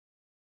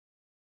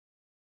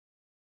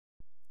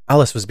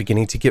Alice was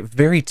beginning to get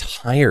very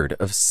tired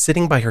of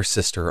sitting by her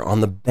sister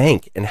on the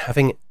bank and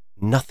having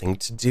nothing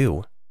to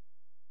do.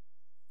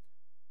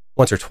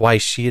 Once or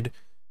twice she had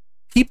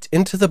peeped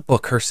into the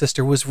book her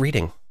sister was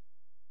reading,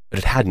 but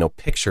it had no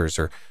pictures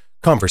or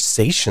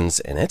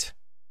conversations in it.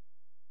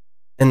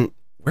 And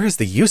where is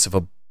the use of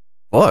a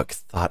book,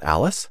 thought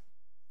Alice,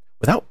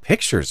 without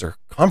pictures or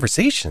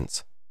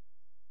conversations?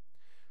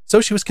 So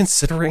she was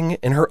considering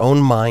in her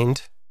own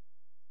mind,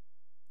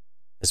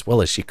 as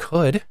well as she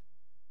could,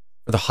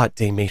 for the hot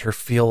day made her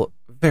feel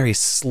very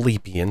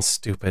sleepy and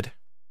stupid,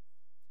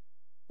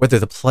 whether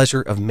the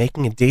pleasure of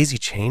making a daisy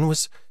chain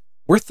was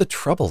worth the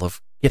trouble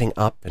of getting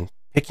up and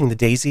picking the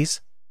daisies,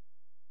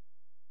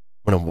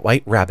 when a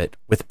white rabbit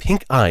with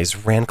pink eyes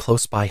ran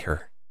close by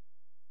her.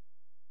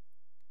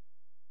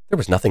 There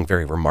was nothing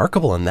very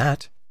remarkable in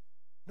that,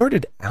 nor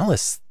did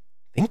Alice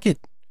think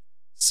it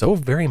so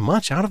very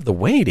much out of the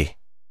way to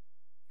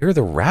hear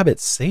the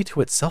rabbit say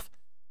to itself,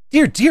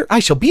 "Dear, dear,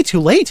 I shall be too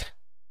late."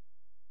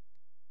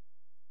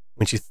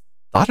 When she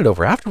thought it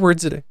over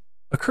afterwards, it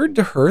occurred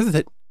to her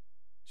that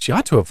she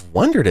ought to have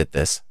wondered at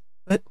this,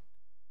 but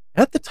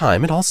at the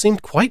time it all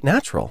seemed quite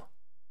natural.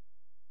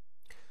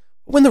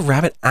 But when the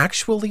rabbit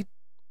actually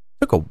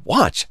took a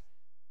watch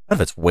out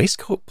of its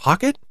waistcoat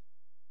pocket,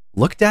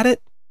 looked at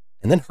it,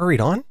 and then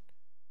hurried on,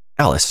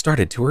 Alice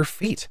started to her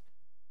feet,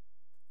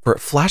 for it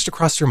flashed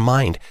across her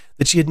mind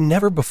that she had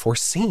never before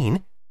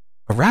seen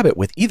a rabbit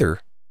with either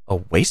a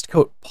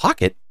waistcoat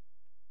pocket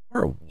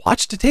or a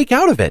watch to take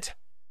out of it.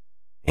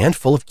 And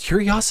full of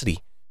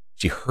curiosity,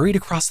 she hurried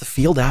across the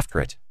field after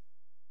it,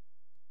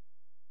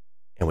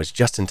 and was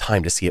just in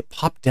time to see it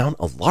pop down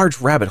a large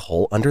rabbit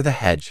hole under the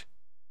hedge.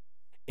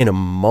 In a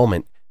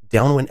moment,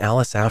 down went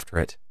Alice after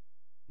it,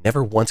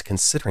 never once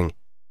considering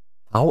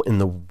how in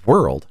the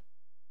world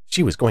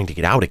she was going to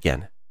get out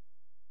again.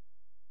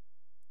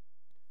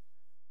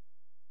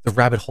 The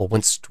rabbit hole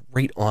went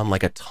straight on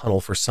like a tunnel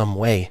for some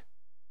way,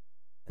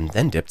 and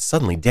then dipped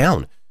suddenly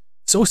down,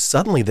 so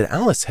suddenly that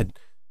Alice had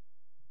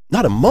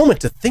not a moment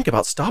to think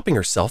about stopping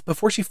herself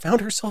before she found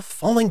herself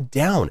falling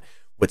down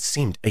what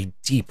seemed a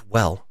deep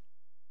well.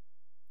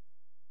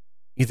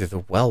 Either the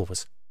well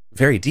was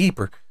very deep,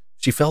 or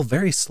she fell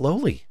very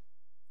slowly,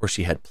 for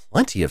she had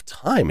plenty of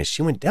time as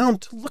she went down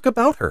to look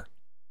about her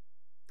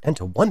and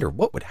to wonder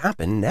what would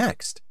happen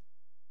next.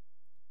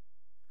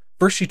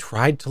 First she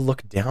tried to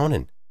look down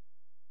and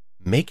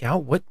make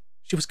out what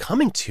she was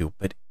coming to,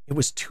 but it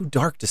was too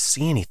dark to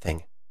see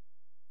anything.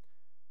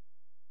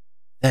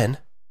 Then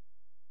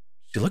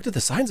she looked at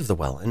the sides of the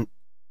well and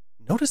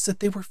noticed that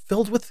they were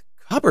filled with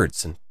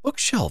cupboards and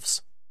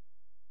bookshelves.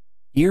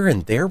 Here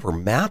and there were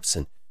maps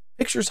and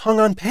pictures hung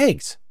on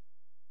pegs.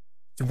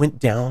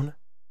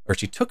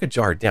 She took a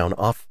jar down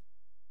off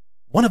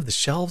one of the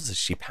shelves as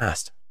she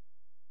passed.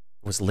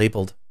 It was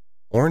labeled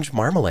orange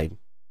marmalade,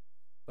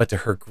 but to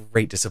her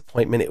great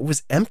disappointment, it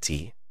was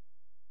empty.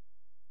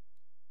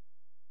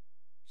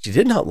 She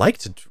did not like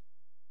to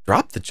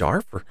drop the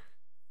jar for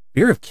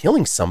fear of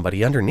killing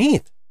somebody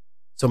underneath,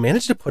 so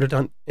managed to put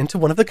it into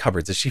one of the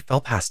cupboards as she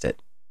fell past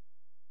it.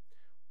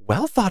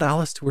 Well, thought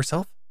Alice to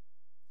herself,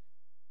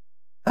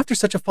 after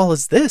such a fall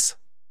as this,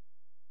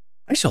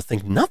 I shall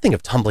think nothing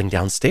of tumbling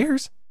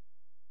downstairs.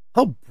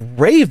 How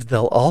brave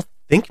they'll all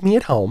think me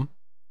at home.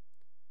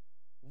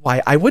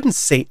 Why, I wouldn't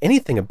say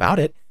anything about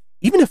it,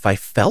 even if I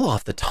fell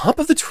off the top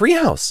of the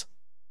treehouse,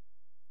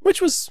 which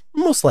was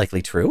most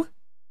likely true.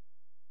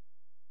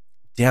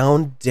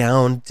 Down,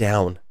 down,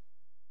 down.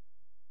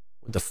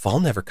 Would the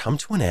fall never come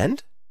to an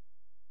end?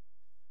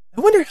 I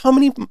wonder how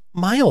many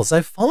miles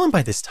I've fallen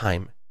by this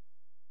time,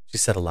 she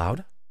said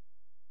aloud.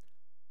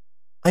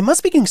 I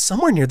must be getting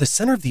somewhere near the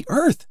center of the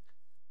earth.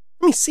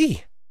 Let me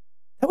see.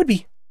 That would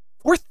be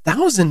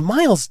 4,000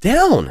 miles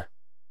down,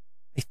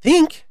 I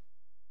think.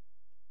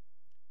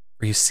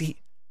 For you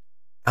see,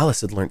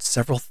 Alice had learnt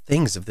several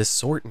things of this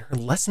sort in her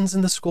lessons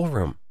in the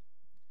schoolroom,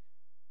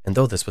 and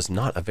though this was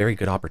not a very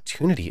good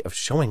opportunity of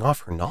showing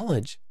off her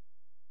knowledge,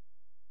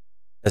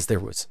 as there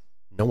was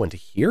no one to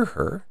hear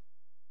her,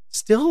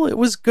 still it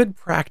was good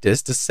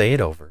practice to say it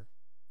over.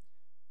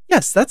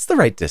 Yes, that's the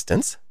right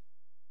distance.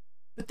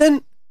 But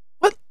then,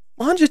 what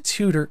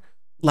longitude or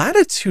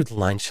latitude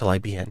line shall I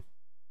be in?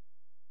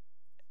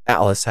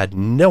 Alice had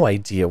no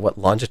idea what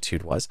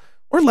longitude was,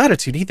 or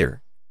latitude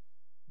either,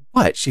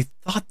 but she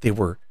thought they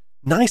were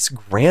nice,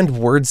 grand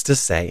words to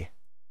say.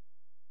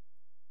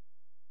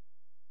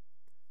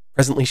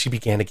 Presently she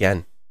began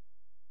again.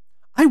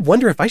 I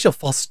wonder if I shall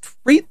fall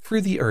straight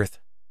through the earth.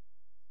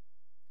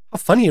 How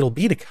funny it'll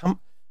be to come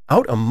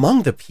out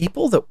among the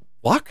people that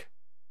walk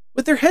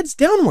with their heads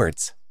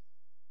downwards.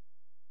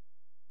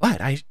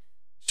 But I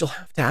shall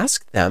have to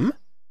ask them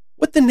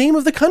what the name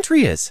of the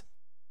country is,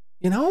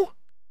 you know?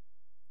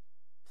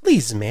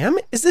 Please, ma'am,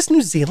 is this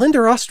New Zealand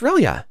or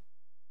Australia?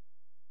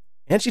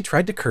 And she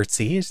tried to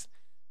curtsy as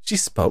she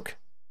spoke,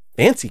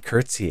 fancy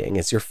curtsying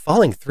as you're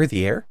falling through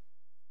the air.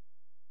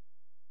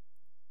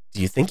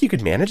 Do you think you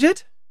could manage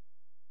it?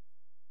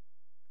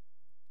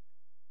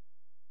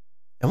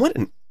 And what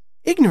an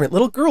ignorant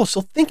little girl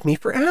she'll think me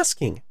for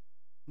asking.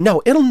 No,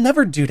 it'll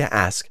never do to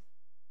ask.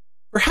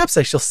 Perhaps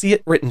I shall see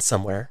it written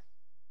somewhere.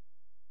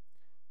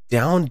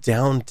 Down,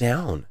 down,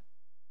 down.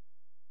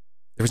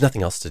 There was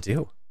nothing else to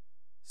do,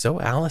 so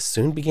Alice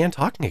soon began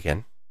talking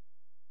again.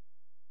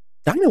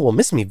 Dinah will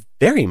miss me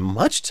very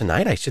much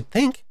tonight, I should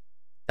think.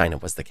 Dinah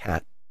was the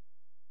cat.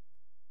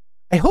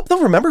 I hope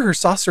they'll remember her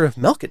saucer of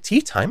milk at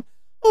tea time.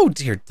 Oh,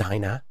 dear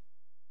Dinah.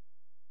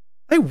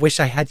 I wish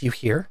I had you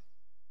here.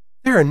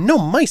 There are no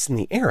mice in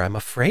the air, I'm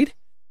afraid,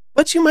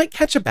 but you might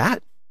catch a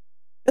bat.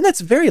 And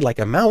that's very like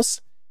a mouse,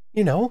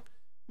 you know,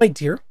 my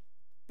dear.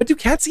 But do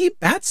cats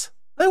eat bats?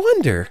 I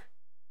wonder.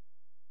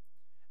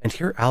 And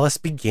here Alice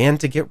began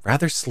to get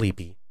rather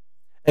sleepy,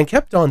 and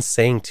kept on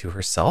saying to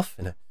herself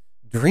in a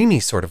dreamy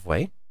sort of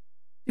way,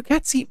 do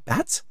cats eat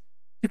bats?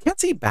 Do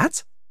cats eat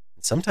bats?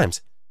 And sometimes,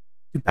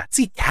 do bats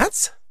eat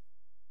cats?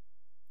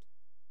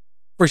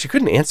 For she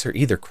couldn't answer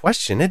either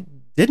question.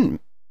 It didn't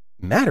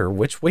matter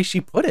which way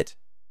she put it.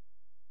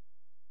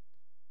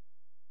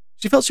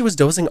 She felt she was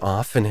dozing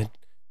off and had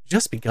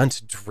just begun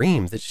to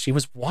dream that she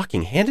was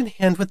walking hand in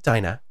hand with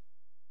Dinah,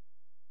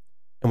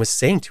 and was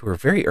saying to her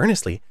very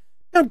earnestly,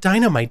 Now,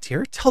 Dinah, my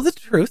dear, tell the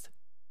truth.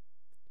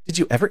 Did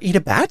you ever eat a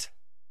bat?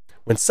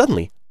 When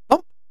suddenly,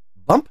 bump,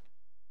 bump,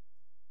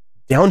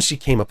 down she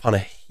came upon a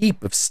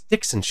heap of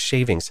sticks and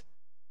shavings,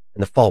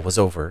 and the fall was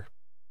over.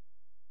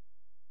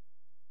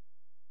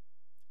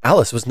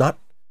 Alice was not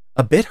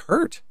a bit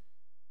hurt,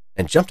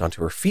 and jumped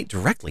onto her feet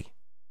directly.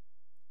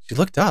 She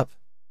looked up,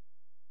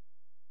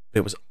 but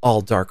it was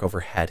all dark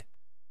overhead.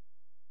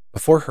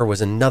 Before her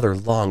was another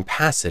long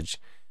passage,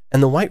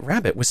 and the white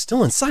rabbit was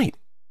still in sight,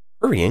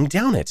 hurrying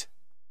down it.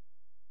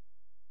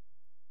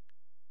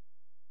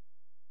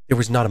 There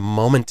was not a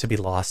moment to be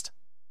lost.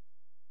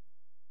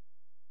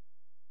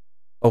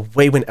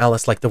 Away went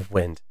Alice like the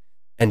wind,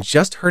 and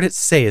just heard it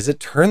say as it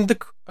turned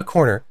a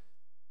corner,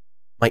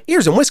 My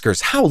ears and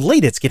whiskers, how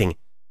late it's getting!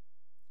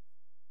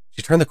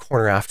 She turned the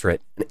corner after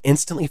it, and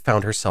instantly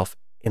found herself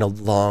in a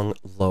long,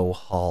 low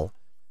hall,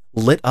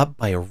 lit up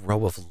by a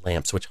row of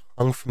lamps which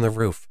hung from the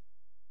roof.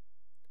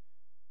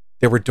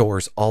 There were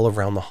doors all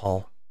around the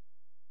hall,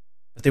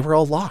 but they were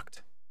all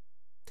locked.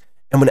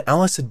 And when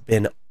Alice had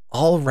been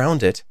all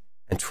around it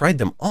and tried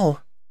them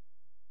all,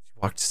 she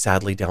walked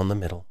sadly down the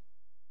middle,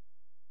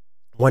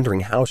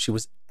 wondering how she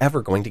was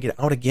ever going to get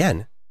out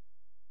again.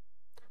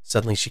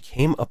 Suddenly she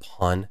came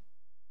upon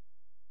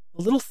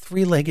a little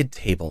three-legged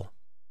table,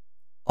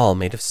 all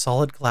made of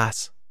solid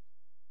glass.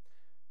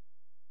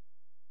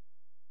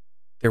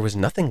 There was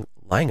nothing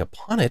lying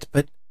upon it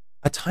but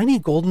a tiny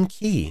golden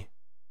key,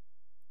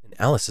 and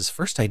Alice's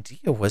first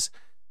idea was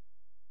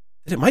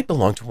that it might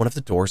belong to one of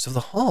the doors of the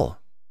hall.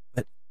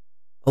 But,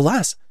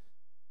 alas,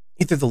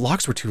 either the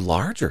locks were too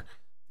large or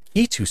the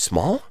key too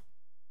small.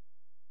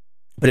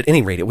 But at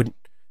any rate, it would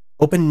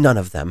open none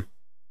of them.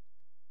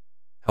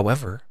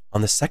 However,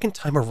 on the second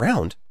time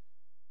around,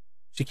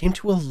 she came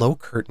to a low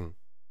curtain,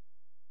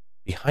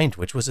 behind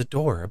which was a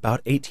door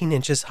about 18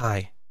 inches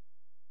high.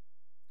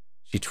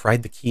 She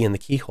tried the key in the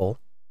keyhole,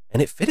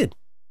 and it fitted.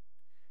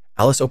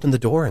 Alice opened the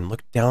door and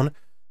looked down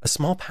a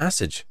small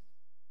passage,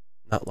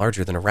 not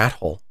larger than a rat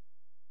hole,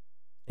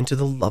 into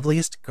the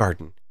loveliest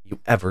garden you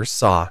ever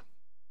saw.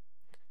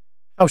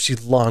 How she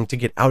longed to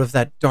get out of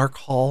that dark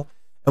hall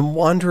and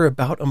wander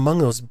about among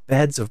those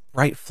beds of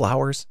bright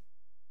flowers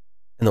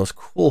and those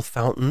cool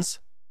fountains.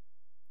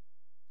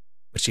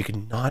 But she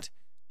could not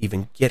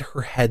even get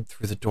her head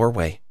through the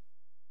doorway.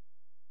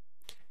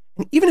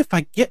 And even if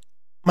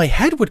my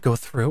head would go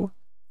through,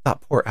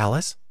 thought poor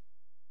Alice,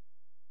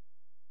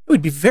 it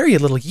would be very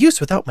little use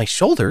without my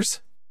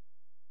shoulders.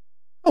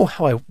 Oh,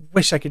 how I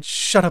wish I could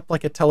shut up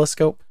like a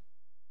telescope.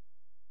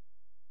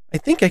 I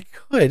think I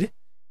could,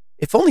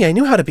 if only I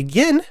knew how to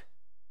begin.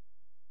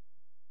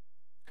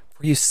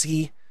 For you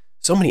see,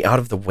 so many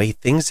out-of-the-way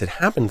things had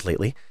happened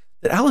lately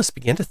that Alice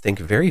began to think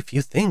very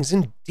few things,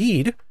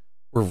 indeed,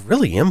 were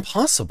really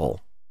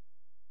impossible.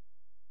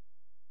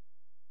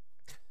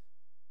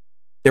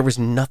 There was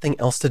nothing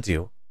else to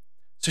do,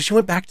 so she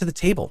went back to the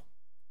table,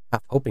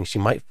 half hoping she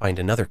might find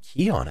another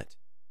key on it,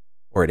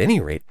 or at any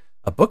rate,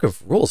 a book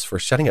of rules for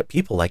shutting up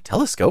people like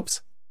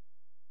telescopes.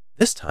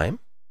 This time,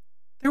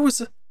 there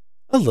was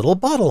a little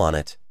bottle on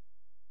it.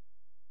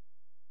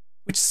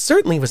 Which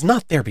certainly was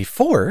not there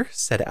before,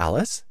 said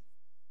Alice.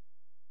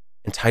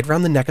 And tied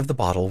round the neck of the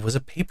bottle was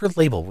a paper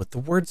label with the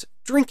words,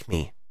 Drink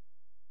Me,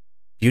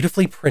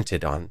 beautifully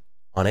printed on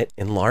it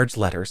in large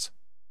letters.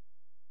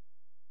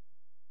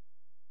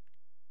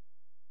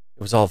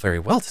 It was all very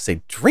well to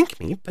say, Drink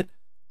me, but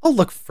I'll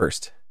look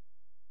first,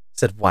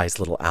 said wise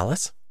little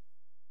Alice,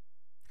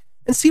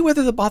 and see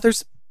whether the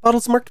bottle's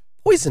marked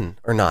poison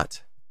or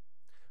not.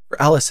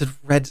 For Alice had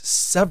read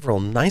several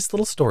nice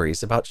little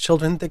stories about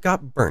children that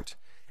got burnt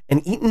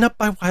and eaten up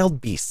by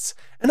wild beasts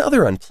and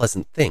other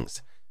unpleasant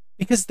things,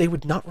 because they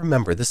would not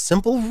remember the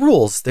simple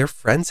rules their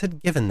friends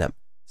had given them,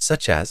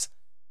 such as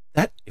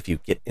that if you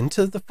get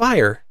into the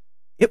fire,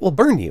 it will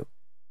burn you,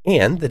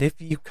 and that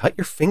if you cut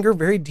your finger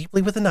very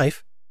deeply with a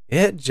knife,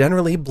 it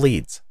generally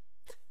bleeds.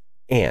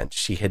 And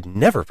she had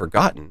never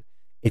forgotten,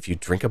 if you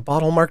drink a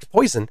bottle marked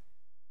poison,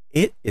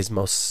 it is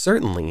most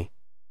certainly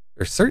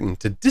or certain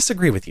to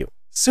disagree with you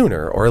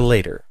sooner or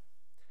later.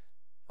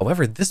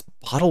 However, this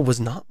bottle was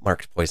not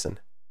marked poison,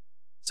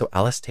 so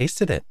Alice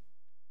tasted it,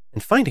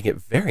 and finding it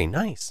very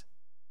nice.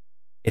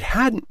 It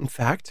had, in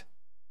fact,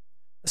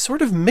 a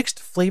sort of mixed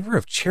flavor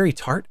of cherry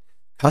tart,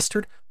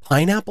 custard,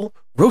 pineapple,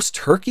 roast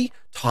turkey,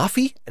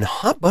 toffee, and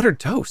hot buttered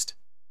toast.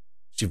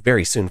 She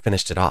very soon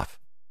finished it off.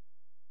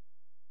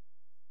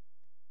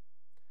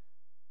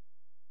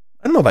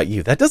 I don't know about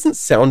you, that doesn't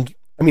sound,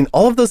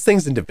 all of those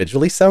things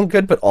individually sound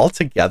good, but all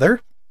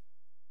together,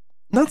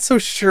 not so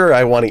sure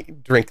I want to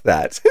drink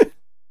that.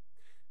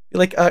 You're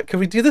like, could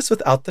we do this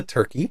without the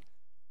turkey?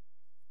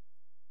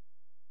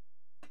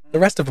 The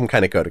rest of them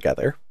kind of go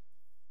together.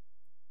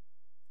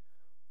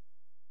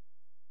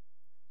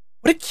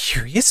 What a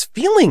curious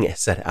feeling,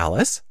 said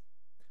Alice.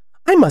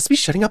 I must be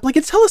shutting up like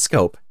a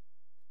telescope.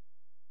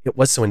 It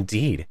was so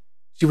indeed.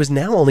 She was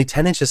now only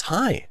 10 inches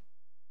high,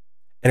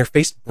 and her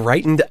face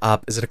brightened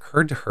up as it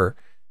occurred to her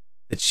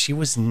that she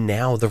was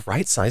now the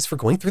right size for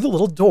going through the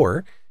little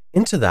door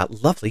into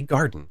that lovely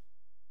garden.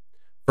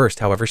 First,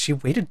 however, she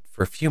waited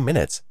for a few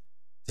minutes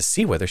to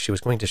see whether she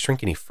was going to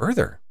shrink any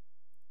further.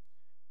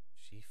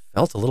 She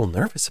felt a little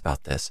nervous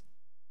about this,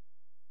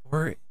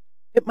 for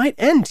it might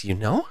end, you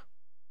know,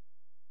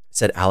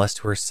 said Alice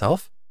to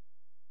herself.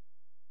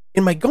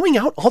 Am I going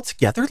out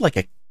altogether like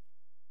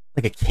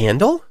a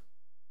candle?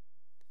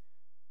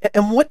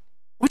 And what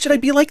should I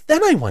be like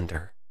then, I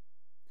wonder?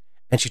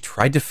 And she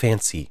tried to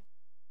fancy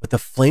what the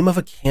flame of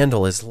a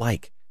candle is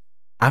like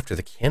after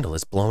the candle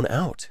is blown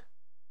out,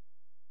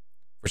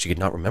 for she could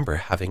not remember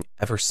having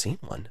ever seen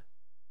one.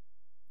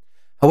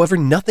 However,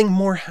 nothing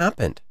more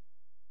happened,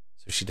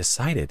 so she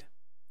decided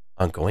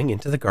on going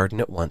into the garden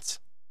at once.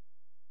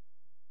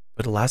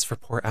 But alas for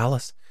poor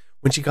Alice,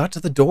 when she got to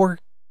the door,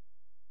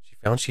 she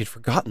found she had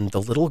forgotten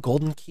the little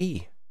golden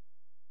key.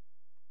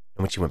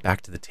 And when she went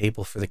back to the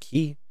table for the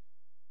key,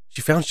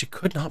 she found she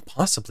could not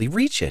possibly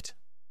reach it.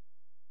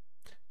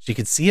 She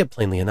could see it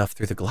plainly enough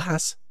through the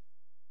glass,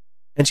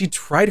 and she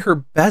tried her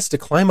best to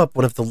climb up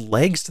one of the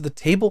legs to the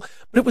table,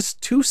 but it was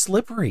too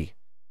slippery.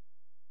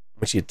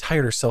 When she had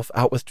tired herself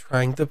out with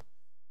trying, the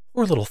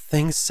poor little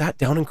thing sat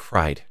down and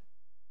cried.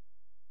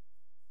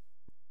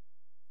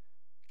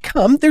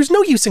 Come, there's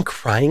no use in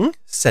crying,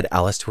 said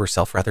Alice to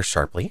herself rather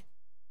sharply.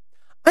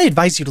 I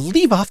advise you to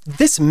leave off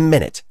this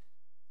minute.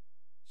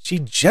 She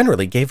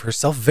generally gave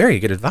herself very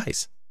good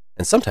advice,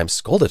 and sometimes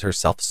scolded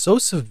herself so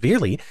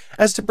severely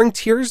as to bring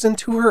tears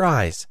into her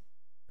eyes.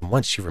 And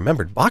once she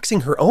remembered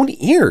boxing her own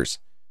ears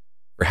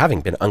for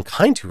having been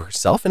unkind to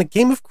herself in a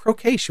game of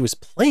croquet she was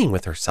playing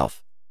with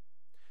herself.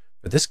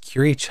 For this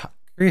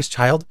curious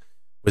child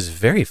was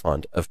very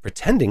fond of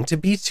pretending to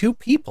be two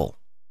people.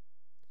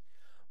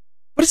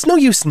 But it's no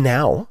use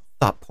now,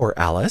 thought poor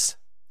Alice,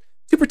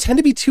 to pretend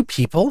to be two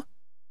people.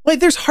 Why,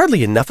 there's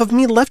hardly enough of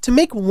me left to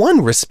make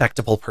one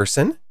respectable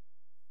person.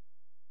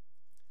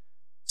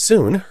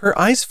 Soon her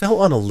eyes fell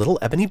on a little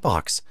ebony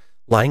box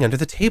lying under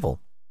the table.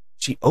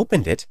 She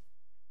opened it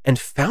and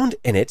found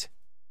in it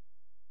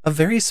a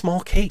very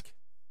small cake,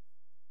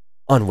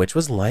 on which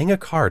was lying a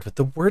card with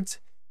the words,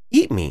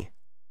 "Eat me,"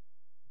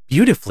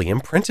 beautifully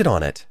imprinted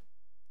on it,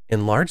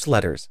 in large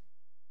letters.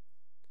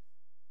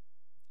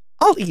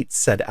 I'll eat,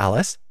 said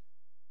Alice,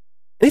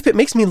 and if it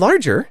makes me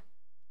larger,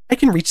 I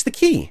can reach the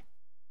key.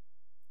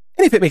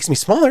 And if it makes me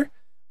smaller,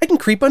 I can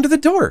creep under the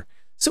door.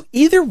 So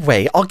either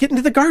way, I'll get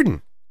into the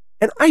garden,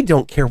 and I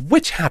don't care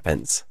which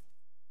happens.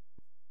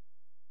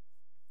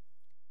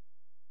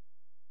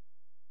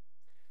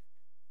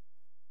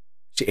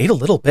 She ate a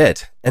little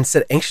bit and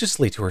said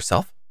anxiously to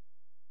herself,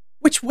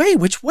 Which way,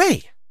 which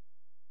way?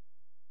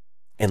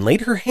 And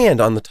laid her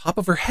hand on the top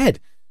of her head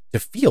to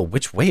feel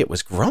which way it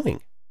was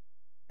growing,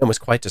 and was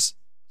quite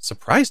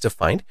surprised to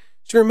find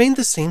she remained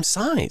the same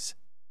size.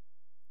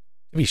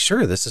 To be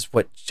sure, this is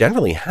what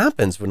generally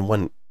happens when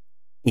one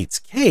eats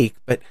cake,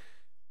 but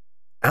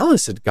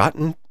Alice had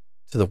gotten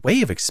to the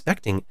way of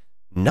expecting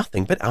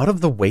nothing but out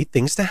of the way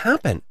things to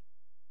happen.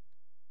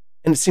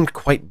 And it seemed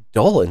quite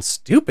dull and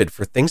stupid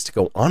for things to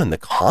go on in the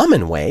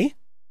common way.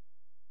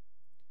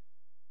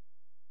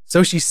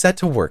 So she set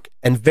to work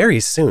and very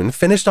soon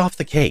finished off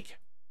the cake.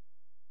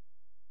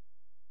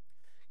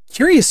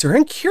 Curiouser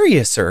and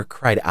curiouser,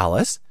 cried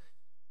Alice.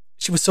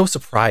 She was so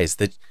surprised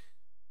that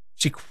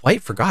she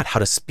quite forgot how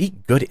to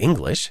speak good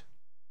English.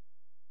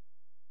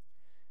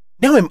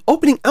 Now I'm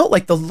opening out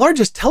like the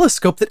largest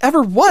telescope that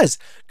ever was.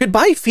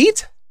 Goodbye,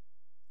 feet.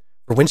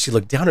 For when she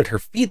looked down at her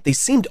feet, they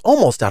seemed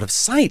almost out of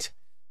sight.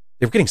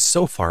 They were getting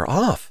so far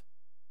off.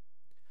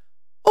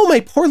 Oh, my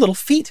poor little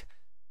feet.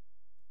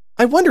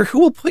 I wonder who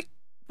will put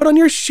on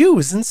your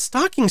shoes and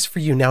stockings for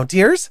you now,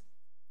 dears.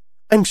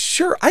 I'm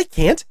sure I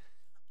can't.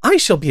 I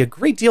shall be a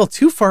great deal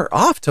too far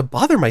off to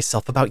bother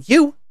myself about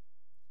you.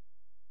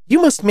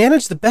 You must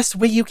manage the best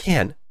way you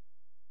can.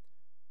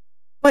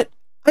 But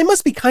I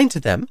must be kind to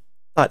them,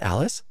 thought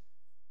Alice,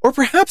 or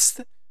perhaps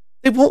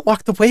they won't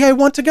walk the way I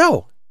want to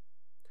go.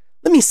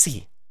 Let me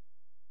see.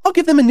 I'll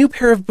give them a new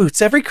pair of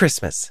boots every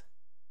Christmas.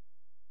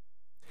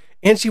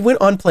 and she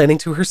went on planning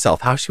to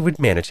herself how she would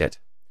manage it.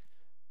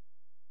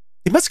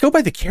 They must go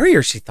by the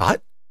carrier, she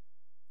thought.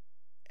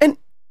 And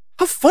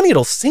how funny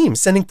it'll seem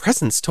sending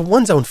presents to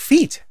one's own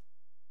feet.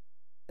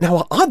 And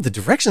how odd the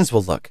directions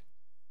will look.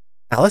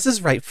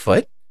 Alice's right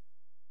foot,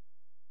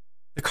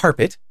 the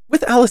carpet,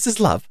 with Alice's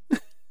love.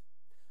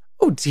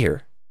 Oh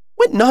dear,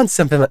 what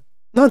nonsense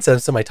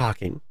am I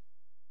talking?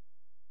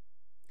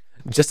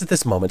 Just at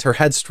this moment, her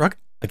head struck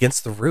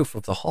against the roof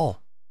of the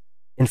hall.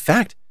 In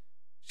fact,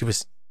 she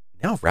was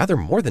now rather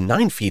more than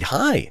 9 feet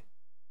high.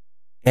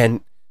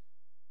 And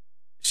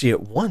she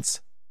at once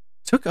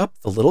took up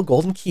the little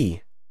golden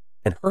key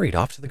and hurried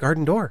off to the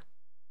garden door.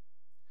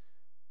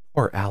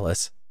 Poor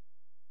Alice.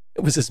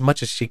 It was as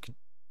much as she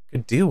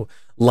could do,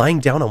 lying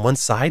down on one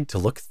side to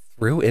look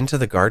through into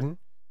the garden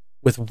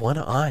with one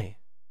eye.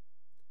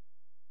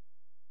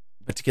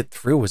 But to get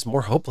through was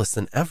more hopeless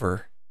than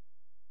ever.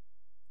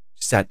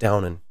 She sat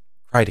down and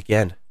cried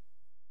again.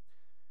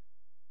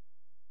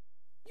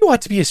 You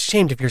ought to be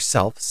ashamed of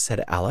yourself,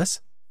 said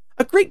Alice.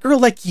 A great girl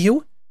like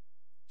you.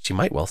 She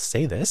might well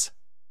say this.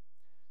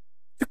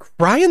 To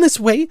cry in this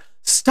way?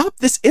 Stop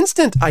this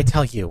instant, I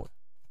tell you.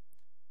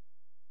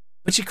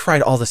 But she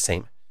cried all the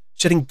same,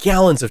 shedding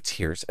gallons of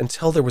tears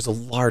until there was a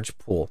large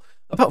pool,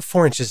 about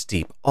 4 inches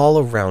deep, all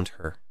around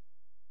her.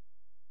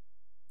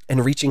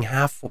 And reaching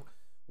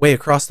halfway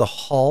across the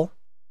hall,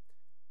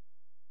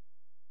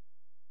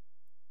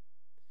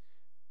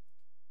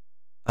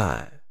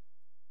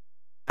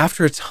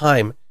 after a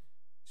time,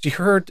 she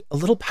heard a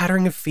little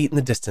pattering of feet in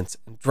the distance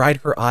and dried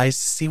her eyes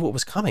to see what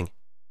was coming.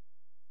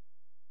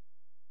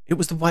 It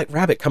was the White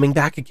Rabbit coming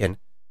back again,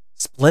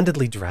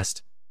 splendidly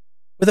dressed,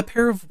 with a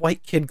pair of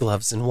white kid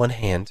gloves in one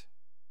hand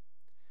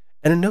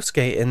and a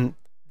nosegay in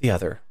the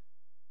other.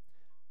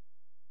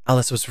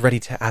 Alice was ready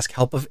to ask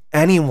help of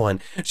anyone.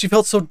 She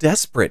felt so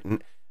desperate,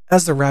 and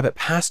as the rabbit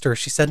passed her,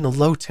 she said in a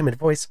low, timid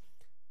voice,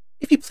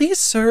 If you please,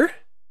 sir.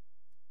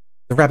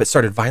 The rabbit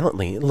started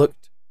violently and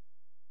looked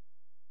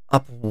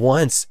up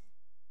once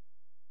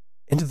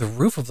into the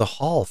roof of the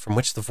hall from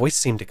which the voice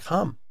seemed to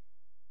come.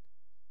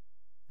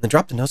 Then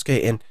dropped the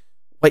nosegay and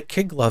white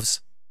kid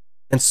gloves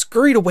and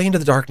scurried away into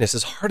the darkness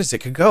as hard as it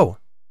could go.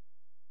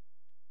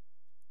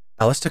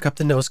 Alice took up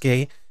the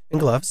nosegay and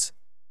gloves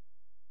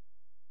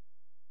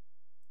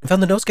and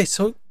found the nosegay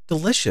so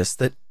delicious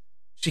that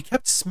she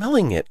kept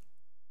smelling it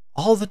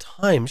all the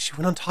time. She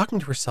went on talking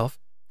to herself.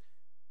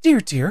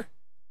 Dear, dear,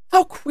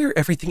 how queer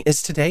everything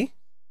is today.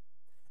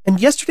 And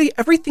yesterday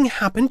everything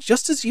happened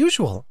just as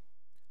usual.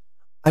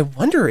 I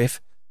wonder if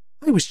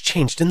I was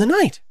changed in the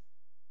night.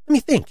 Let me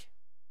think.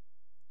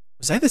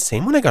 Was I the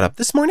same when I got up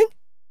this morning?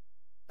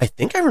 I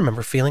think I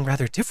remember feeling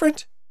rather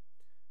different.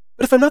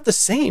 But if I'm not the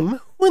same,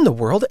 who in the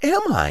world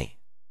am I?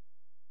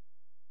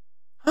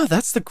 Oh,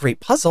 that's the great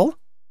puzzle.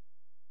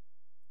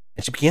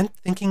 And she began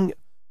thinking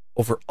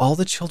over all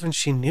the children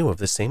she knew of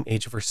the same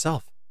age of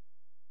herself,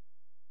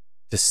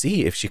 to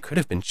see if she could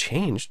have been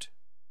changed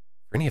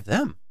for any of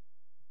them.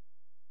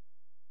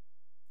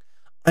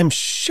 I'm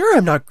sure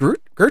I'm not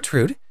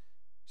Gertrude,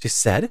 she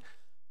said,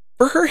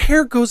 for her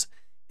hair goes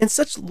in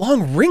such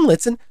long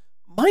ringlets and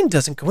mine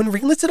doesn't go in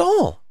ringlets at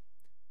all.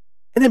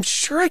 And I'm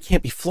sure I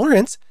can't be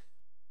Florence,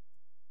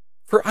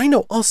 for I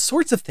know all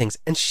sorts of things,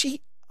 and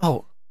she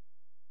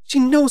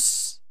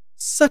knows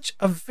such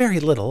a very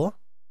little.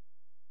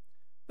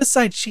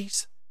 Besides,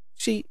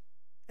 she,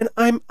 and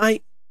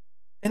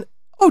and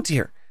oh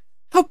dear,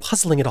 how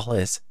puzzling it all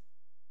is.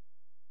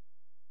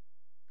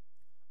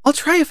 I'll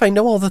try if I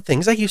know all the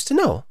things I used to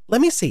know.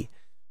 Let me see.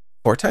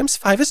 4 times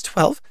 5 is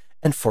 12,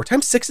 and 4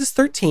 times 6 is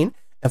 13,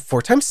 and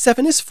 4 times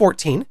 7 is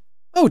 14.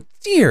 Oh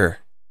dear!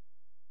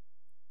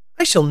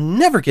 I shall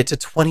never get to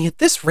 20 at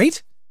this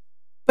rate.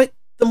 But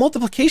the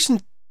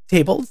multiplication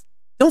tables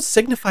don't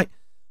signify.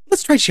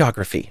 Let's try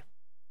geography.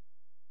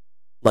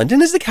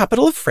 London is the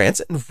capital of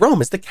France, and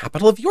Rome is the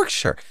capital of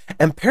Yorkshire,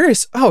 and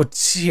Paris, oh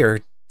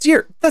dear,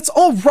 dear, that's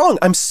all wrong,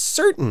 I'm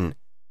certain.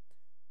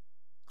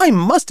 I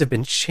must have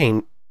been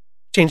changed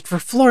for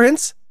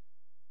Florence.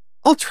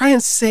 I'll try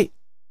and say,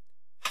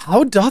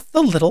 how doth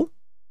the little...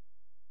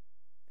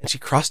 And she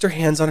crossed her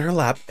hands on her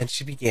lap, and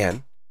she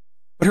began,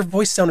 but her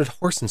voice sounded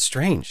hoarse and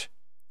strange,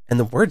 and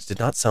the words did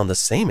not sound the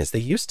same as they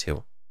used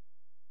to.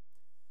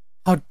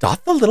 How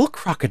doth the little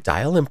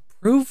crocodile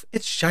improve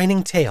its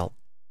shining tail,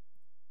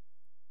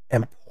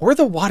 and pour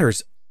the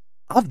waters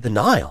of the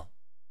Nile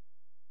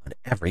on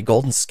every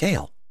golden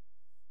scale?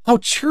 How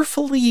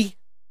cheerfully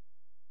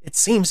it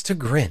seems to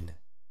grin,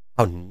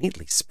 how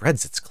neatly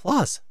spreads its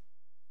claws,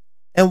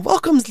 and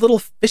welcomes little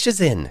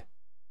fishes in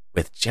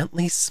with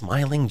gently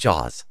smiling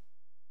jaws.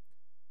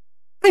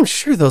 I'm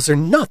sure those are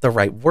not the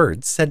right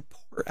words, said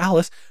poor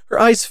Alice. Her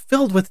eyes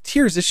filled with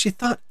tears as she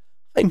thought,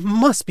 I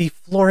must be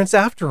Florence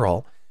after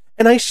all,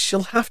 and I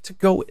shall have to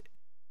go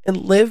and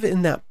live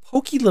in that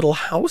poky little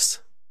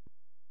house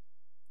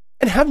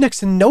and have next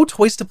to no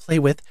toys to play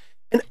with,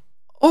 and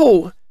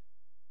oh,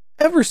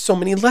 ever so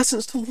many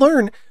lessons to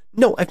learn.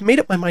 No, I've made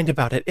up my mind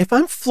about it. If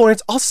I'm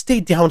Florence, I'll stay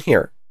down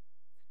here.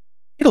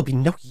 It'll be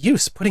no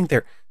use putting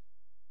their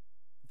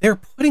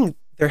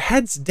their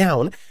heads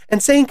down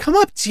and saying, "Come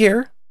up,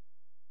 dear."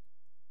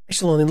 I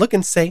shall only look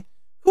and say,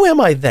 "Who am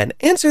I then?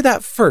 Answer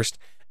that first.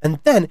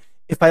 And then,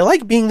 if I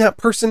like being that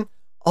person,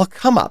 I'll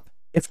come up.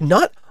 If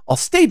not, I'll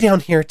stay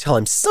down here till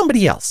I'm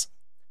somebody else."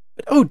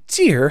 "But oh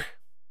dear,"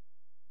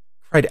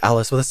 cried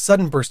Alice with a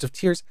sudden burst of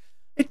tears,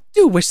 "I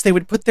do wish they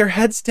would put their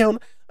heads down.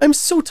 I'm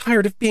so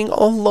tired of being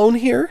all alone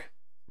here."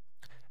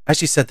 As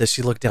she said this,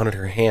 she looked down at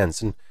her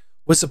hands and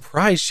was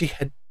surprised she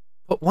had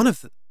put one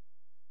of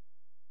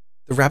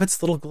the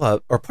rabbit's little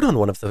glove, or put on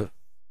one of the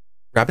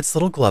rabbit's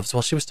little gloves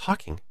while she was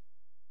talking.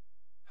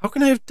 "How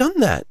can I have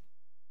done that?"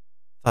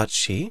 thought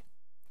she.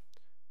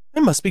 "I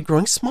must be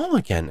growing small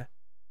again."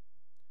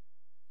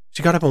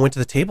 She got up and went to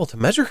the table to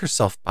measure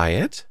herself by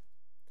it,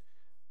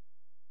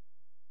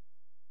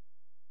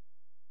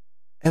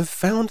 and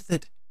found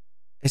that,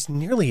 as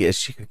nearly as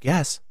she could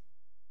guess,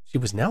 she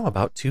was now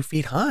about 2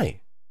 feet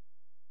high,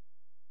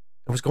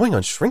 and was going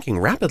on shrinking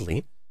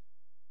rapidly.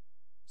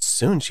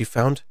 Soon she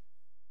found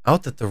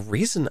out that the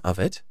reason of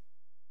it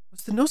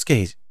was the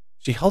nosegay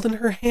she held in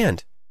her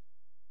hand.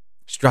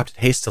 She dropped it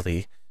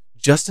hastily,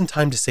 just in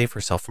time to save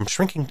herself from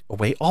shrinking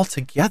away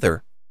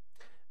altogether,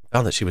 and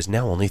found that she was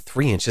now only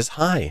 3 inches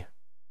high.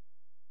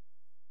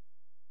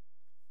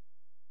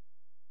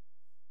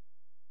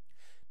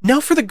 "Now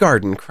for the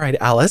garden," cried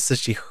Alice as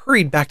she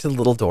hurried back to the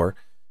little door.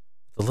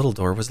 The little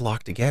door was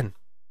locked again,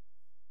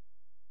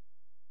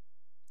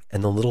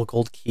 and the little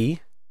gold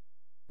key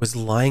was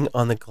lying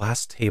on the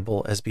glass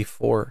table as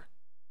before.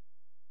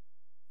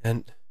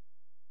 And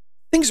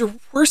things are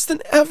worse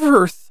than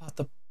ever, thought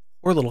the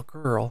poor little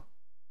girl.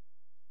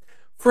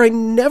 "For I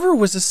never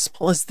was as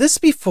small as this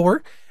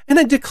before, and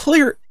I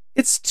declare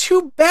it's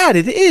too bad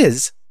it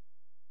is."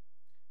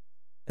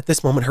 At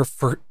this moment her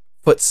foot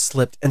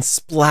slipped, and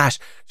splash,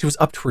 she was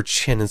up to her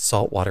chin in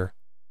salt water.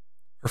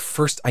 Her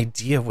first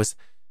idea was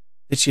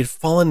that she had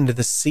fallen into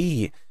the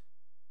sea.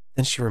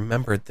 Then she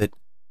remembered that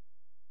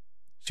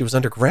she was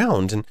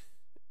underground, and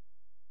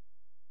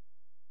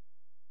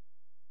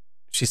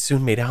she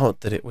soon made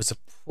out that it was a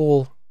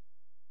pool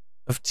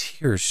of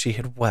tears she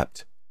had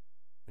wept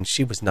when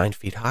she was 9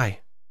 feet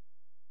high.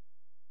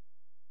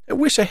 "I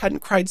wish I hadn't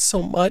cried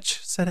so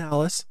much," said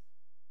Alice,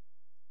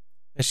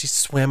 as she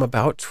swam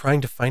about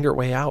trying to find her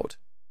way out.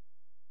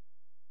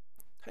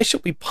 "I shall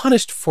be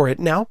punished for it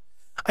now,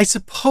 I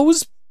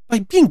suppose, by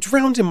being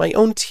drowned in my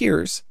own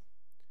tears.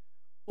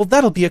 Well,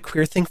 that'll be a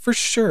queer thing for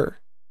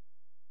sure.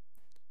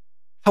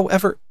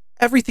 However,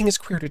 everything is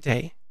queer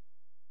today."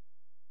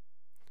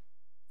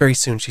 Very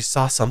soon she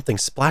saw something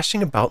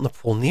splashing about in the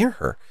pool near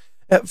her.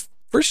 At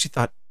first she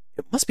thought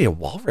it must be a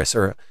walrus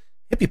or a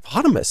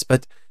hippopotamus,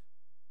 but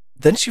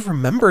then she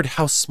remembered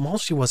how small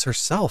she was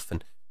herself,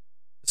 and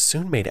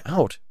soon made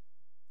out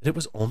that it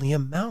was only a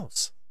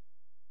mouse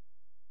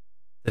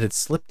that had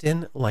slipped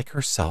in like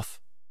herself.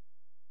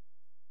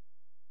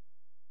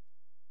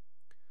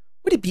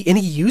 "Would it be any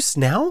use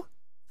now,"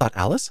 thought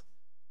Alice,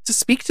 "to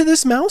speak to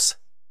this mouse?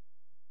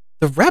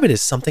 The rabbit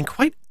is something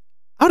quite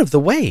out of the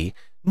way,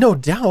 no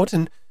doubt,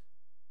 and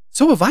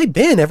so have I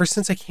been ever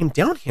since I came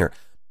down here.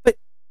 But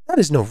that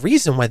is no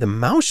reason why the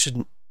mouse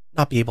should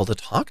not be able to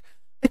talk.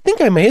 I think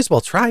I may as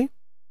well try."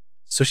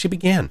 So she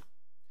began.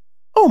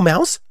 "Oh,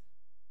 mouse,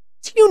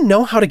 do you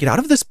know how to get out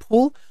of this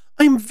pool?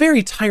 I am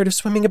very tired of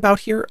swimming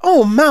about here.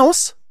 Oh,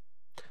 mouse!"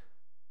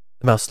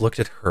 The mouse looked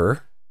at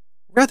her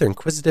rather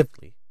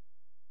inquisitively,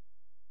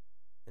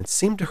 and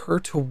seemed to her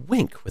to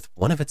wink with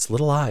one of its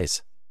little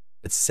eyes,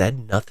 but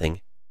said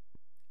nothing.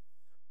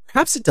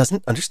 "Perhaps it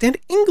doesn't understand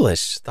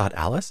English," thought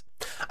Alice.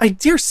 "I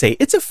dare say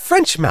it's a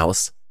French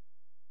mouse.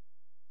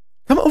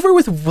 Come over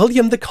with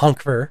William the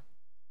Conqueror."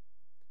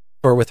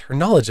 For with her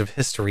knowledge of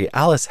history,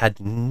 Alice had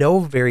no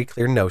very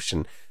clear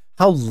notion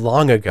how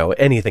long ago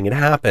anything had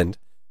happened.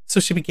 So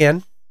she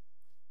began,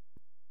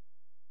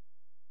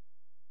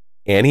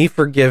 "Annie,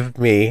 forgive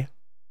me.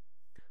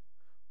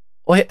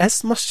 Oye,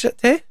 es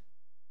machete?"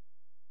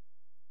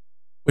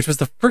 Which was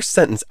the first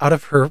sentence out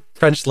of her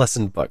French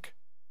lesson book.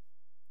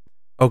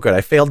 Oh, good, I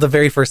failed the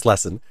very first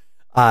lesson.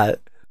 The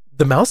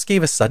mouse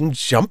gave a sudden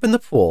jump in the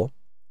pool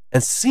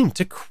and seemed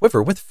to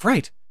quiver with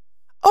fright.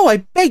 "Oh, I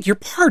beg your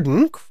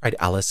pardon," cried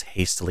Alice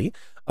hastily,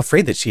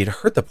 afraid that she had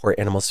hurt the poor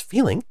animal's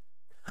feeling.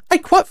 "I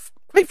quite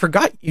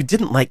forgot you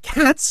didn't like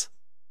cats."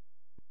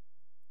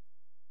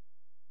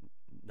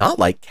 "Not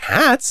like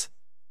cats?"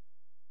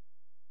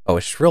 Oh,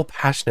 a shrill,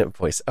 passionate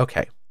voice.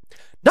 Okay.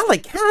 "Not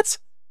like cats?"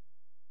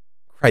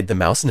 cried the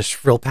mouse in a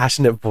shrill,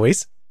 passionate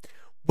voice.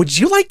 "Would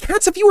you like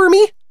cats if you were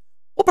me?"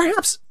 Well,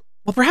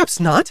 perhaps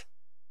not,"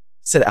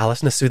 said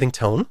Alice in a soothing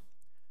tone.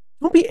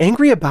 "Don't be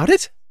angry about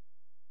it.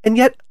 And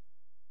yet,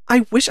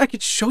 I wish I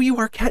could show you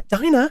our cat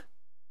Dinah.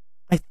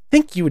 I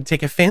think you would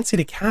take a fancy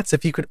to cats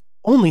if you could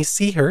only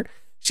see her.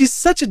 She's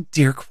such a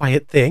dear,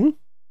 quiet thing,"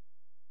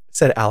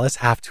 said Alice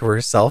half to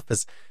herself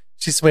as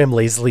she swam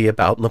lazily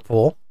about in the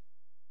pool.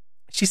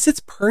 "She sits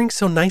purring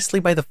so nicely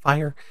by the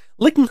fire,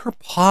 licking her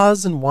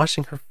paws and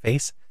washing her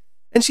face.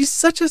 And she's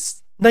such a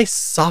nice,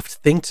 soft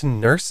thing to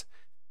nurse.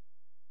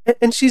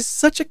 And she's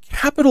such a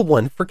capital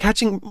one for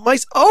catching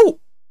mice. Oh,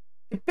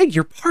 I beg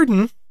your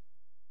pardon."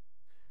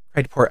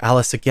 cried poor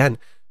Alice again,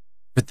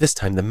 but this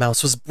time the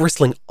mouse was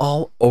bristling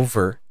all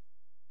over,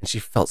 and she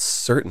felt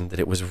certain that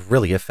it was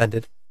really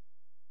offended.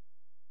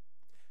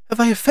 "Have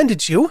I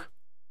offended you?"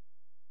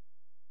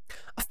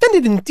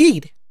 "Offended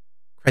indeed,"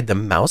 cried the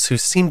mouse, who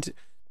seemed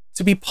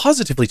to be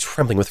positively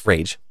trembling with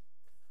rage.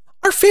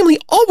 "Our family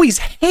always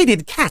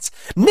hated cats.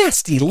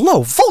 Nasty,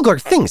 low, vulgar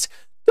things.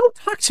 Don't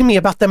talk to me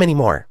about them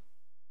anymore."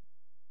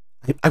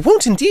 I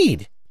won't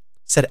indeed,"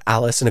 said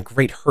Alice in a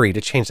great hurry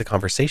to change the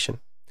conversation.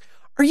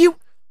 Are you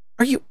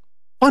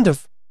fond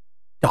of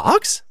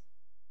dogs?"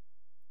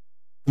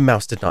 The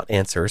mouse did not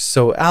answer,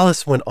 so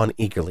Alice went on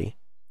eagerly.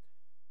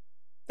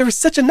 "There is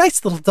such a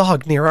nice little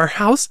dog near our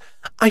house.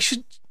 I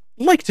should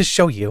like to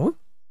show you.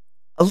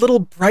 A little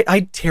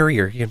bright-eyed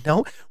terrier, you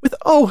know, with,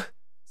 oh,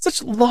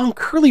 such long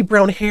curly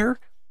brown hair.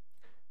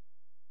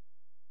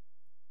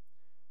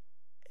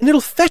 And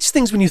it'll fetch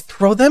things when you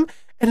throw them,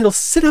 and it'll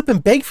sit up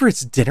and beg for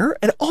its dinner,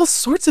 and all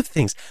sorts of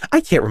things.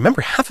 I can't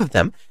remember half of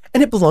them,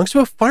 and it belongs to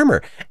a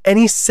farmer, and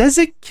he says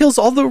it kills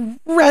all the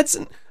rats,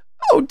 and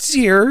oh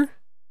dear,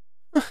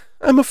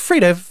 I'm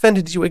afraid I've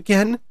offended you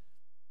again."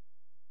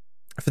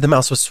 For the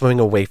mouse was swimming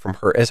away from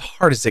her as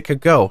hard as it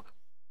could go,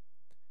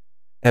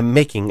 and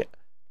making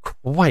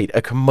quite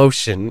a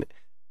commotion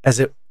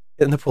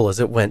in the pool as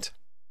it went.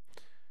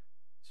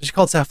 So she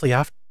called softly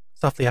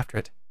after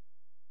it,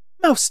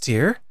 "Mouse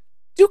dear,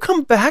 do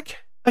come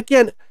back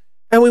again,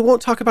 and we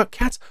won't talk about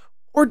cats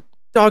or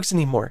dogs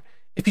anymore,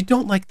 if you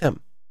don't like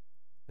them."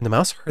 When the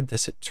mouse heard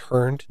this, it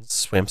turned and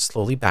swam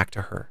slowly back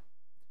to her.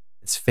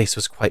 Its face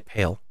was quite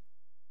pale.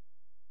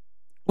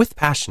 With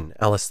passion,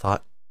 Alice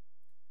thought.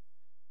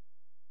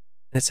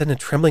 And it said in a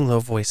trembling, low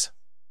voice,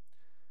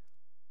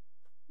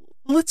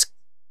 "Let's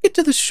get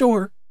to the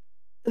shore,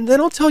 and then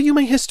I'll tell you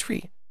my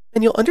history,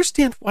 and you'll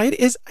understand why it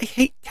is I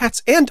hate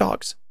cats and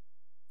dogs."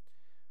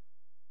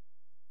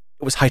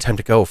 It was high time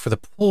to go, for the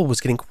pool was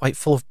getting quite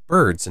full of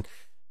birds and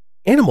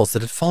animals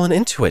that had fallen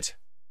into it.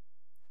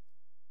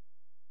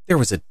 There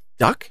was a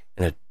duck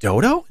and a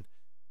dodo,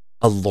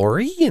 a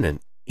lory and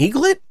an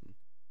eaglet,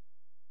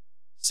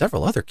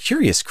 several other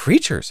curious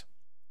creatures.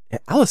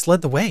 Alice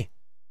led the way,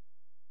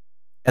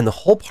 and the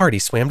whole party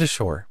swam to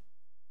shore.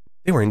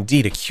 They were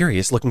indeed a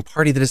curious-looking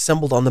party that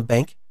assembled on the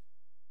bank.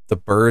 The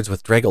birds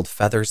with draggled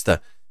feathers, the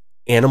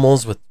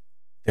animals with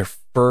their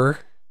fur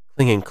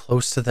clinging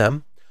close to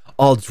them,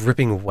 all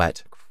dripping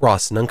wet,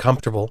 cross, and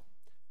uncomfortable.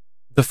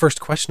 The first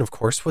question, of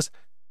course, was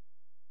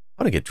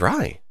how to get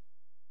dry.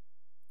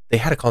 They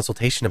had a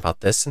consultation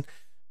about this, and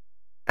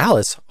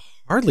Alice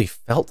hardly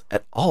felt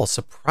at all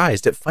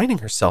surprised at finding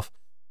herself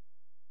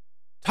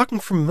talking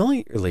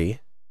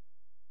familiarly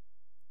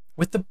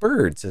with the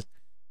birds as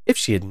if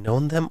she had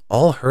known them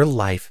all her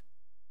life.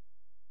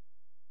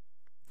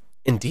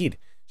 Indeed,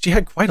 she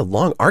had quite a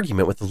long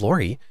argument with the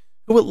lory,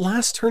 who at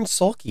last turned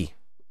sulky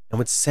and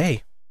would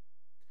say,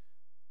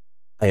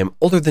 "I am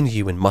older than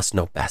you and must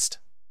know best."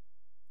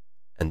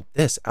 And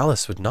this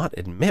Alice would not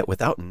admit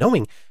without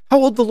knowing how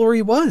old the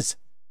lory was.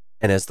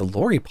 And as the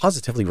lory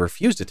positively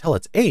refused to tell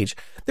its age,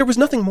 there was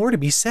nothing more to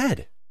be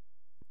said.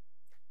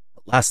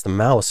 At last the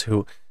mouse,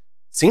 who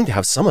seemed to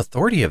have some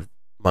authority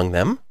among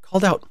them,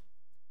 called out,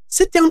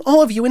 "Sit down,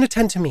 all of you, and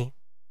attend to me.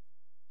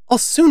 I'll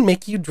soon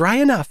make you dry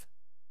enough."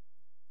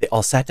 They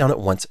all sat down at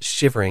once,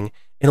 shivering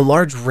in a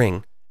large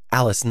ring,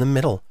 Alice in the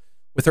middle,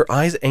 with her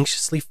eyes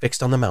anxiously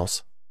fixed on the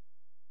mouse.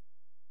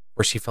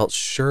 For she felt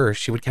sure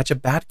she would catch a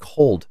bad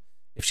cold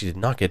if she did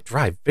not get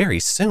dry very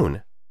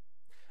soon.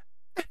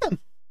 "Ahem,"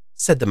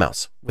 said the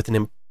mouse, with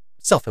an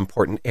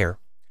self-important air.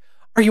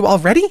 "Are you all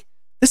ready?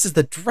 This is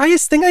the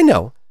driest thing I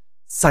know.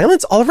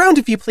 Silence all around,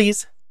 if you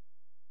please."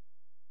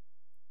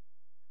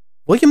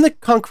 William the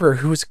Conqueror,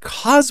 whose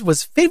cause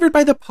was favored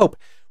by the Pope,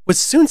 was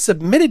soon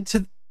submitted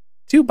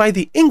to by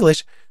the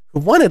English, who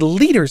wanted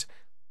leaders,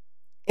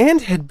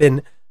 and had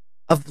been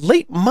of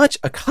late much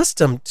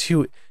accustomed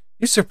to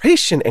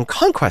usurpation and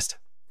conquest.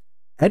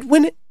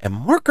 Edwin and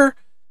Morcar,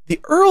 the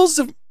Earls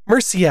of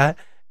Mercia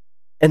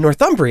and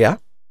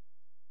Northumbria.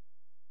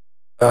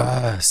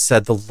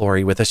 Said the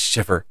lory with a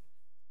shiver.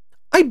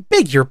 "I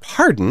beg your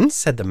pardon,"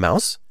 said the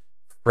mouse,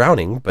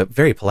 frowning but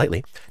very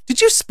politely. "Did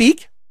you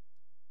speak?"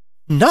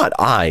 "Not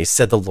I,"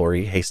 said the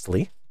lory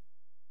hastily.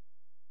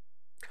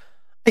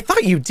 "I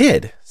thought you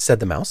did," said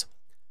the mouse.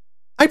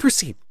 "I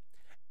proceed.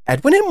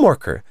 Edwin and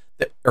Morcar,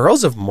 the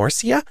Earls of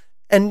Mercia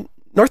and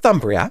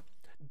Northumbria,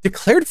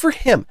 declared for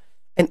him,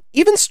 and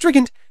even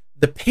Strigand,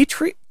 the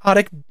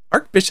patriotic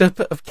Archbishop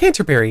of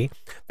Canterbury,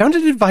 found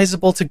it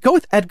advisable to go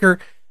with Edgar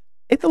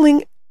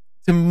Atheling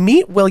to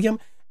meet William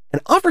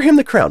and offer him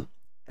the crown,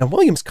 and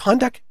William's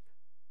conduct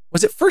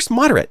was at first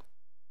moderate.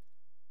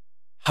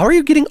 How are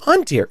you getting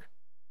on, dear?"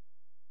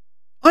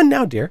 "On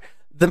now, dear,"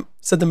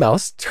 said the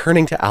mouse,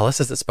 turning to Alice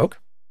as it spoke.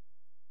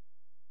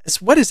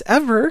 "As wet as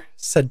ever,"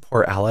 said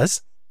poor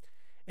Alice.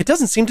 "It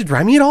doesn't seem to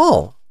dry me at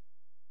all."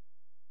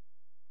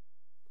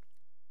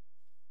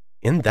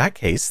 "In that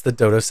case," the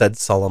dodo said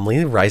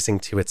solemnly, rising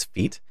to its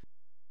feet,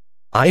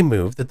 "I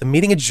move that the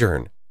meeting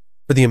adjourn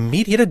for the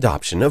immediate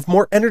adoption of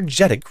more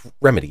energetic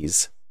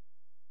remedies."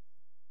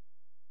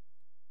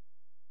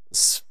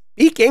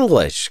 Speak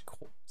English,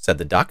 said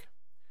the duck.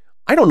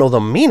 I don't know the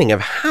meaning of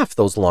half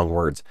those long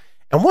words,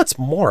 and what's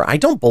more, I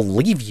don't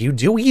believe you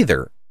do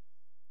either.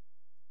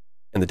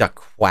 And the duck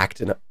quacked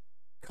in a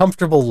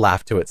comfortable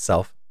laugh to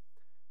itself.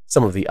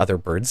 Some of the other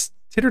birds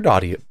tittered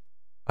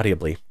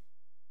audibly.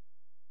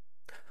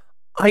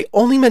 I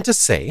only meant to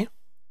say,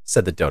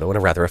 said the dodo in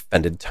a rather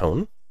offended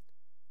tone,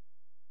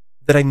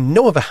 that I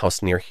know of a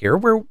house near here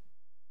where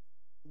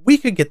we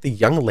could get the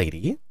young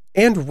lady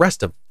and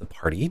rest of the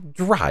party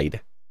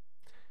dried.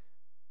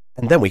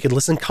 And then we could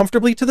listen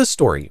comfortably to the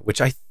story,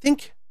 which I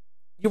think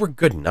you were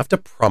good enough to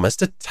promise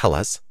to tell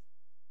us,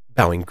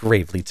 bowing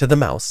gravely to the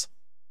mouse.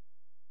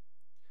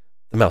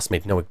 The mouse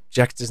made no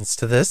objections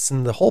to this,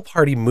 and the whole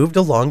party moved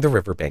along the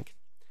river bank,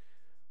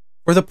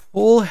 for the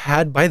pool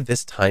had by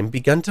this time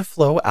begun to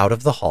flow out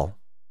of the hall,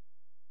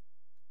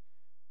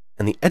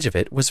 and the edge of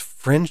it was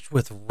fringed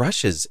with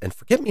rushes and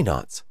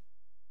forget-me-nots,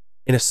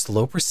 in a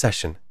slow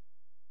procession,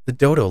 the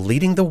dodo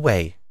leading the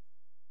way.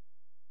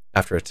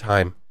 After a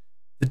time,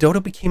 the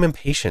dodo became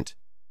impatient,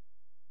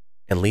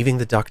 and leaving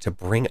the duck to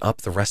bring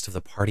up the rest of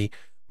the party,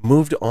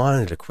 moved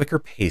on at a quicker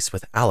pace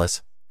with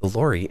Alice, the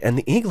lory, and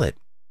the eaglet,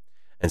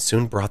 and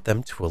soon brought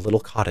them to a little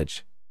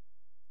cottage,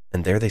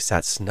 and there they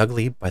sat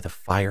snugly by the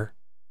fire,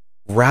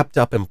 wrapped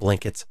up in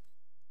blankets,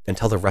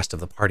 until the rest of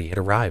the party had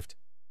arrived,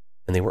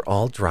 and they were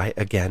all dry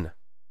again.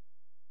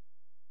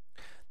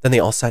 Then they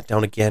all sat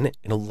down again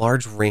in a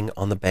large ring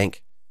on the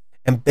bank,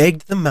 and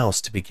begged the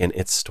mouse to begin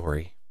its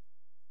story.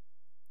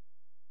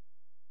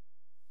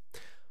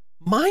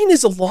 Mine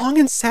is a long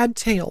and sad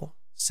tale,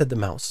 said the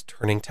mouse,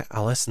 turning to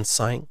Alice and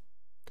sighing.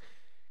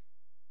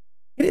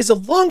 It is a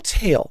long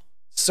tale,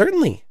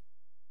 certainly,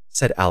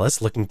 said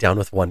Alice, looking down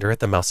with wonder at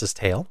the mouse's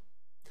tail,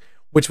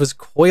 which was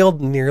coiled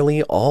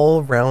nearly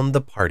all round the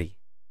party.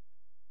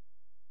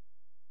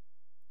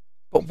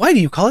 But why do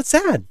you call it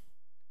sad?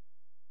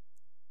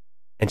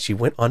 And she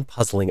went on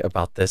puzzling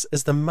about this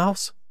as the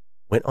mouse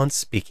went on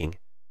speaking,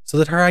 so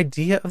that her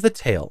idea of the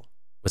tale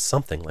was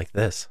something like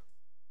this.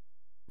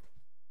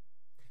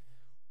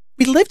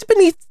 We lived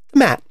beneath the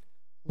mat,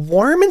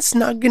 warm and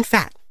snug and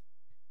fat,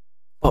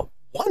 but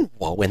one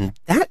woe, and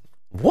that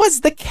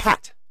was the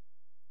cat.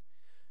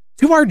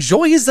 To our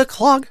joys a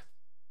clog,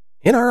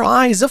 in our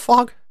eyes a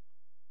fog,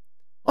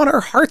 on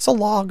our hearts a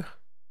log,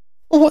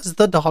 was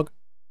the dog.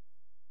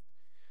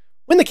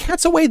 When the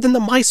cat's away, then the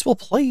mice will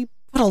play,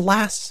 but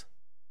alas,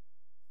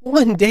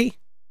 one day,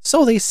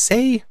 so they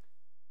say,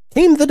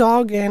 came the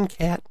dog and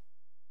cat,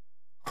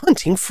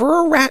 hunting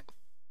for a rat.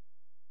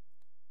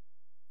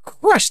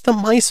 Crushed the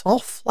mice all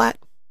flat,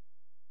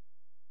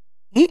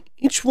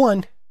 each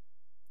one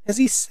as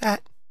he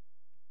sat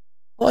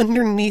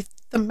underneath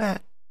the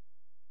mat,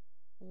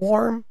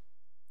 warm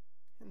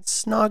and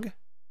snug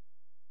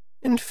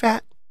and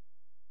fat.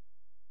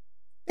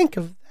 Think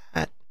of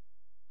that.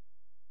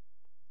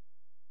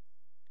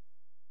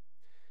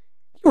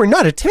 You are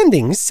not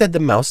attending, said the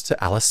mouse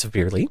to Alice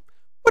severely.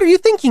 What are you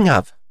thinking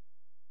of?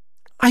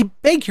 I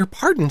beg your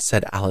pardon,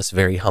 said Alice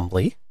very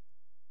humbly.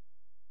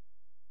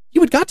 You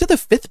had got to the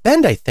fifth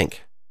bend, I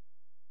think.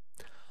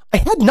 I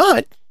had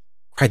not,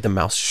 cried the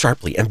mouse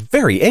sharply and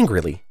very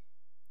angrily.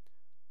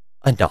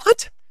 A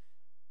knot?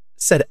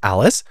 Said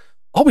Alice,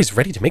 always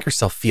ready to make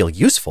herself feel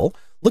useful,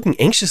 looking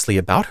anxiously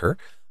about her.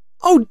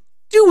 Oh,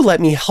 do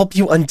let me help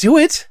you undo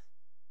it.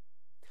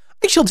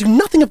 I shall do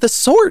nothing of the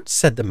sort,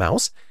 said the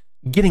mouse,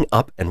 getting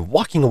up and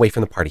walking away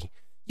from the party.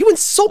 You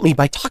insult me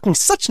by talking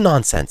such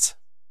nonsense.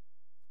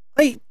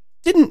 I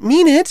didn't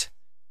mean it,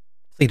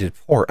 pleaded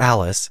poor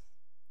Alice.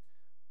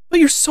 But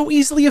you're so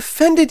easily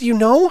offended, you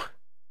know.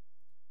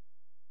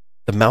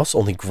 The mouse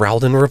only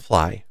growled in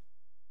reply.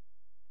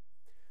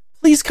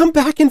 Please come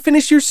back and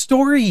finish your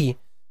story,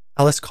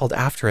 Alice called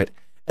after it,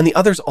 and the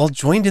others all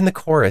joined in the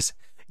chorus.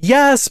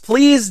 Yes,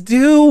 please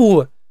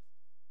do.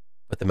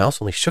 But the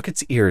mouse only shook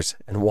its ears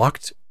and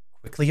walked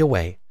quickly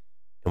away,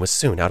 and was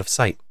soon out of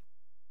sight.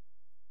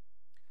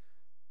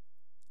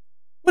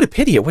 What a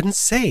pity it wouldn't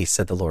say,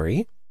 said the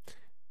lory,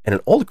 and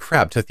an old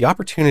crab took the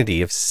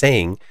opportunity of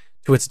saying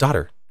to its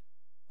daughter,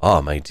 Ah,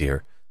 my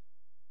dear,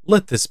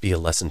 let this be a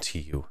lesson to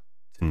you,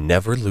 to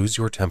never lose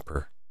your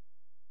temper.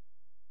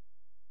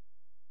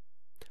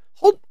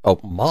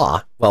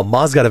 Ma. Well,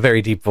 Ma's got a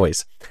very deep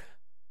voice.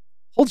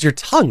 Hold your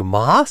tongue,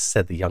 Ma,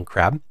 said the young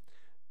crab,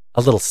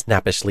 a little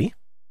snappishly.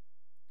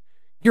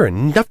 You're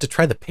enough to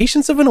try the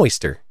patience of an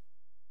oyster.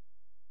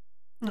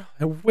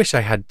 I wish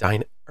I had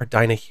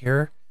Dinah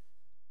here.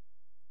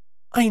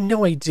 I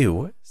know I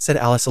do, said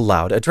Alice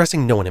aloud,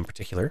 addressing no one in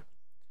particular.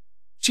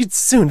 She'd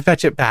soon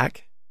fetch it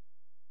back.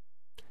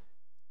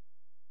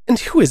 And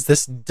who is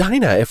this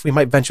Dinah, if we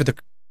might venture to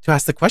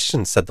ask the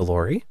question, said the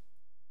lory.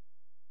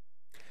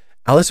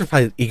 Alice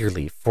replied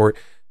eagerly, for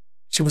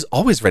she was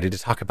always ready to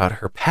talk about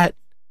her pet.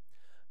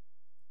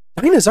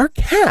 Dinah's our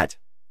cat,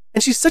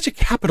 and she's such a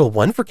capital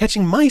one for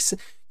catching mice.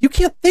 You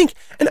can't think,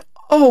 and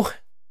oh,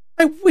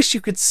 I wish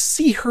you could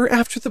see her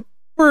after the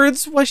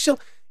birds. Why, she'll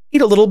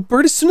eat a little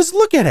bird as soon as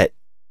look at it.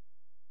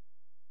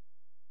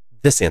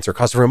 This answer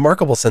caused a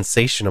remarkable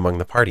sensation among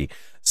the party.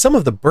 Some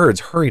of the birds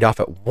hurried off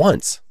at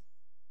once,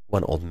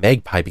 One old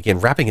magpie began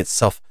wrapping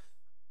itself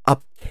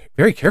up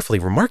very carefully,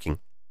 remarking,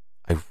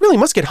 "I really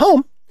must get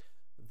home.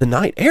 The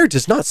night air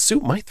does not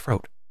suit my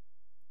throat."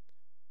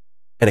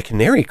 And a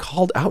canary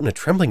called out in a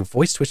trembling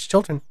voice to its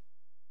children,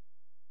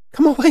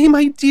 "Come away,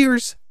 my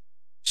dears.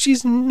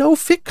 She's no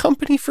fit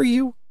company for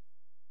you."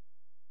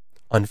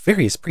 On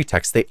various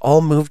pretexts, they all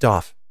moved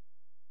off,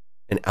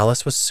 and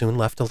Alice was soon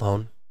left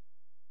alone.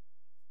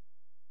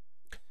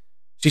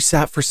 She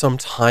sat for some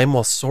time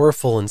while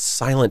sorrowful and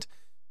silent,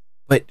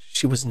 but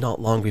she was not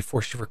long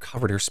before she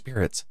recovered her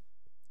spirits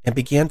and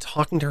began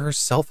talking to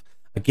herself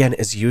again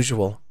as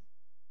usual.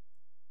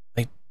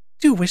 "I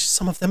do wish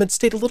some of them had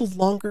stayed a little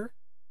longer.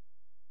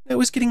 I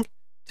was getting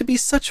to be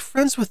such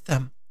friends with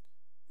them.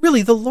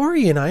 Really, the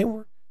Lori and I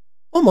were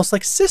almost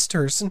like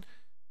sisters, and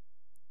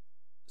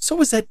so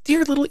was that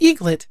dear little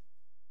eaglet.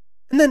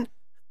 And then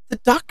the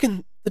duck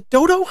and the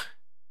dodo.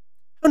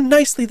 How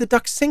nicely the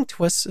duck sang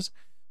to us as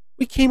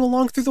we came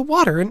along through the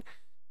water, and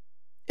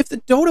if the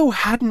dodo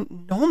hadn't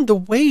known the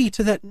way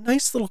to that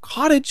nice little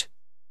cottage,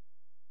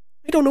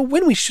 I don't know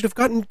when we should have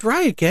gotten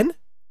dry again.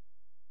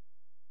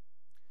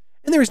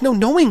 And there is no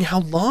knowing how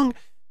long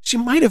she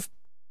might have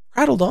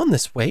prattled on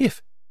this way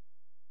if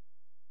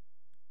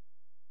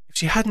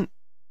she hadn't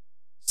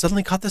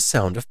suddenly caught the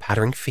sound of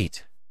pattering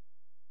feet.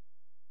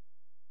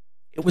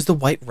 It was the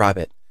white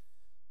rabbit,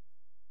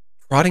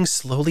 trotting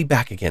slowly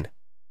back again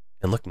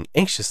and looking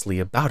anxiously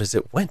about as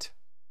it went,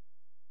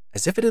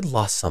 as if it had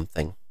lost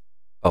something.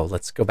 Oh,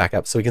 let's go back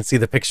up so we can see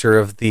the picture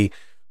of the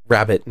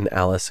rabbit and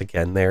Alice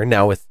again there,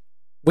 now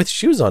with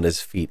shoes on his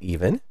feet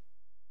even.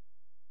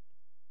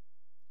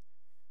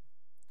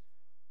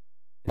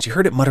 And she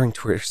heard it muttering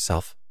to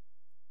herself,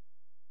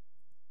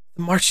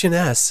 "The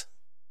Marchioness!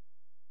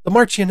 The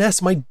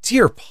Marchioness, my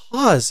dear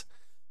paws!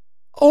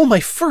 Oh, my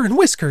fur and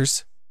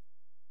whiskers!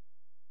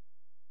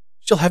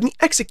 She'll have me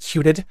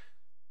executed,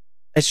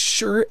 as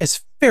sure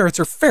as ferrets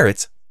are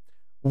ferrets.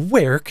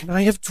 Where can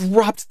I have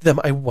dropped them,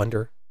 I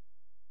wonder?"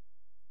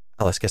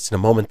 Alice guessed in a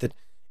moment that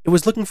it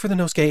was looking for the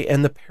nosegay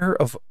and the pair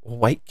of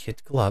white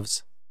kid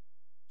gloves.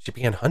 She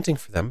began hunting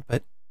for them,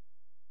 but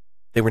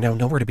they were now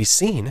nowhere to be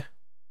seen.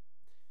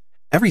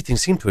 Everything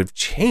seemed to have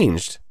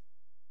changed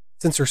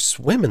since her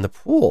swim in the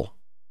pool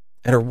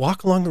and her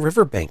walk along the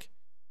river bank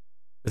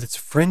with its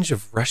fringe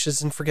of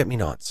rushes and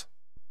forget-me-nots,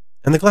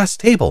 and the glass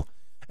table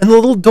and the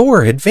little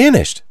door had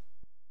vanished.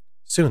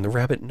 Soon the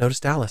rabbit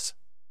noticed Alice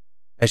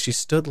as she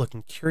stood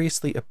looking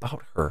curiously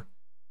about her,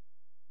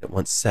 and at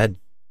once said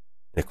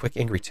in a quick,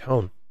 angry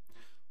tone,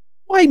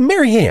 "Why,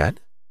 Marianne,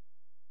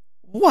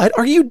 what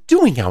are you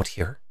doing out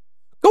here?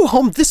 Go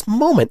home this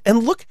moment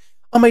and look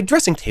on my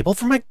dressing table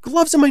for my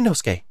gloves and my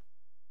nosegay,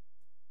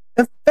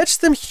 and fetch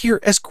them here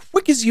as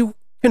quick as you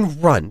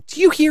can run.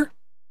 Do you hear?"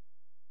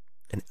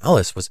 And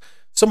Alice was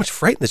so much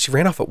frightened that she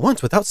ran off at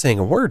once without saying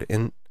a word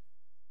in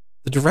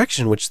the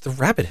direction which the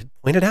rabbit had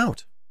pointed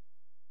out.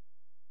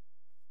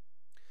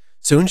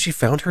 Soon she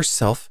found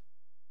herself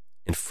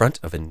in front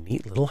of a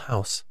neat little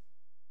house,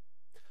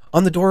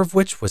 on the door of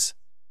which was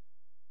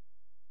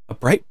a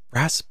bright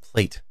brass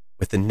plate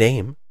with the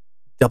name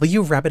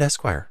W. Rabbit,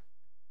 Esquire.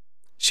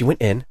 She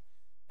went in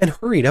and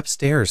hurried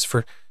upstairs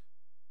for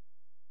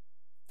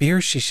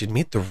fear she should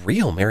meet the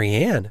real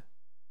Marianne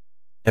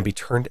and be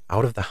turned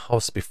out of the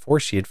house before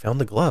she had found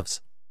the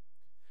gloves.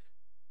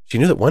 She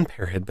knew that one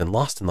pair had been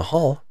lost in the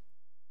hall,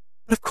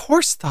 but of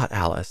course, thought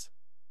Alice,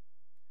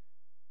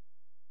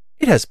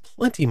 it has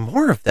plenty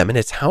more of them in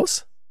its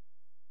house.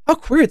 How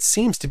queer it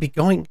seems to be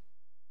going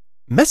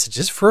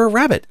messages for a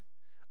rabbit.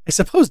 I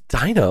suppose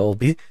Dinah will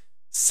be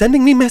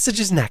sending me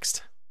messages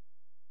next.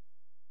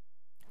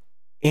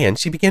 And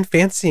she began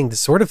fancying the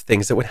sort of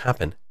things that would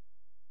happen.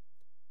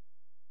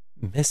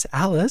 "Miss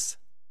Alice,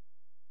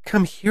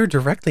 come here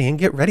directly and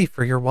get ready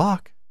for your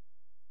walk."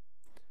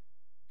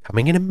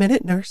 "Coming in a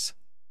minute, nurse."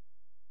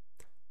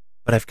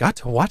 "But I've got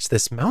to watch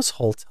this mouse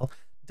hole till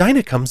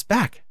Dinah comes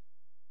back."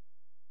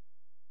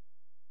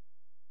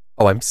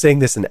 Oh, I'm saying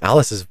this in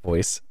Alice's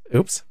voice.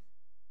 Oops.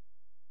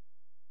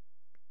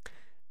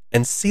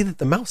 "And see that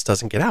the mouse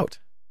doesn't get out."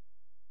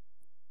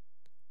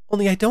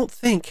 "Only I don't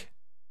think,"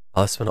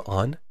 Alice went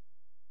on,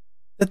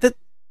 that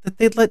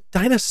they'd let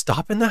Dinah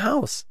stop in the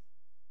house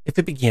if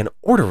it began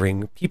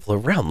ordering people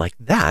around like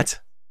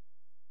that."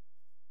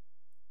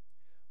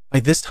 By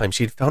this time,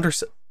 she had found her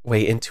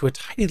way into a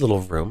tidy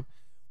little room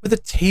with a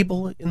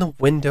table in the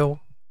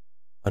window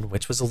on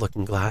which was a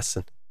looking glass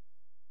and,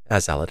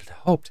 as Alice had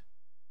hoped,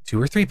 2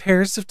 or 3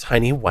 pairs of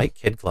tiny white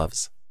kid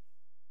gloves.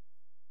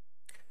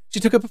 She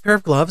took up a pair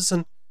of gloves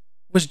and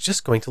was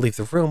just going to leave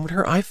the room when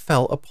her eye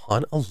fell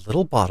upon a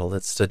little bottle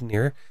that stood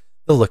near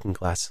the looking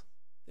glass.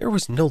 There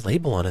was no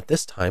label on it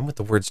this time with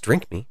the words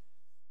 "Drink me,"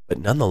 but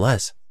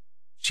nonetheless,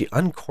 she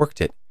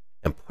uncorked it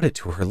and put it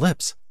to her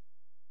lips.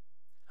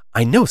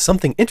 "I know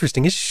something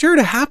interesting is sure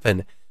to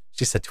happen,"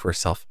 she said to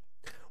herself,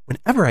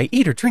 "whenever I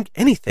eat or drink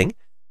anything,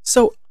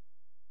 so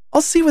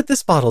I'll see what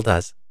this bottle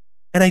does,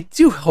 and I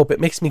do hope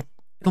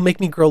it'll make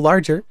me grow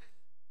larger,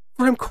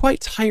 for I'm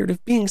quite tired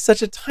of being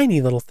such a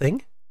tiny little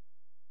thing."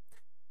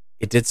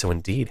 It did so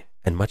indeed,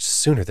 and much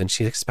sooner than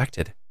she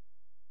expected.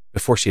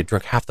 Before she had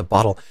drunk half the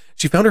bottle,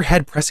 she found her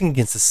head pressing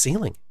against the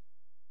ceiling,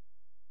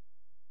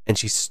 and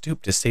she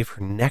stooped to save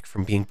her neck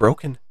from being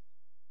broken,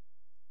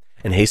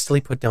 and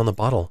hastily put down the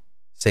bottle,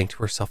 saying to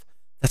herself,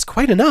 "That's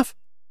quite enough.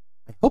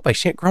 I hope I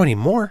shan't grow any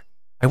more.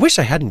 I wish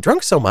I hadn't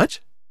drunk so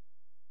much."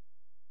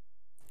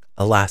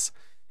 Alas,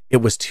 it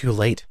was too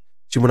late.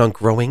 She went on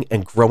growing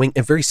and growing,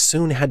 and very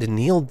soon had to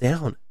kneel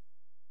down.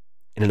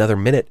 In another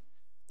minute,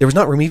 there was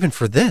not room even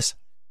for this.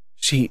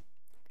 She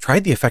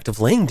tried the effect of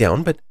laying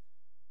down, but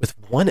with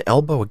one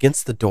elbow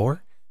against the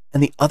door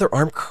and the other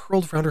arm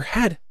curled round her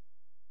head,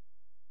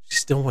 she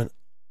still went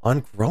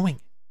on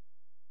growing.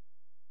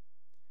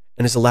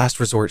 And as a last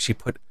resort, she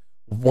put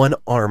one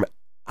arm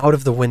out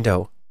of the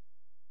window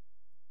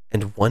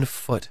and one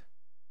foot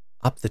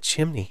up the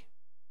chimney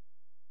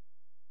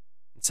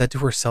and said to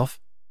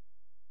herself,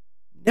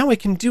 "Now I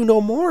can do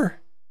no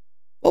more.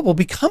 What will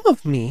become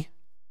of me?"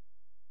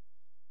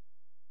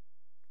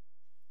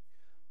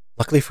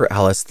 Luckily for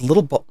Alice, the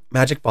little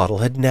magic bottle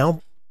had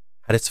now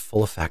had its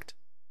full effect,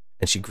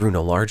 and she grew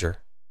no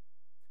larger.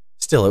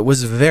 Still, it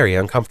was very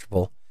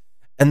uncomfortable,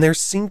 and there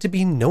seemed to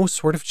be no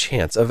sort of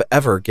chance of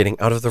ever getting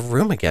out of the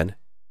room again.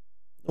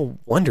 No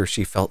wonder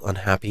she felt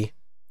unhappy.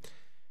 It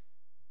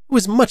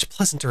was much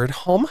pleasanter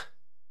at home,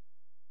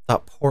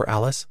 thought poor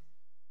Alice,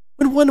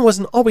 when one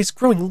wasn't always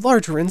growing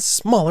larger and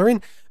smaller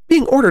and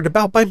being ordered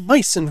about by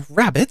mice and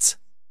rabbits.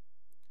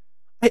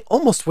 I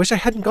almost wish I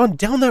hadn't gone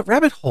down that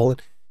rabbit hole,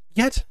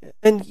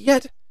 and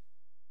yet,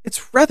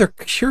 it's rather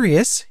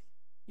curious,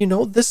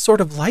 this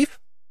sort of life.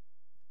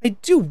 I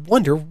do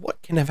wonder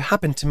what can have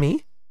happened to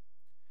me.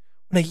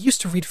 When I used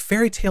to read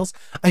fairy tales,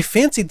 I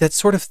fancied that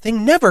sort of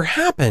thing never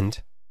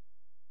happened.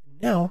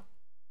 Now,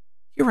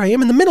 here I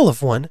am in the middle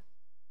of one.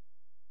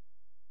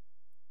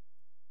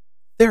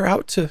 There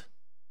ought to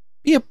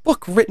be a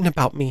book written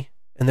about me,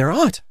 and there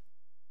ought.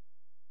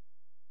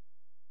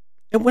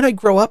 And when I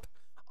grow up,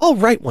 I'll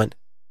write one.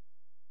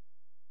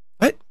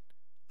 But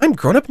I'm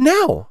grown up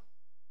now,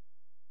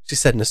 she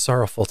said in a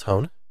sorrowful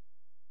tone.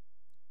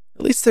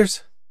 At least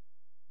there's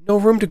no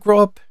room to grow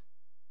up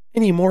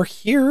any more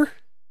here.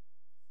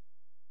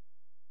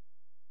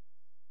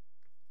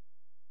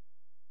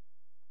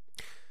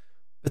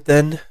 But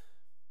then,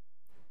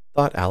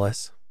 thought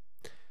Alice,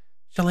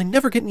 shall I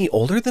never get any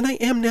older than I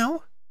am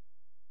now?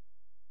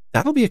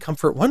 That'll be a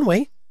comfort one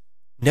way,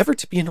 never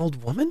to be an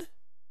old woman.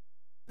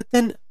 But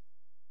then,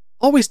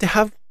 always to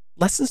have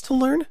lessons to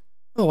learn?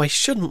 Oh, I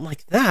shouldn't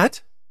like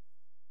that.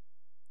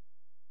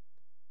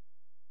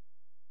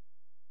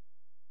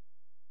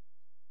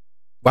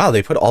 Wow,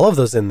 they put all of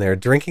those in there.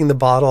 Drinking the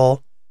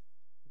bottle,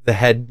 the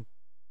head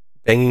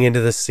banging into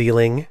the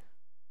ceiling,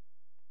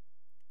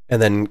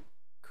 and then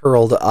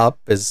curled up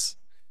as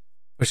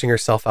pushing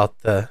herself out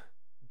the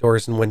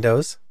doors and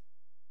windows.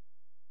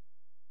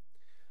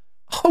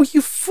 "Oh,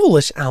 you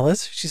foolish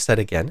Alice," she said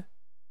again.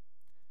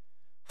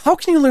 "How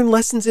can you learn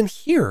lessons in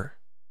here?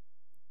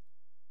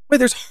 Why,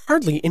 there's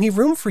hardly any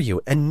room for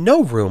you, and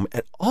no room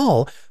at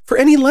all for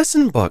any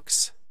lesson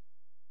books."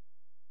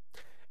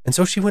 And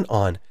so she went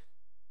on,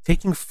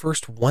 taking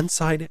first one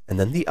side and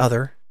then the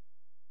other,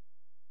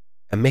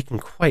 and making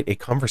quite a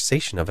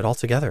conversation of it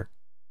altogether.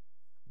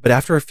 But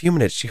after a few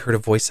minutes she heard a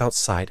voice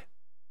outside,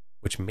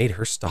 which made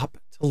her stop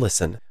to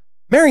listen.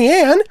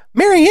 "Marianne!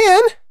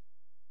 Marianne!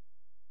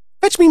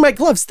 Fetch me my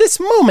gloves this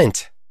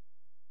moment!"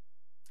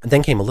 And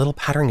then came a little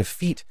pattering of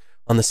feet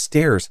on the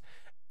stairs.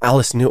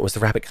 Alice knew it was the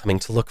rabbit coming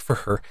to look for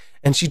her,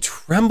 and she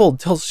trembled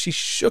till she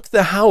shook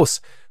the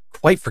house,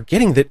 quite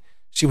forgetting that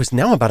she was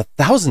now about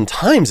 1,000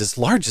 times as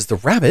large as the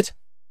rabbit,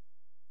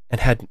 and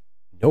had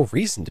no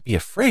reason to be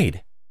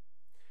afraid.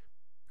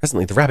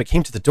 Presently the rabbit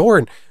came to the door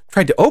and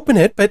tried to open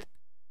it, but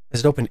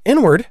as it opened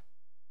inward,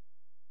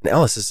 and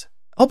Alice's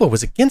elbow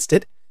was against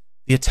it,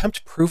 the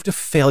attempt proved a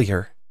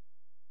failure.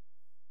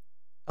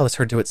 Alice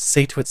heard it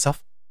say to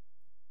itself,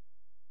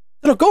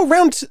 "Then I'll go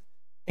around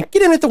and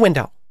get in at the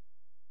window."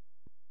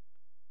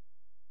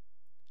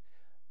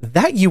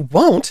 "That you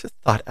won't,"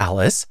 thought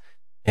Alice,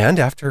 and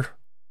after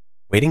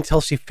waiting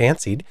till she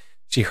fancied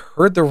she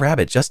heard the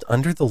rabbit just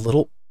under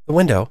the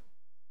window,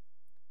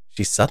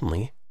 she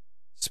suddenly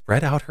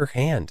spread out her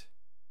hand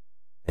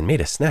and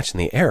made a snatch in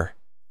the air.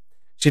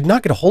 She did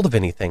not get a hold of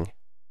anything,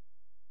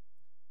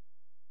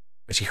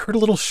 but she heard a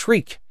little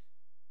shriek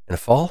and a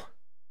fall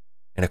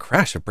and a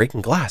crash of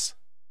breaking glass,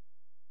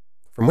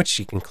 from which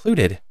she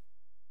concluded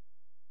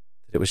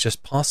that it was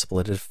just possible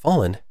it had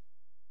fallen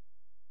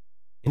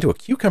into a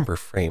cucumber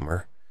frame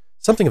or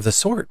something of the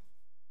sort.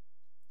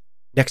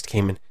 Next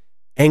came an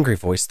angry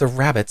voice, the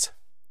rabbit's.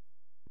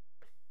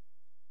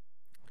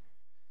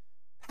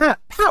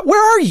 Pat,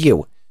 where are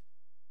you?"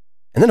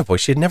 And then a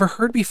voice she had never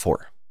heard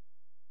before.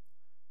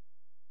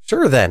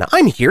 "Sure then,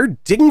 I'm here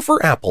digging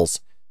for apples.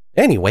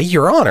 Anyway,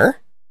 Your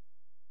Honor."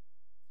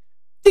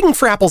 "Digging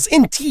for apples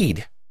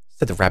indeed,"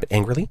 said the rabbit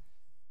angrily.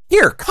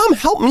 "Here, come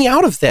help me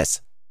out of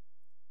this."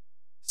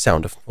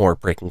 Sound of more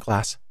breaking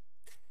glass.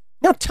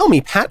 "Now tell me,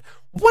 Pat,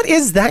 what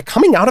is that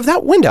coming out of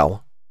that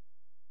window?"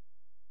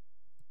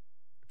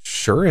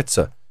 "Sure, it's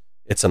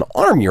an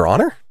arm, Your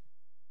Honor."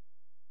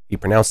 He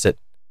pronounced it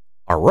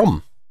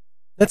Arum.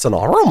 That's an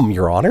arum,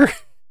 Your Honor.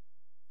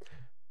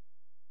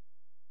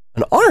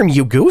 An arm,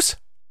 you goose?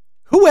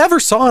 Who ever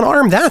saw an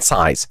arm that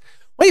size?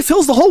 Why, it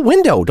fills the whole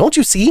window, don't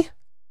you see?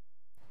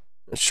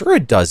 Sure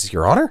it does,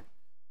 Your Honor.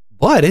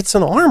 But it's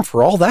an arm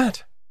for all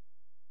that.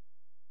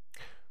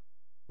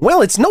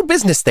 Well, it's no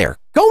business there.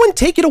 Go and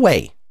take it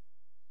away.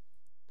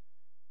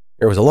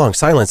 There was a long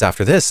silence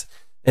after this,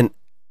 and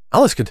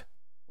Alice could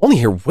only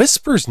hear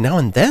whispers now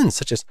and then,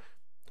 such as,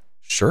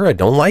 "Sure, I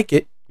don't like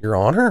it, Your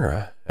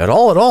Honor, at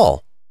all, at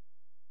all.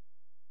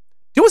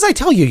 Do as I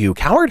tell you, you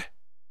coward."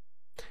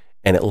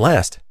 And at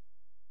last,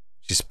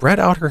 she spread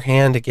out her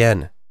hand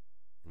again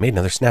and made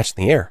another snatch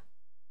in the air.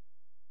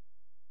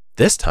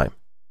 This time,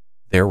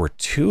 there were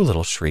 2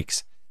 little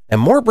shrieks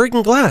and more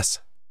breaking glass.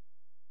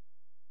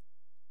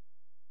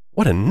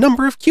 What a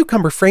number of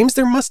cucumber frames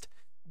there must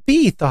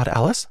be, thought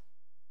Alice.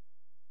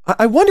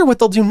 I wonder what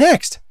they'll do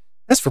next.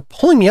 As for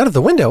pulling me out of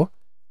the window,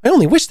 I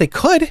only wish they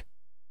could.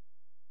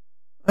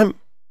 I'm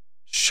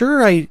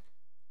sure I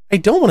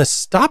don't want to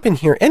stop in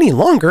here any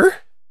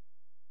longer.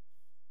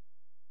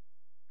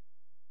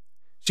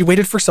 She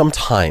waited for some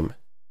time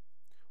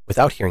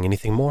without hearing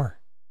anything more.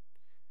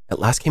 At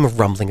last came a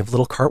rumbling of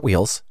little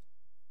cartwheels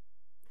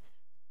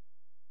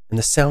and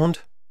the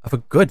sound of a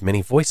good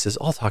many voices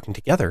all talking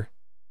together.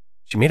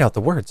 She made out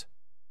the words.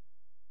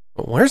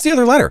 "Where's the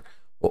other letter?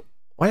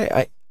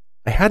 Why,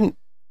 I hadn't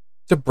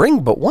to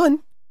bring but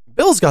one.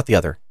 Bill's got the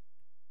other.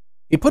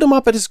 He put him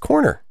up at his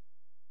corner.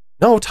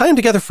 No, tie him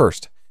together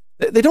first.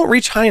 They don't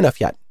reach high enough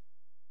yet."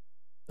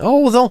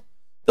 "Oh,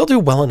 they'll do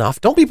well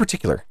enough. Don't be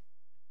particular.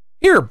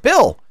 Here,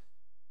 Bill,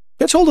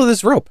 catch hold of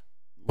this rope.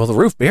 Will the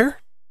roof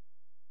bear?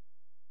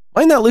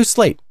 Mind that loose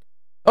slate.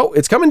 Oh,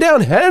 it's coming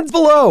down. Heads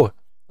below."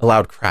 A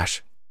loud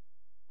crash.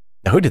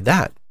 Now, who did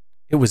that?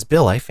 It was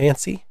Bill, I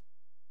fancy.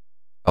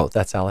 Oh,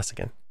 that's Alice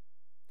again.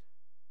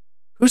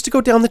 "Who's to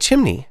go down the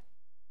chimney?"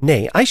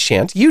 "Nay, I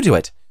shan't. You do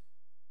it."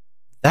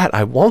 "That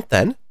I won't,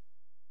 then."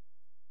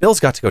 "Bill's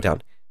got to go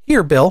down.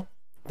 Here, Bill.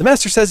 The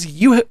master says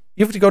you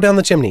have to go down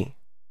the chimney."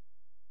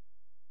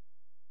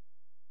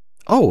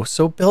 "Oh,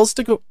 so Bill's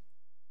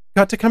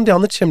got to come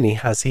down the chimney,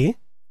 has he?"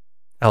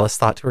 Alice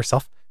thought to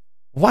herself.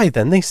 "Why,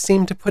 then they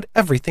seem to put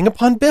everything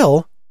upon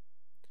Bill.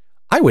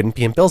 I wouldn't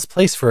be in Bill's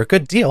place for a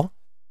good deal.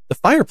 The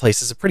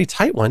fireplace is a pretty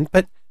tight one,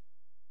 but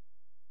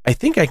I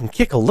think I can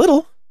kick a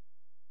little."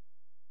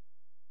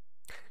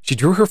 She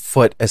drew her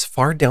foot as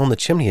far down the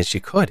chimney as she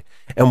could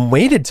and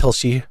waited till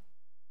she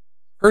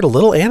heard a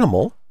little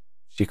animal,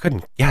 she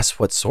couldn't guess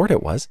what sort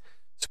it was,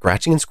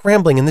 scratching and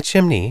scrambling in the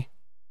chimney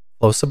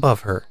close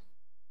above her.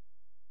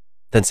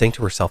 Then saying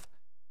to herself,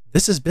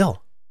 "This is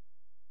Bill,"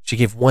 she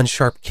gave one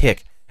sharp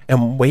kick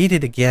and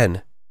waited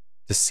again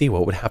to see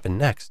what would happen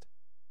next.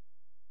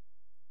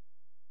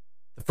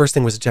 The first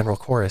thing was a general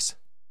chorus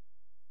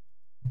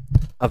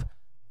of,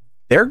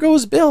 "There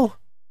goes Bill,"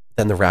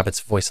 then the rabbit's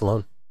voice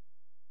alone.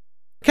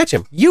 "Catch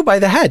him, you by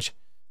the hedge."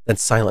 Then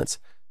silence,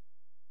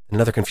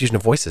 another confusion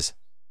of voices.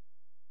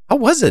 "How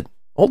was it,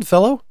 old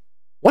fellow?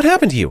 What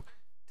happened to you?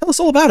 Tell us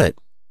all about it."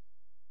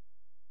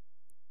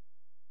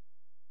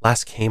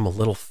 Last came a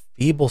little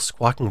feeble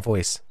squawking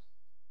voice.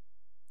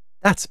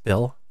 "That's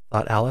Bill,"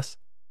 thought Alice,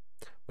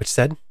 which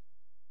said,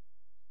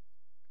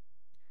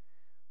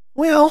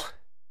 "Well,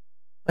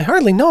 I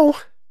hardly know.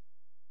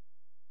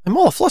 I'm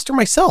all afluster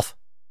myself.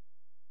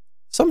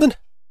 Something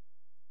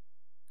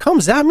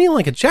comes at me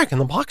like a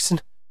jack-in-the-box,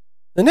 and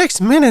the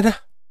next minute,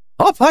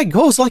 up I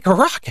goes like a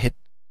rocket."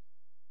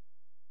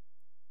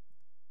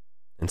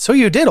 "And so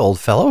you did, old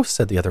fellow,"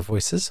 said the other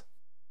voices.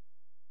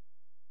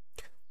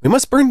 "We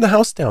must burn the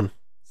house down,"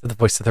 said the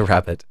voice of the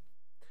rabbit.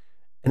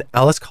 And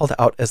Alice called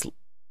out as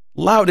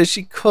loud as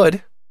she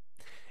could,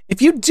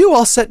 "If you do,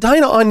 I'll set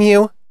Dinah on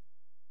you."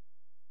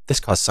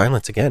 This caused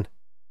silence again.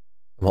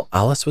 And while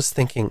Alice was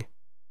thinking,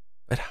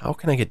 "But how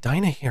can I get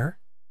Dinah here?"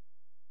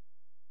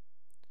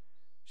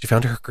 she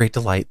found to her great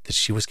delight that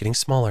she was getting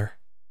smaller.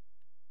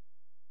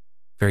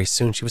 Very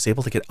soon she was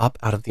able to get up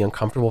out of the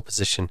uncomfortable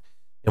position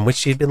in which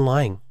she had been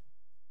lying.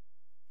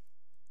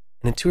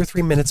 And in 2 or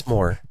 3 minutes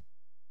more,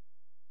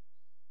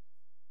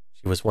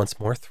 she was once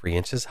more 3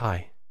 inches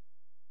high.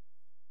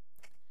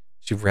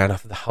 She ran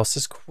out of the house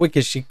as quick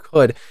as she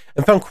could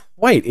and found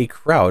quite a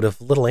crowd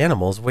of little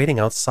animals waiting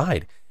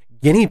outside.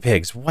 Guinea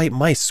pigs, white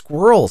mice,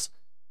 squirrels,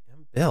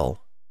 and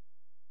Bill,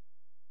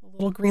 a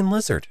little green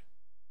lizard,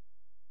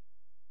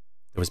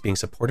 that was being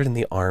supported in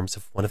the arms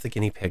of one of the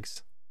guinea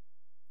pigs,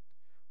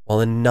 while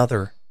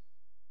another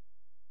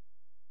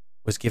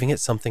was giving it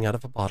something out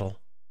of a bottle.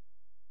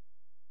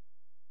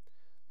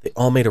 They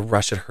all made a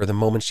rush at her the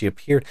moment she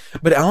appeared,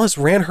 but Alice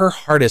ran her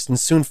hardest and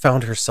soon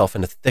found herself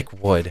in a thick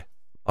wood.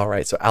 All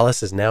right, so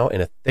Alice is now in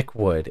a thick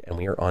wood, and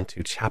we are on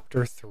to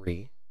chapter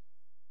 3.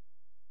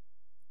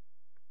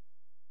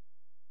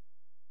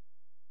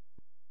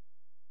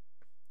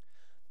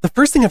 "The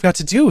first thing I've got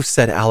to do,"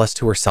 said Alice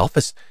to herself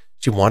as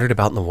she wandered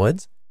about in the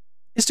woods,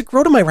 "is to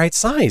grow to my right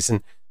size,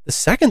 and the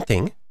second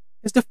thing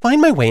is to find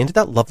my way into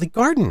that lovely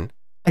garden.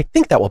 I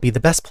think that will be the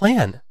best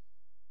plan."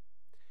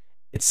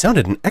 It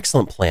sounded an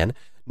excellent plan,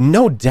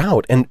 no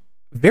doubt, and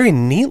very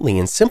neatly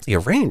and simply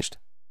arranged.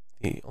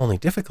 The only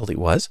difficulty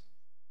was,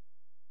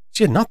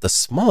 she had not the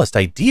smallest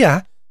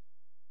idea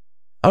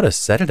how to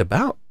set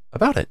about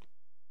it.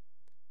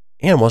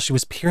 And while she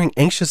was peering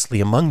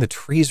anxiously among the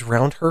trees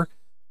round her,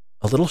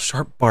 a little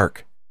sharp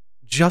bark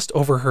just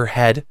over her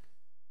head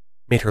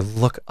made her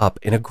look up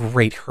in a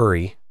great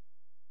hurry.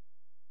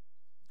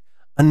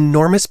 An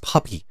enormous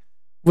puppy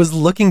was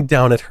looking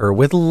down at her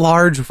with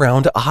large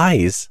round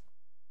eyes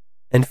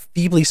and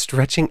feebly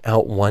stretching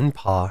out one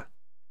paw,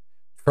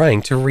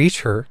 trying to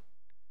reach her.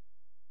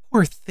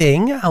 "Poor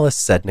thing," Alice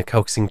said in a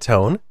coaxing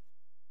tone,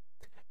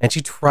 and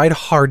she tried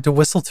hard to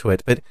whistle to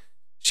it, but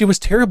she was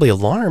terribly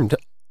alarmed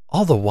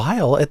all the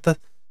while at the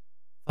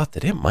thought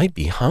that it might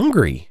be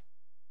hungry,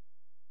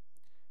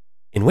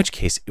 in which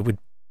case it would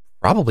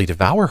probably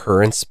devour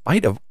her in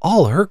spite of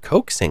all her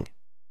coaxing.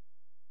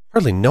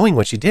 Hardly knowing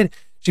what she did,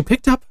 she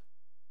picked up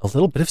a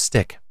little bit of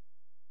stick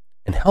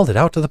and held it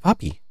out to the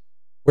puppy,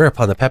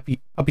 whereupon the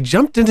puppy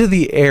jumped into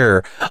the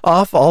air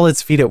off all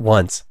its feet at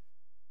once,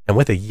 and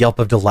with a yelp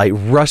of delight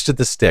rushed at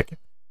the stick.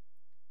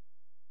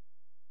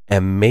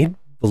 And made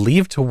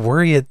believe to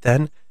worry it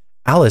then,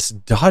 Alice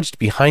dodged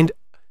behind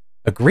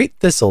a great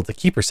thistle to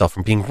keep herself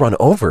from being run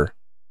over.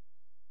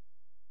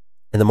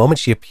 And the moment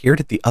she appeared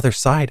at the other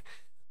side,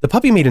 the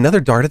puppy made another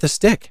dart at the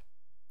stick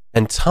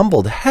and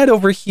tumbled head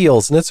over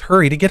heels in its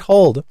hurry to get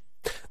hold.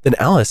 Then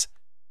Alice,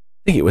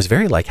 thinking it was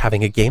very like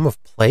having a game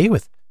of play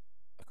with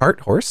a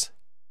cart horse,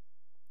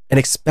 and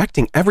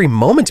expecting every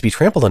moment to be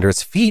trampled under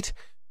its feet,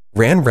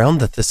 ran round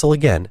the thistle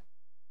again.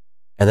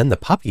 And then the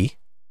puppy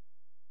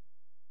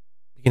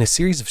began a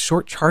series of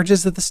short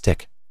charges at the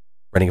stick,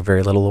 running a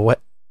very little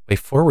way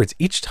forwards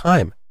each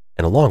time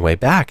and a long way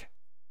back,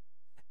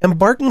 and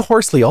barking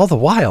hoarsely all the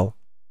while,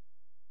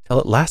 till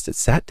at last it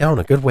sat down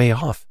a good way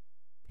off,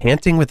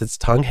 panting with its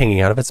tongue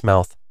hanging out of its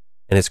mouth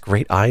and its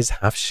great eyes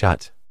half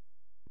shut.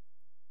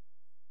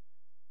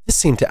 This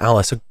seemed to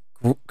Alice a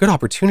good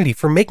opportunity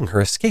for making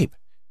her escape.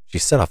 She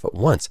set off at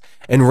once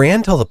and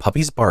ran till the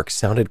puppy's bark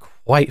sounded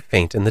quite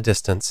faint in the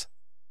distance,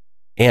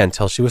 and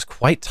till she was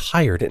quite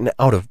tired and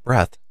out of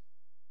breath.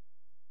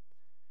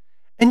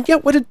 "And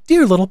yet what a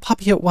dear little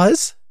puppy it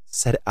was,"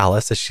 said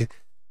Alice as she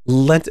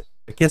leant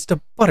against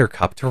a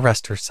buttercup to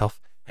rest herself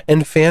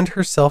and fanned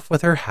herself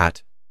with her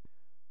hat.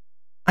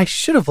 "I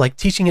should have liked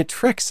teaching it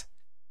tricks,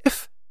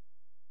 if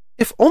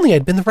only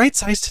I'd been the right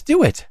size to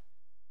do it.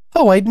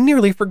 Oh, I'd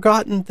nearly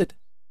forgotten that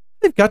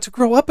they've got to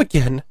grow up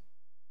again.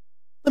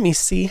 Let me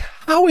see,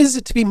 how is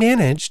it to be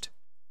managed?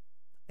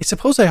 I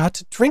suppose I ought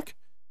to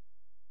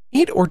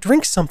eat or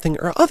drink something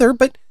or other,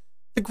 but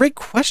the great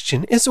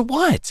question is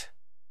what?"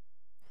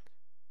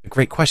 The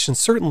great question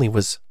certainly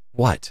was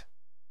what.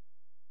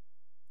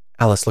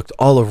 Alice looked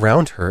all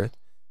around her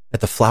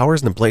at the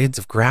flowers and the blades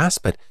of grass,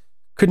 but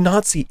could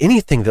not see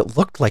anything that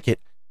looked like it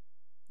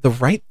the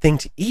right thing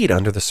to eat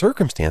under the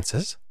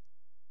circumstances.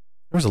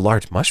 There was a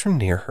large mushroom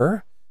near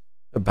her,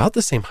 about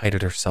the same height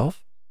as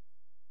herself,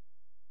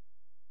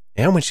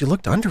 and when she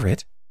looked under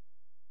it,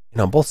 and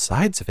on both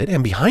sides of it,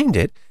 and behind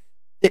it,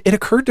 it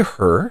occurred to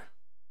her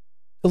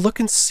to look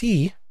and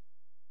see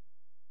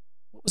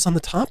what was on the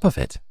top of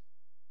it.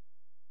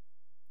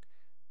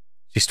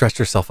 She stretched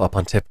herself up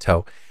on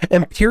tiptoe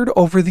and peered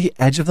over the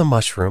edge of the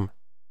mushroom,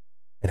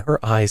 and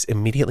her eyes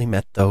immediately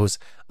met those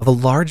of a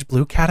large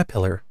blue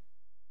caterpillar,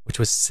 which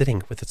was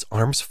sitting with its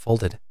arms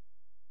folded,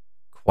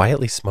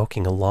 quietly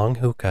smoking a long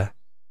hookah,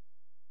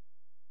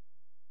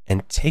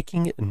 and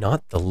taking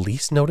not the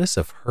least notice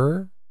of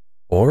her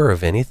or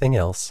of anything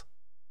else.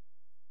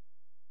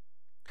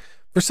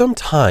 For some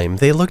time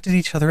they looked at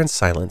each other in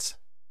silence.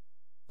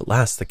 At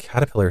last the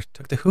caterpillar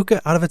took the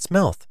hookah out of its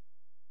mouth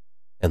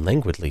and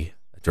languidly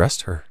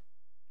addressed her.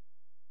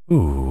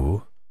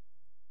 "Who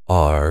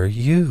are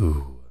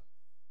you?"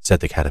 said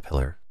the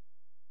caterpillar.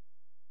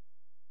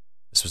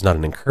 This was not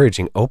an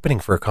encouraging opening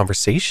for a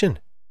conversation,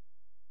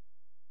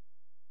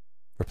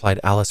 replied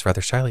Alice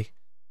rather shyly.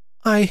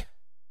 I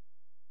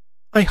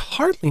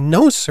hardly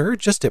know, sir,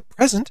 just at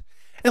present.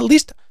 At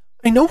least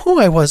I know who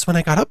I was when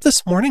I got up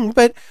this morning,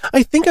 but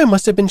I think I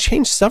must have been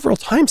changed several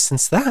times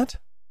since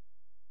that."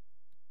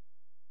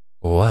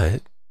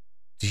 "What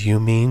do you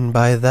mean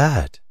by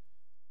that?"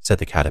 said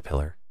the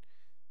caterpillar.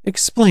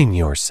 "Explain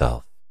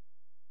yourself."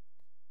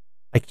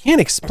 "I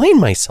can't explain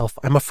myself,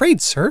 I'm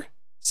afraid, sir,"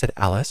 said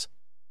Alice,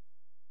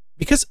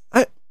 "because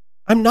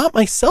I'm not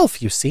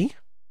myself, you see."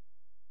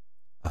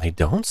 "I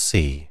don't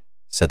see,"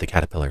 said the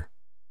caterpillar.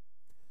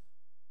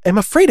 "I'm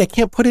afraid I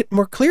can't put it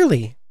more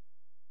clearly,"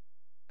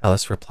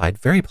 Alice replied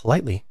very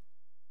politely,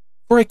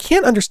 "for I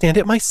can't understand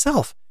it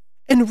myself,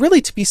 and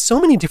really to be so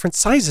many different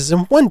sizes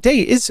in one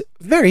day is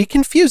very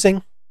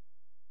confusing."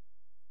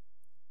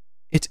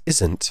 "It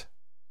isn't,"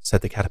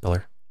 said the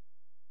caterpillar.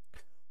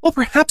 "Well,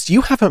 perhaps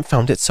you haven't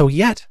found it so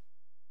yet,"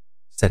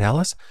 said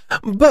Alice,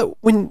 "but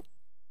when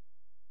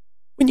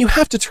you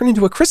have to turn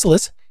into a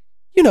chrysalis,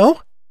 you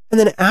know, and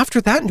then after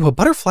that into a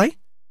butterfly,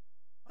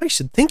 I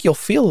should think you'll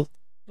feel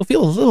a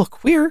little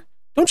queer.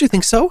 Don't you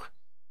think so?"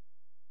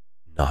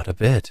 "Not a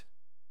bit,"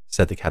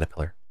 said the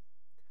caterpillar.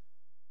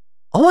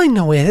 "All I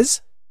know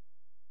is,"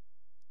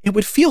 It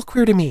would feel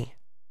queer to me.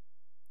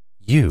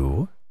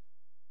 You?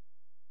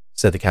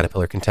 Said the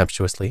caterpillar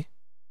contemptuously.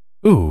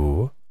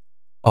 Who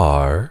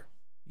are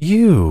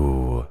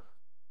you?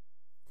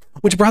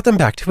 Which brought them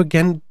back to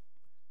the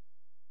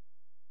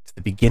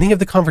beginning of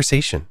the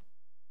conversation.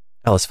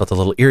 Alice felt a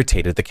little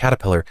irritated at the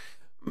caterpillar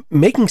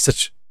making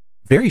such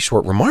very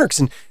short remarks,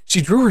 and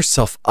she drew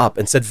herself up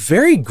and said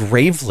very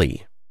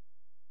gravely,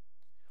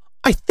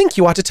 I think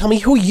you ought to tell me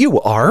who you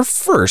are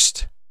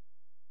first.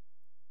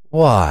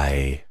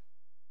 Why?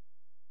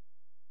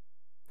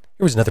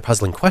 Here was another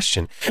puzzling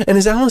question, and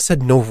as Alice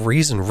had no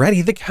reason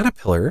ready, the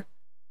caterpillar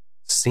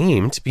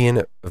seemed to be in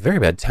a very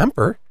bad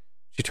temper.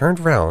 She turned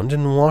round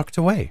and walked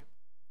away.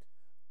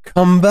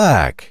 Come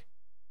back,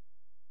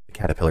 the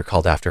caterpillar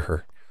called after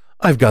her.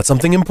 I've got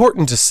something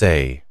important to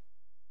say.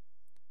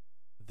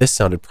 This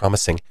sounded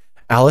promising.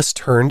 Alice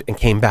turned and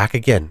came back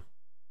again.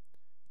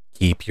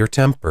 Keep your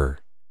temper,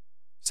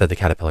 said the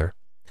caterpillar.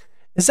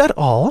 Is that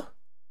all?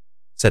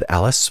 Said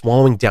Alice,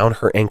 swallowing down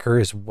her anger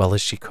as well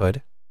as she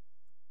could.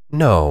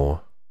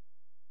 No,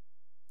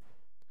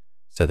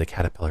 said the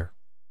caterpillar.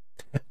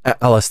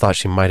 Alice thought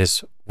she might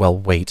as well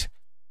wait,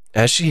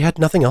 as she had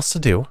nothing else to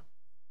do,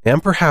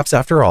 and perhaps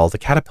after all the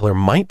caterpillar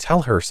might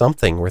tell her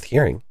something worth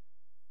hearing.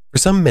 For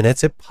some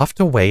minutes it puffed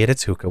away at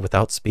its hookah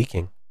without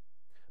speaking,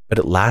 but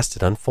at last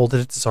it unfolded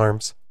its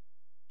arms,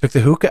 took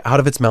the hookah out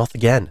of its mouth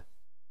again,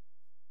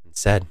 and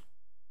said,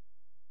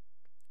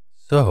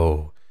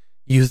 So,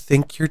 you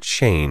think you're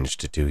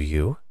changed, do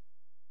you?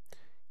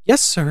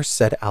 Yes, sir,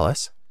 said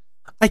Alice.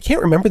 I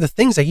can't remember the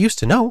things I used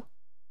to know.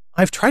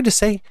 I've tried to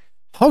say,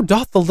 How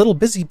doth the little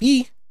busy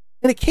bee?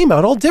 And it came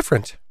out all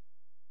different.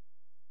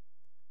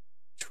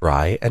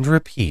 Try and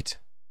repeat.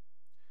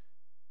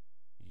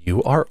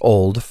 You are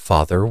old,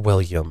 Father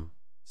William,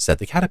 said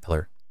the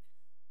caterpillar.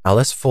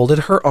 Alice folded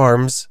her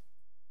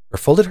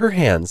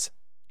hands,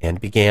 and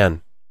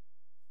began.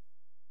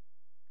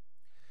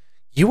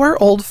 You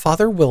are old,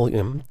 Father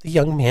William, the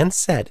young man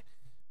said,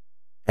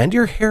 and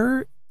your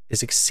hair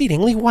is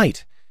exceedingly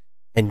white,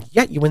 and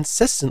yet you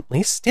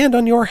insistently stand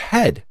on your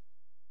head.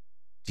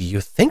 Do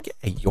you think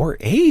at your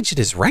age it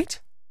is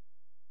right?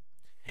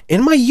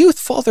 In my youth,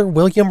 Father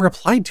William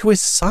replied to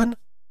his son,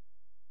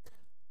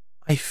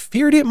 I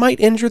feared it might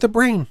injure the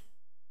brain.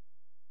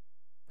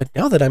 But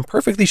now that I'm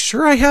perfectly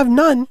sure I have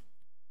none,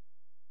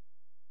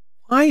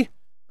 why,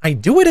 I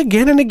do it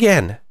again and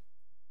again.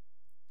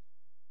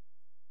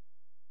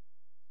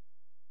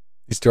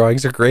 These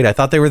drawings are great. I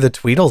thought they were the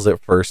Tweedles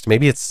at first.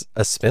 Maybe it's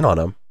a spin on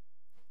them.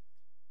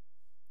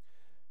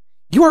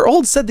 You are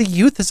old, said the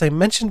youth, as I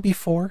mentioned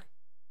before,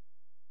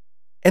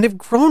 and have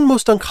grown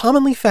most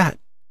uncommonly fat.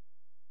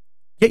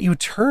 Yet you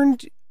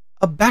turned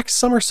a back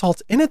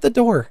somersault in at the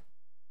door.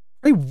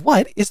 Pray,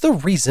 what is the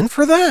reason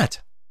for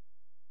that?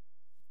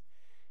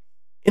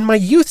 In my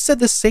youth, said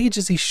the sage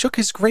as he shook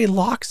his grey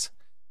locks,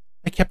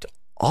 I kept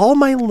all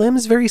my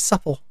limbs very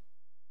supple.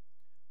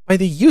 By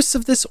the use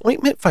of this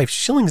ointment, 5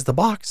 shillings the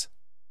box.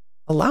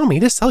 Allow me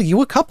to sell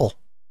you a couple.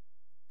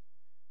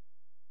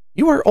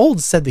 You are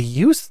old, said the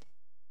youth,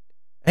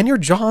 and your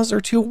jaws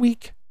are too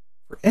weak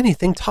for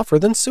anything tougher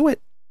than suet.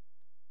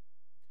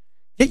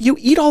 Yet you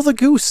eat all the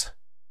goose,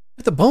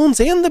 with the bones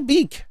and the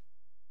beak.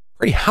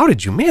 Pray, how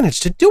did you manage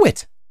to do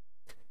it?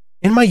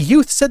 In my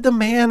youth, said the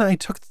man, I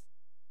took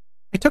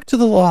to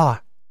the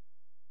law,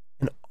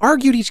 and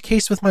argued each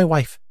case with my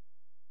wife,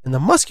 and the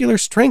muscular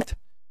strength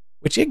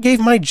which it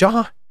gave my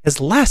jaw has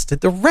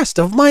lasted the rest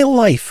of my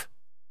life.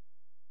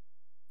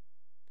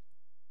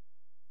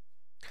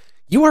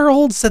 You are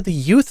old, said the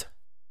youth.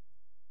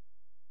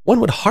 One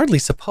would hardly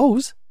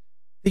suppose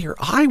that your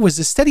eye was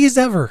as steady as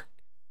ever,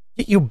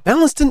 yet you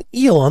balanced an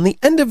eel on the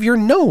end of your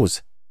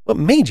nose. What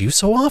made you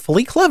so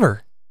awfully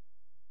clever?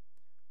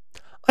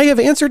 I have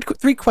answered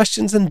 3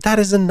 questions, and that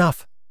is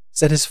enough,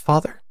 said his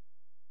father.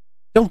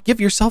 Don't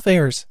give yourself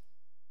airs.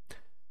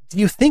 Do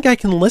you think I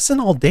can listen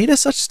all day to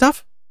such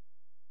stuff?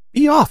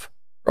 Be off,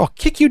 or I'll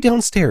kick you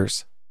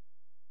downstairs.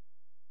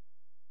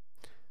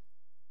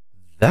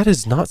 That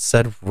is not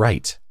said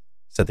right,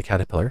 said the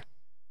caterpillar.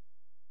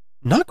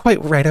 Not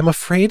quite right, I'm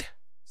afraid,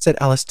 said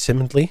Alice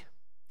timidly.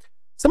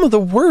 Some of the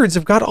words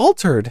have got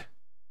altered.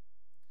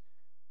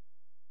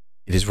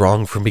 It is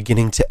wrong from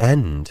beginning to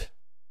end,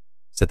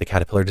 said the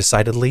caterpillar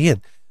decidedly,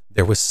 and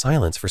there was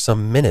silence for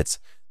some minutes.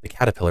 The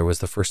caterpillar was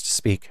the first to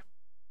speak.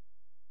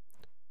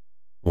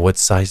 What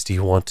size do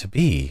you want to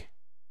be?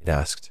 It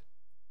asked.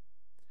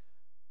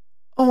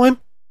 Oh, I'm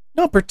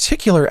not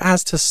particular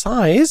as to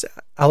size,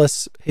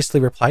 Alice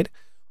hastily replied.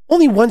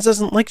 Only one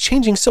doesn't like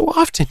changing so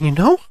often, you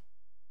know.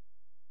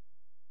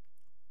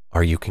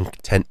 Are you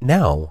content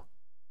now?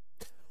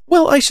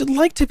 Well, I should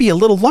like to be a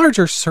little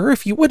larger, sir,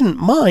 if you wouldn't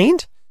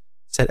mind,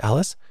 said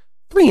Alice.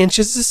 3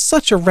 inches is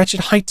such a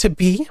wretched height to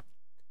be.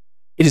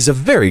 It is a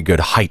very good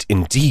height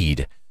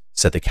indeed,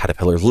 said the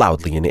caterpillar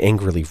loudly and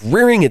angrily,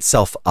 rearing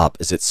itself up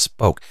as it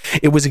spoke.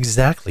 It was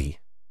exactly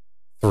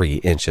 3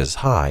 inches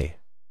high.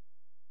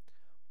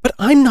 But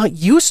I'm not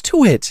used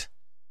to it,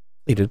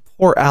 pleaded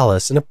poor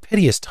Alice in a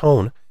piteous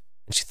tone,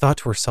 and she thought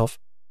to herself,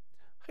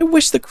 I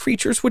wish the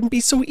creatures wouldn't be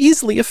so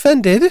easily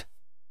offended.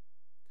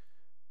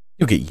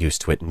 You'll get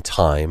used to it in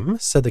time,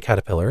 said the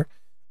caterpillar,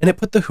 and it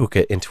put the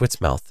hookah into its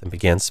mouth and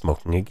began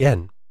smoking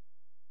again.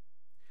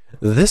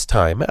 This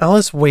time,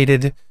 Alice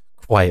waited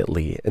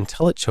quietly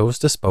until it chose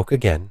to smoke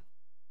again.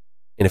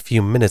 In a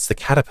few minutes, the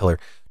caterpillar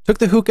took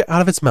the hookah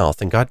out of its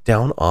mouth and got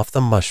down off the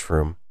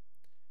mushroom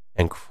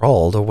and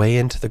crawled away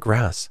into the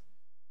grass,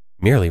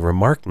 merely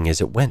remarking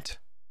as it went,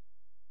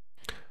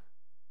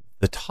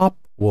 "The top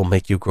will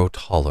make you grow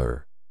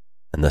taller,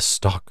 and the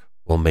stalk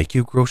will make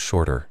you grow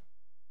shorter."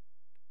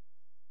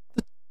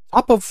 The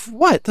top of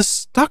what? The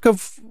stalk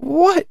of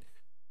what?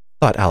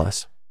 Thought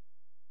Alice.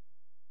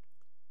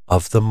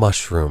 Of the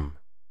mushroom,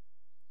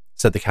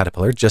 said the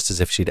caterpillar, just as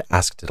if she'd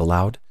asked it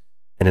aloud,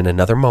 and in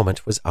another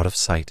moment was out of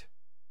sight.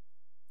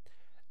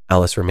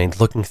 Alice remained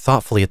looking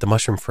thoughtfully at the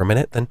mushroom for a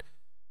minute, then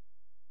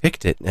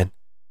picked it and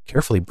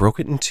carefully broke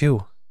it in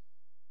two,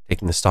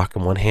 taking the stalk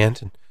in one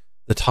hand and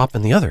the top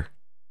in the other.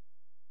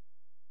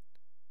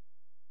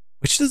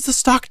 "Which does the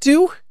stalk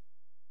do?"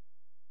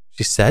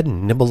 she said,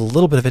 and nibbled a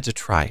little bit of it to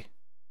try.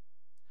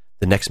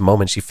 The next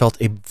moment she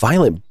felt a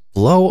violent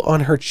blow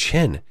on her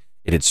chin.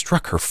 It had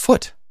struck her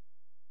foot.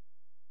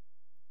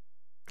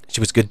 She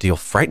was a good deal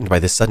frightened by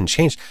this sudden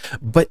change,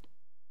 but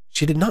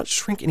she did not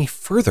shrink any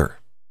further,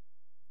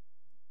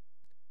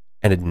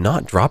 and had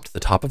not dropped the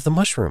top of the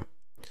mushroom.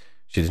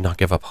 She did not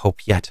give up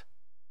hope yet.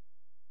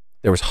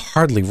 There was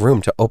hardly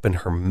room to open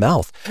her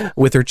mouth,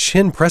 with her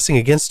chin pressing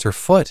against her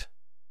foot.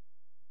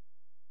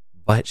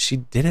 But she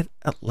did it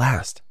at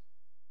last,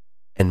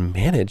 and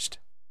managed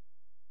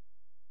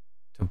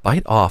to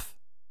bite off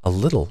a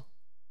little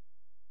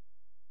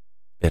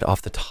bit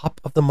off the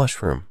top of the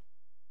mushroom.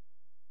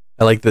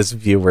 I like this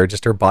view where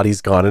just her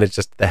body's gone and it's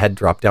just the head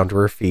dropped down to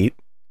her feet.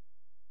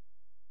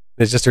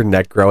 It's just her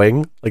neck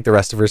growing, like the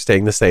rest of her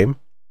staying the same.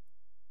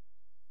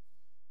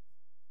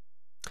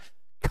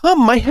 "Come,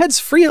 my head's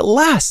free at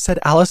last," said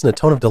Alice in a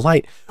tone of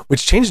delight,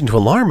 which changed into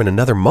alarm in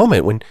another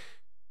moment when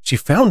she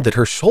found that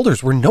her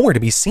shoulders were nowhere to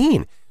be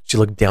seen. She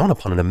looked down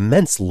upon an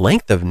immense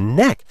length of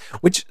neck,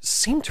 which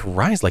seemed to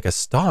rise like a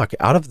stalk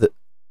out of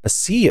a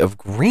sea of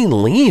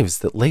green leaves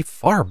that lay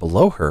far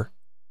below her.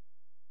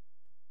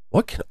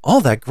 "What can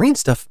all that green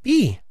stuff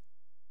be?"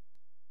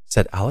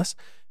 said Alice.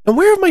 "And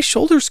where have my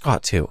shoulders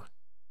got to?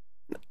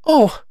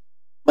 Oh,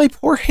 my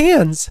poor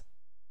hands!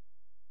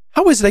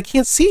 How is it I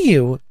can't see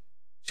you?"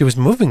 She was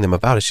moving them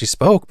about as she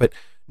spoke, but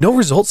no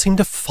result seemed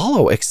to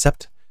follow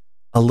except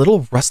a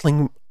little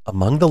rustling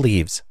among the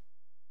leaves.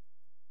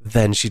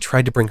 Then she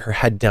tried to bring her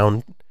head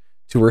down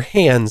to her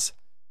hands,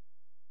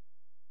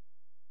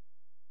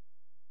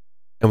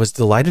 and was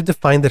delighted to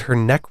find that her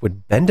neck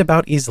would bend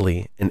about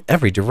easily in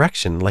every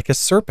direction like a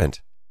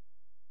serpent.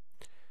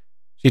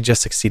 She had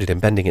just succeeded in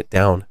bending it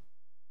down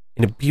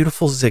in a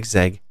beautiful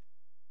zigzag,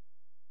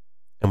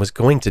 and was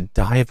going to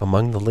dive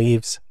among the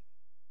leaves,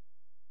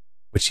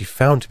 which she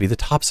found to be the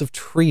tops of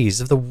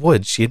trees of the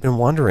woods she had been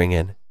wandering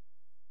in,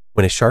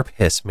 when a sharp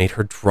hiss made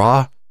her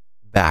draw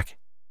back,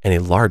 and a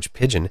large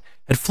pigeon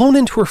had flown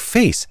into her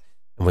face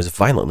and was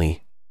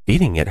violently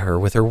beating at her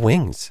with her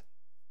wings.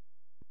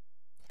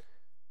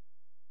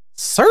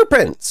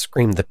 "Serpent!"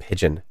 screamed the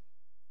pigeon.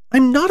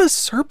 "I'm not a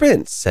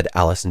serpent," said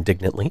Alice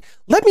indignantly.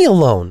 "Let me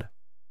alone."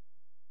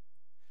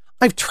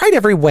 "I've tried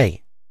every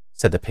way,"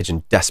 said the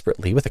pigeon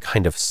desperately with a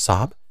kind of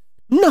sob.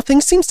 "Nothing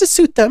seems to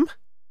suit them."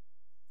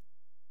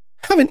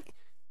 I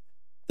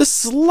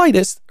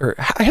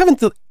haven't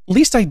the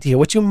least idea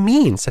what you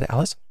mean," said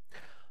Alice.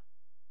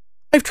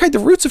 "I've tried the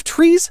roots of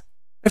trees,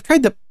 I've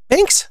tried the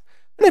banks,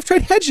 and I've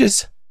tried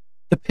hedges."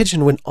 The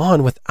pigeon went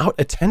on without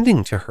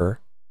attending to her.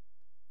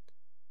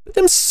 "But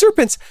them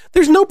serpents,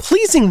 there's no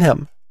pleasing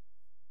them."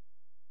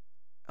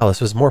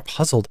 Alice was more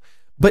puzzled,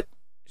 but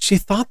she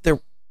thought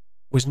there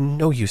was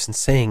no use in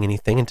saying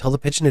anything until the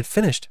pigeon had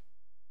finished.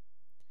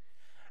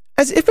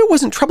 "As if it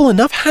wasn't trouble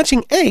enough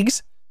hatching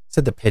eggs,"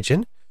 said the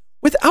pigeon,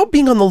 "without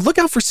being on the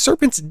lookout for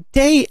serpents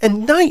day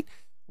and night.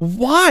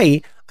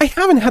 Why, I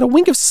haven't had a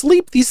wink of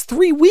sleep these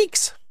 3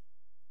 weeks."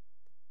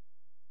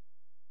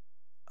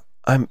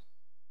 I'm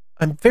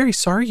very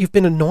sorry you've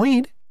been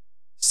annoyed,"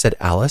 said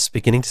Alice,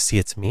 beginning to see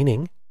its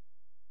meaning.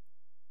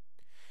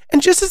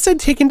 "And just as I'd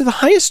taken to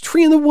the highest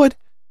tree in the wood,"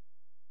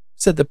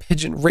 said the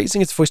pigeon,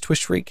 raising its voice to a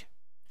shriek,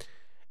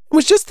 "I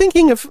was just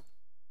thinking if it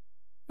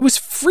was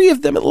free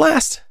of them at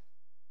last.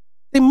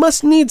 They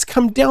must needs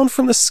come down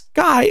from the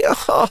sky.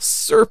 Ah,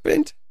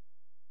 serpent!"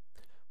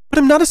 "But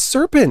I'm not a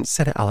serpent,"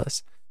 said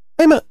Alice.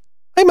 I'm a...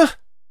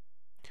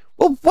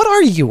 "Well, what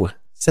are you?"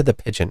 said the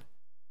pigeon.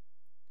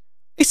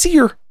 "I see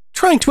you're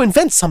trying to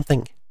invent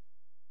something."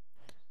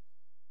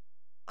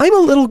 "I'm a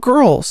little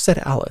girl," said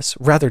Alice,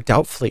 rather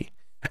doubtfully,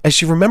 as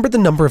she remembered the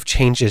number of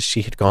changes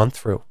she had gone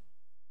through.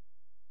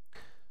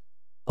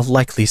 "A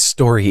likely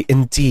story,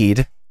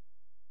 indeed,"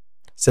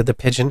 said the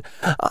pigeon.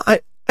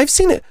 I've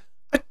seen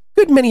a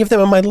good many of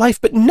them in my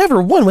life, but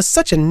never one with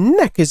such a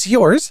neck as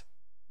yours.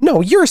 No,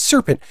 you're a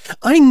serpent.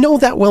 I know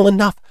that well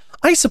enough.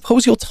 I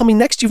suppose you'll tell me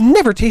next you've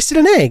never tasted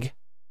an egg."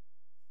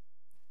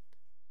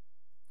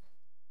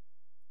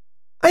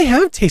 I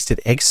have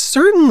tasted eggs,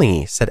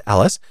 certainly, said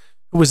Alice,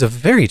 who was a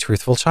very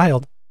truthful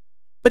child.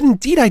 But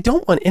indeed I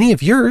don't want any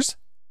of yours.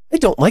 I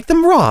don't like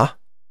them raw.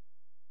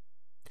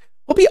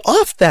 Well, be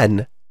off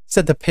then,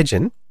 said the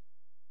pigeon,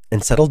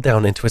 and settled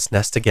down into its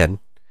nest again.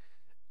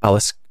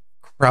 Alice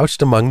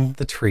crouched among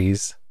the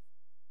trees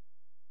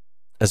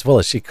as well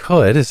as she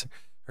could, as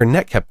her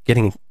neck kept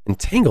getting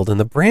entangled in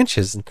the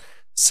branches, and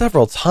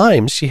several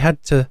times she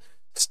had to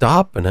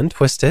stop and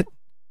untwist it.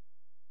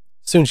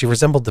 Soon she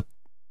remembered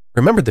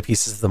the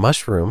pieces of the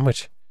mushroom,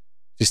 which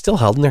she still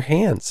held in her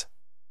hands,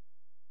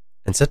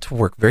 and set to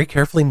work very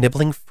carefully,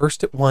 nibbling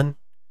first at one,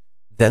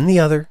 then the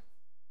other,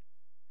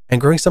 and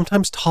growing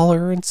sometimes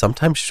taller and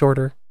sometimes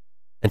shorter,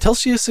 until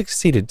she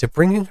succeeded to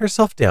bringing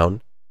herself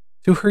down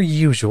to her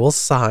usual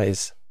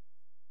size.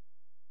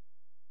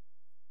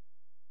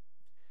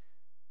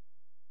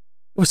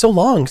 It was so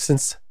long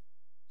since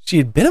she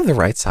had been of the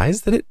right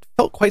size that it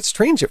felt quite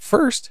strange at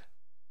first.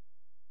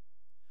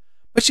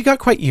 But she got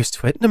quite used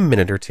to it in a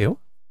minute or two,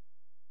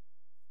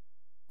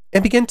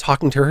 and began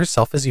talking to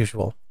herself as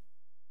usual.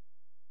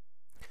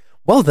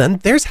 Well then,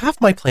 there's half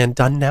my plan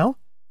done now.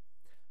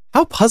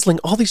 How puzzling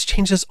all these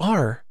changes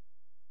are.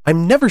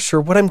 I'm never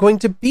sure what I'm going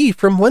to be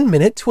from one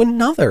minute to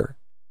another.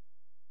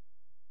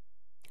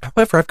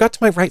 However, I've got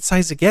to my right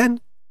size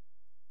again.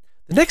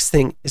 The next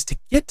thing is to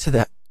get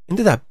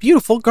into that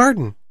beautiful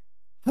garden.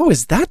 How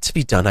is that to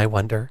be done, I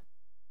wonder?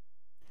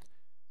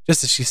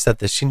 Just as she said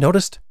this, she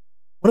noticed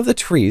one of the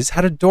trees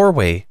had a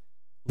doorway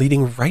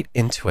leading right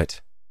into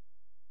it.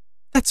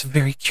 That's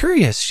very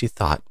curious, she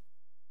thought,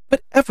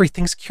 but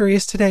everything's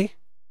curious today.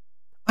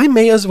 I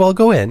may as well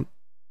go in,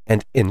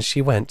 and in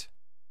she went.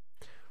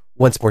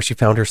 Once more she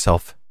found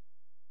herself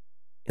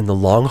in the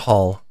long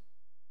hall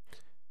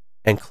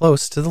and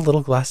close to the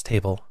little glass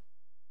table.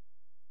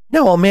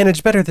 Now I'll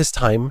manage better this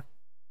time,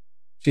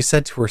 she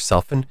said to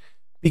herself, and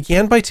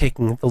began by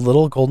taking the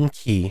little golden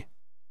key,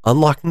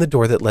 unlocking the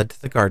door that led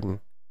to the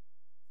garden.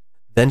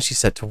 Then she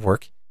set to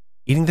work,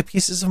 eating the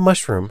pieces of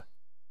mushroom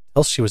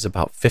till she was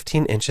about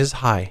 15 inches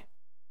high.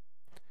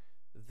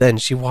 Then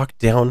she walked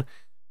down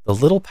the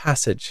little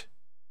passage.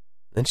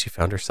 Then she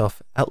found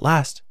herself at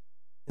last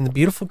in the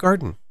beautiful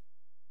garden,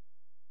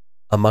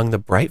 among the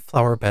bright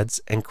flower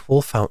beds and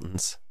cool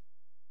fountains.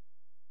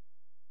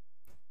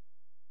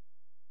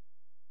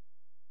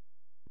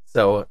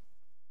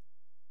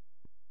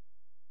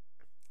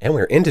 And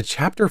we're into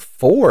chapter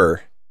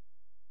 4.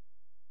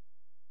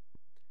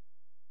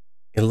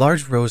 A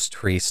large rose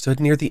tree stood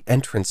near the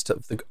entrance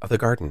of the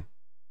garden.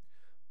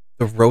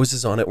 The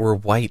roses on it were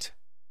white,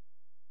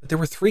 but there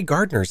were 3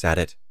 gardeners at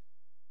it,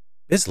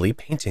 busily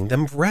painting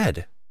them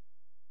red.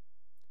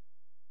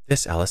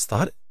 This Alice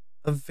thought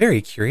a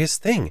very curious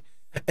thing,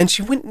 and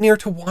she went near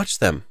to watch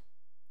them.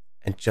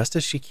 And just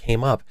as she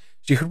came up,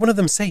 she heard one of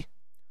them say,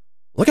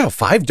 "Look out,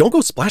 Five, don't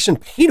go splashing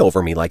paint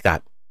over me like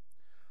that."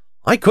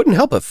 "I couldn't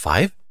help it,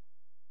 Five,"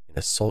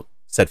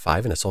 said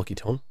Five in a sulky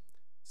tone.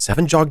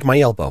 "Seven jogged my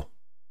elbow."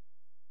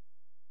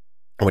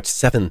 On which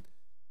Seven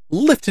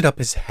lifted up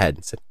his head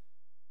and said,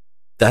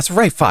 "That's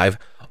right, Five.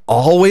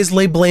 Always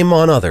lay blame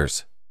on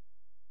others."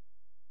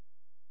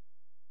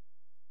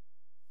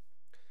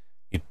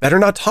 "You'd better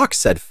not talk,"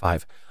 said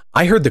Five.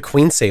 "I heard the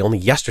Queen say only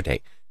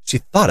yesterday she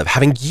thought of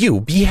having you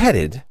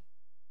beheaded."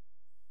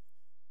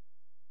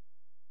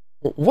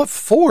 "What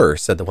for?"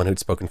 said the one who'd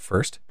spoken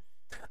first.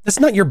 "That's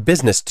not your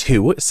business,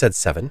 too," said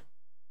Seven.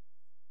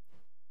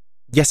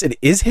 "Yes, it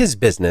is his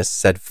business,"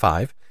 said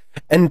Five,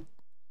 "and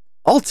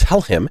I'll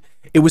tell him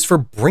it was for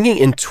bringing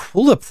in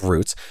tulip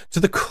roots to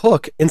the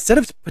cook instead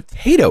of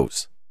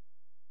potatoes."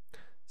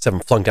 Seven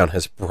flung down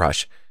his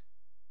brush,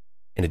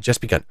 and had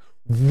just begun.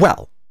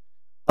 Well,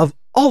 of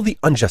all the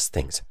unjust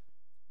things,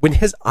 when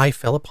his eye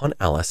fell upon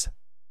Alice,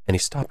 and he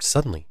stopped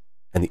suddenly,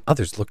 and the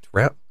others looked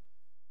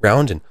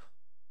round, and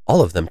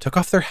all of them took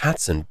off their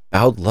hats and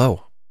bowed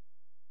low.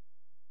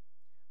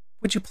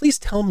 "Would you please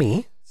tell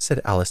me,"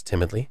 said Alice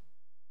timidly,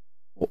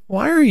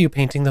 "why are you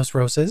painting those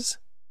roses?"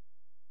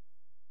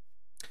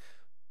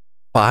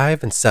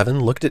 Five and Seven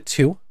looked at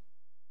Two,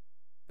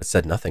 but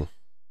said nothing.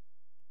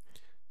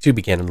 Two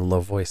began in a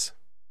low voice.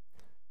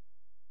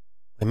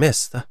 "Why,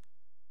 miss, the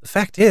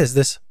fact is,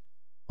 this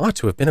ought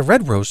to have been a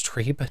red rose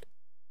tree, but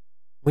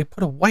we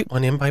put a white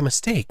one in by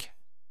mistake.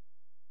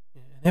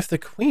 And if the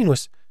Queen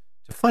was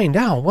to find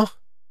out, well,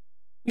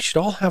 we should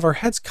all have our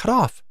heads cut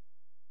off.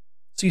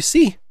 So you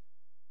see,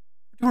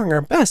 we're doing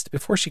our best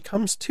before she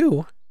comes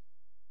to."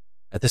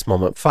 At this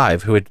moment,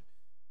 Five, who had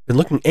been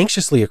looking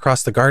anxiously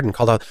across the garden,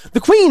 called out,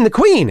 "The Queen! The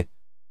Queen!"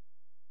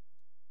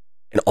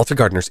 And all 3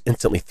 gardeners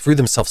instantly threw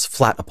themselves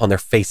flat upon their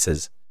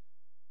faces.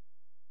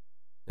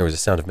 There was a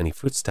sound of many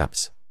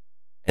footsteps,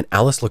 and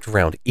Alice looked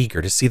round,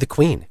 eager to see the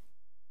Queen.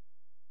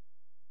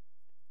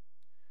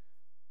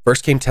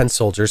 First came 10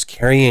 soldiers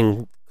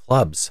carrying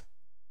clubs.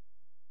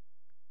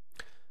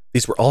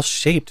 These were all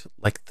shaped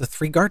like the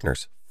 3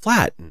 gardeners,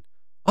 flat and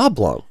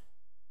oblong,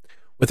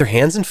 with their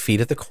hands and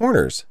feet at the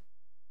corners.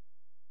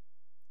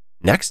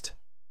 Next,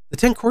 the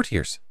 10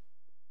 courtiers.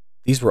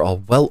 These were all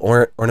well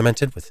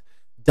ornamented with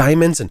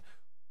diamonds and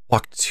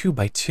walked 2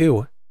 by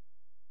 2.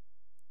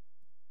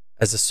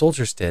 as the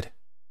soldiers did.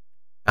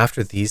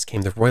 After these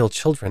came the royal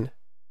children.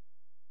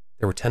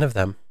 There were 10 of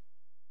them.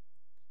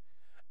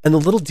 And the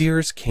little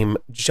dears came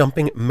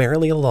jumping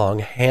merrily along,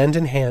 hand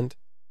in hand.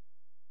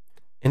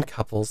 In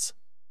couples,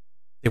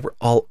 they were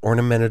all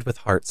ornamented with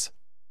hearts.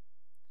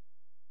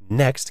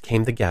 Next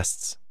came the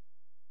guests,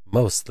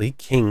 mostly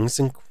kings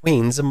and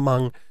queens,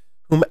 among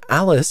whom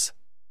Alice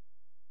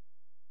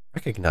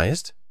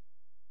recognized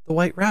the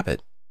White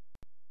Rabbit.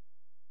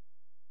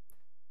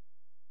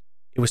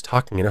 It was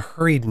talking in a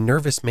hurried,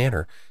 nervous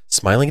manner,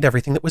 smiling at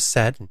everything that was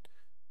said, and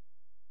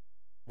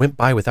went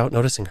by without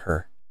noticing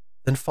her,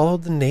 then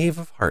followed the Knave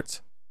of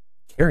Hearts,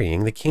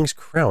 carrying the king's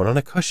crown on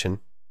a cushion.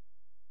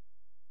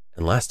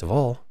 And last of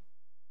all,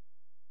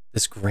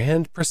 this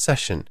grand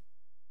procession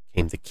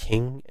came the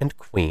King and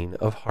Queen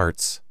of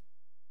Hearts.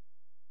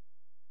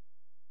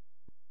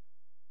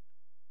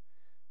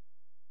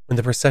 When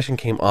the procession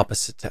came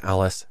opposite to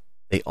Alice,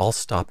 they all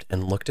stopped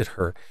and looked at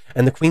her,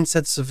 and the Queen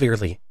said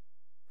severely,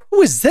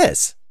 "Who is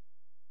this?"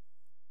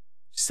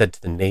 She said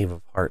to the Knave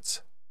of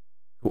Hearts,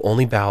 who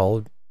only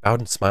bowed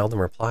and smiled in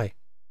reply.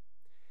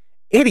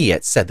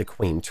 "Idiot," said the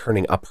Queen,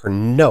 turning up her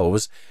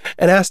nose,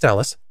 and asked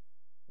Alice,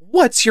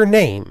 "What's your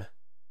name?"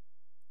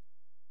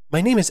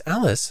 "My name is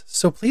Alice,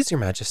 so please your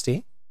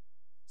Majesty,"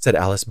 said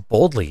Alice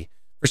boldly,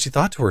 for she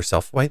thought to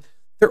herself, "Why,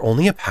 they're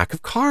only a pack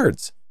of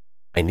cards.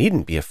 I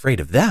needn't be afraid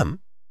of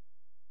them."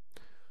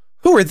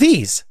 "Who are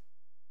these?"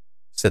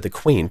 said the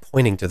Queen,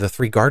 pointing to the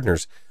 3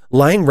 gardeners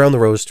lying round the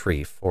rose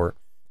tree, for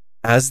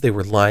as they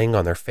were lying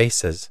on their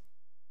faces,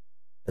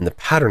 and the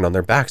pattern on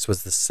their backs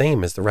was the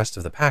same as the rest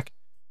of the pack,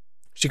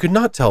 she could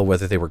not tell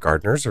whether they were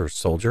gardeners or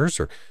soldiers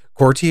or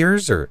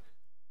courtiers or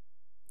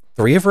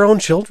 3 of her own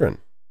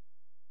children.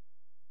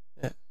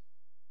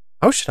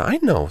 "How should I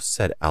know?"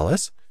 said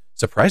Alice,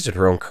 surprised at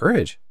her own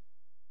courage.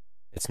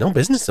 "It's no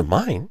business of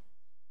mine."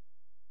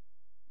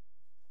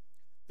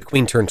 The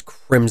Queen turned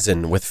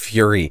crimson with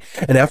fury,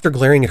 and after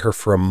glaring at her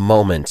for a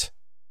moment,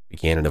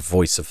 began in a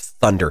voice of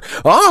thunder,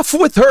 "Off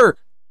with her!"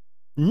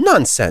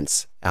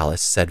 "Nonsense,"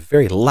 Alice said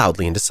very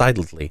loudly and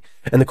decidedly,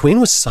 and the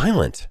Queen was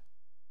silent.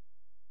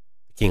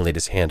 The King laid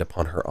his hand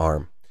upon her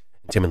arm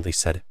and timidly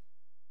said,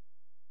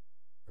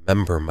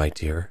 "Remember, my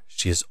dear,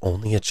 she is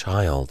only a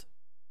child."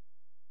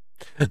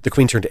 The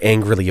Queen turned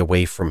angrily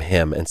away from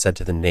him and said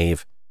to the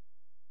Knave,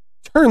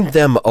 "Turn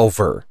them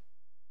over."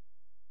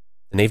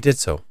 The Knave did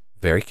so,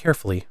 very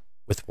carefully,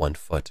 with 1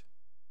 foot.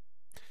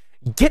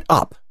 "Get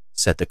up,"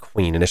 said the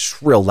Queen in a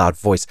shrill, loud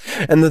voice,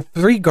 and the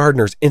 3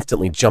 gardeners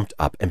instantly jumped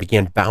up and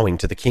began bowing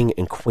to the King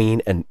and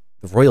Queen and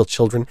the royal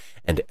children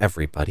and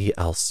everybody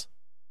else.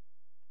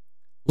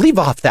 "Leave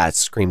off that,"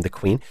 screamed the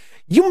Queen.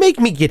 "You make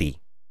me giddy."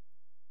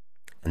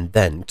 And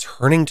then,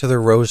 turning to the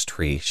rose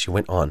tree, she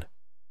went on,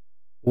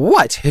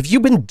 "What have you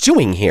been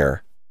doing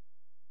here?"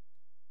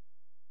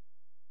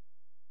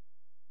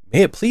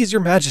 "May it please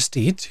your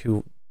Majesty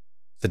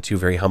said two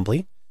very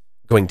humbly,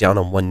 going down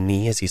on one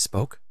knee as he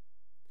spoke.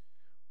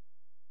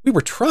 "We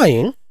were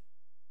trying."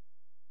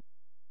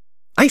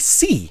 "I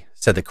see,"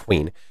 said the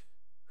Queen,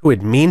 who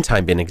had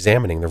meantime been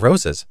examining the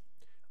roses.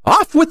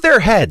 "Off with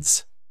their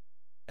heads!"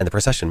 And the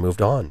procession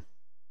moved on.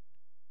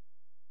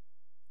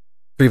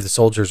 3 of the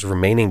soldiers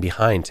remaining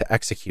behind to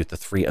execute the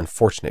 3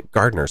 unfortunate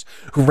gardeners,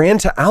 who ran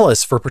to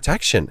Alice for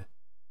protection.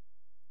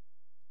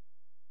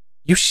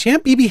 "You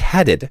shan't be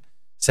beheaded,"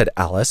 said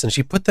Alice, and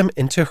she put them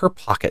into her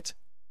pocket.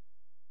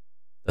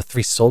 The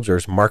 3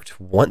 soldiers marched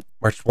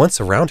once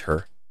around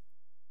her,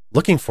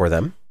 looking for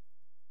them,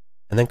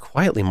 and then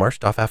quietly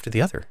marched off after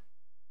the other.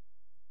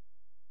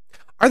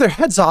 "Are their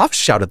heads off?"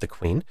 shouted the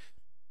Queen.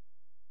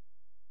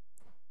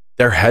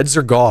 "Their heads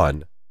are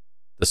gone,"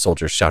 the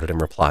soldiers shouted in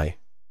reply,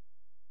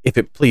 "if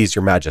it please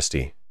your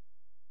Majesty."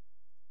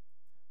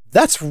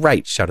 "That's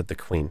right," shouted the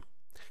Queen.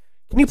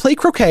 "Can you play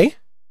croquet?"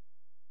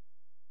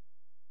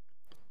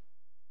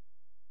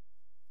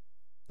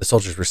 The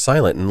soldiers were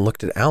silent and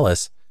looked at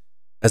Alice,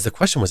 as the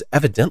question was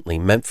evidently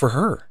meant for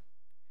her.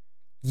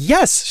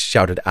 "Yes,"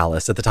 shouted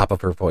Alice at the top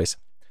of her voice.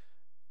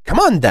 "Come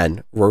on,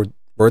 then," roared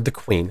the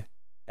Queen,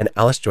 and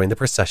Alice joined the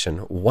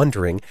procession,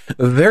 wondering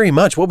very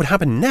much what would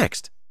happen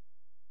next.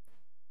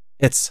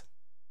 It's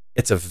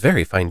a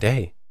very fine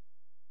day,"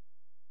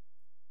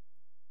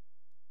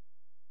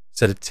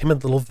 said a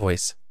timid little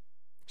voice.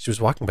 She was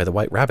walking by the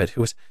White Rabbit,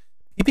 who was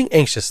peeping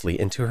anxiously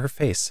into her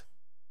face.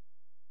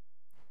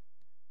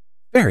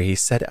 "Very,"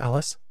 said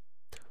Alice.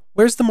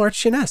 "Where's the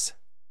Marchioness?"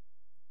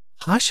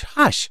 "Hush,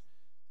 hush,"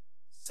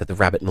 said the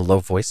Rabbit in a low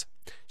voice.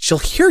 "She'll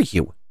hear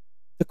you.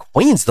 The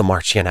Queen's the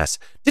Marchioness.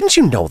 Didn't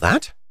you know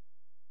that?"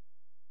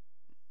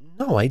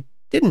 "No, I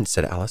didn't,"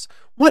 said Alice.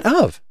 "What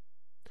of?"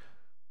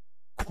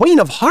 "Queen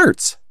of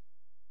Hearts,"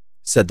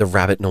 said the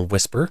Rabbit in a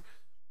whisper,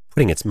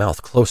 putting its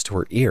mouth close to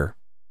her ear.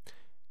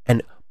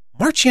 "And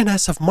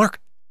Marchioness of Mock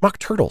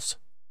Turtles."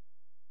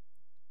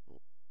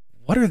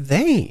 "What are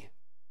they?"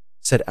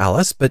 said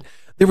Alice, but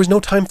there was no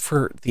time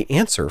for the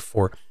answer,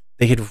 for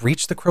they had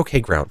reached the croquet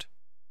ground,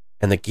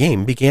 and the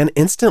game began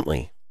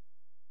instantly.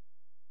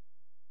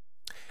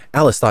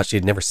 Alice thought she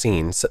had never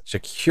seen such a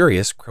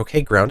curious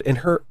croquet ground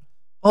in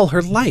all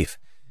her life.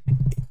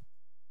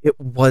 It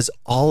was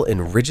all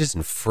in ridges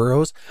and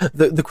furrows.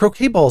 The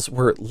croquet balls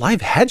were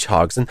live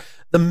hedgehogs, and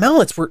the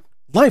mallets were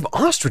live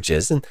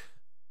ostriches, and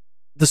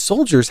the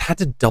soldiers had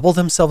to double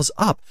themselves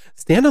up,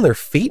 stand on their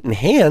feet and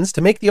hands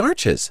to make the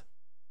arches.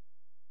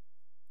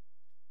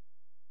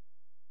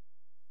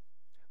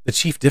 The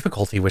chief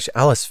difficulty which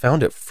Alice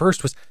found at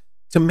first was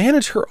to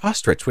manage her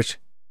ostrich, which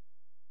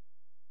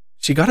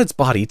she got its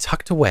body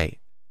tucked away,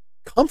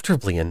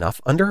 comfortably enough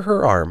under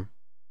her arm,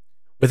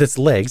 with its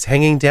legs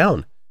hanging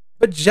down.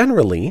 But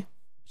generally,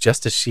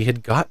 just as she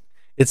had got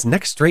its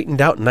neck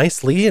straightened out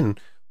nicely and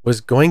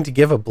was going to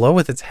give a blow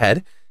with its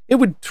head, it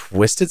would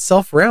twist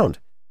itself round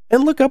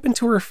and look up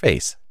into her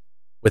face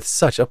with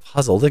such a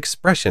puzzled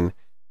expression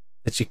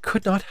that she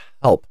could not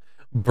help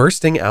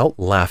bursting out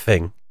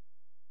laughing.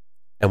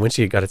 And when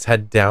she had got its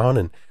head down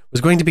and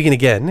was going to begin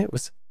again, it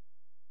was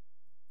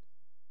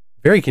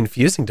very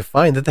confusing to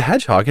find that the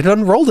hedgehog had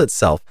unrolled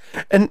itself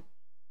and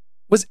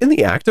was in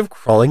the act of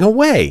crawling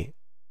away.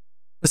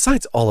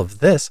 Besides all of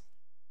this,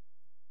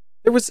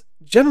 there was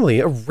generally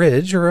a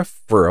ridge or a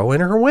furrow in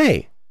her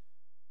way,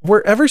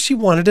 wherever she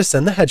wanted to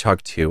send the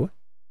hedgehog to,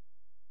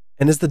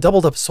 and as the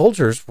doubled-up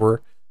soldiers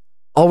were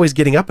always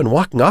getting up and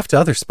walking off to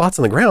other spots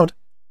on the ground,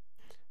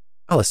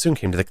 Alice soon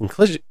came to the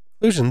conclusion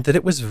that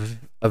it was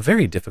a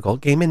very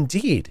difficult game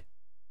indeed.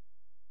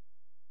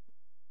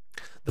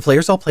 The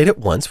players all played at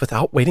once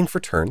without waiting for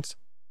turns,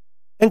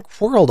 and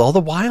quarreled all the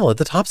while at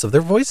the tops of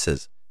their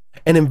voices,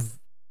 and in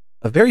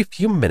a very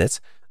few minutes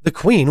the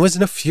queen was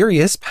in a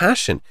furious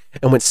passion,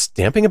 and went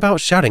stamping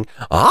about shouting,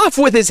 "Off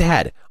with his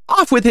head!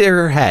 Off with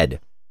her head!"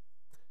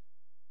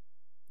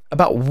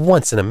 About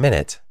once in a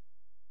minute,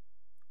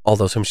 all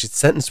those whom she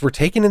sentenced were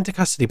taken into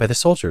custody by the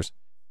soldiers,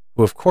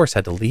 who of course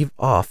had to leave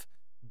off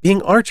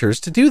being archers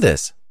to do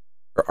this,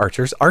 or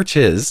arches.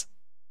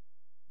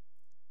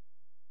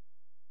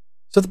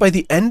 So that by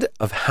the end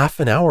of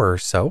half an hour or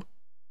so,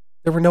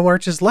 there were no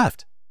arches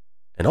left,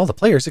 and all the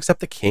players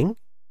except the king,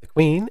 the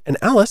queen, and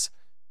Alice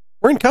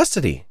were in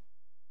custody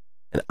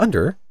and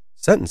under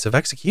sentence of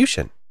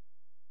execution.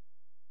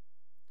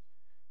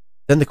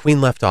 Then the queen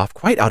left off,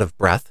 quite out of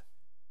breath,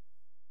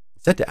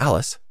 and said to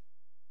Alice,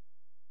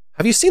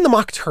 "Have you seen the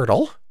mock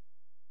turtle?"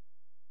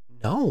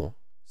 "No,"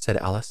 said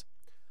Alice.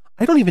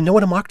 "I don't even know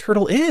what a mock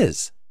turtle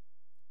is."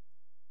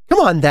 "Come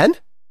on, then,"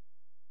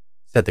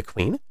 said the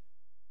queen,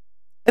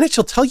 "and it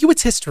shall tell you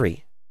its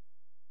history."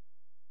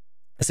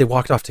 As they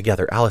walked off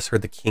together, Alice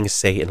heard the king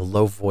say in a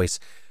low voice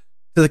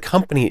to the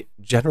company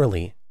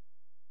generally,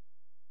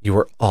 "You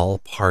are all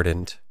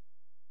pardoned."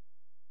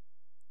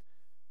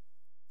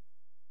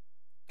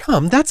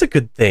 "Come, that's a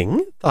good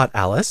thing," thought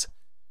Alice,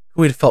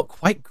 who had felt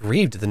quite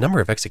grieved at the number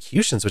of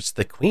executions which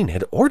the queen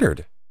had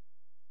ordered.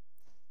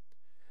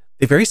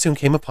 They very soon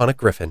came upon a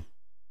griffin,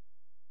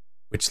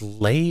 which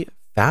lay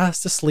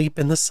fast asleep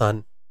in the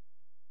sun.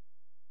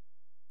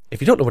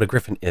 If you don't know what a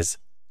griffin is,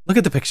 look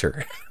at the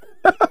picture.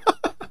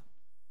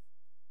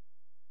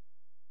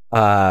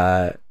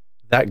 That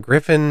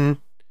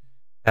griffin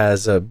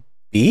has a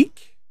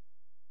beak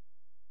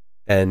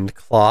and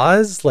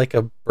claws like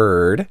a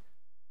bird,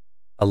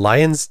 a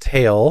lion's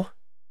tail,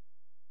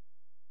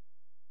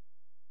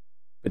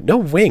 but no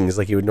wings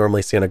like you would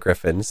normally see on a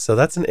griffin. So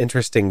that's an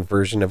interesting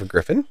version of a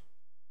griffin.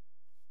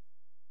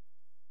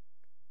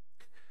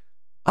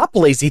 "Up,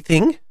 lazy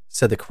thing,"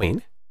 said the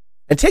queen,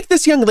 "and take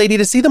this young lady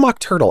to see the mock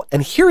turtle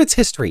and hear its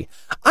history.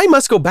 I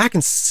must go back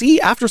and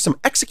see after some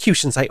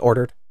executions I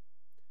ordered."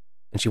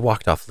 And she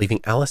walked off, leaving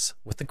Alice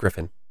with the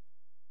griffin.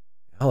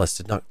 Alice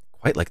did not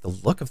quite like the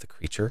look of the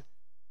creature,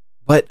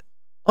 but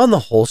on the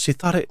whole she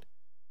thought it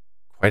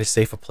quite as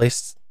safe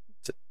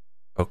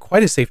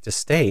to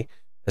stay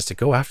as to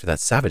go after that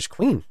savage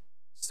queen.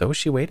 So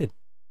she waited.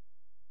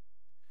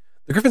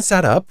 The griffin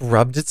sat up,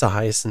 rubbed its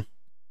eyes, and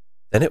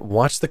then it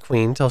watched the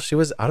queen till she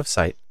was out of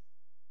sight.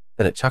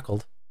 Then it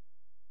chuckled.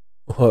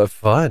 "What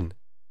fun,"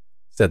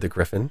 said the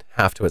griffin,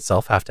 half to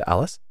itself, half to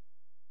Alice.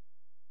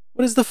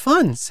 "What is the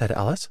fun?" said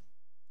Alice.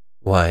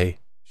 "Why,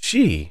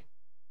 she,"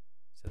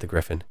 said the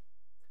griffin.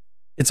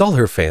 "It's all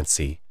her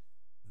fancy,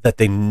 that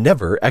they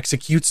never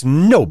executes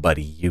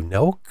nobody, you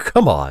know.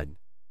 Come on."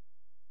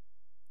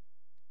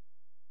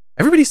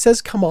 "Everybody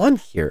says come on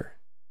here,"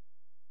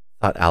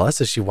 thought Alice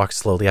as she walked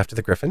slowly after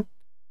the griffin.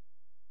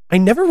 "I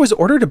never was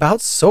ordered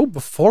about so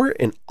before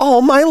in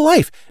all my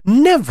life.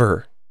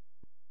 Never."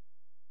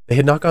 They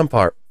had not gone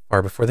far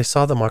before they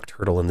saw the mock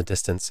turtle in the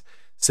distance,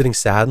 sitting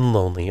sad and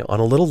lonely on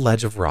a little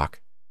ledge of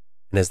rock,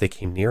 and as they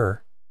came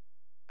nearer,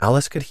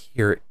 Alice could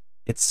hear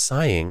it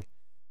sighing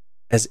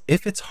as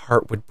if its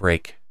heart would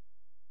break.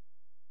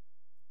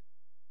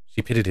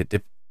 She pitied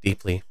it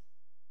deeply.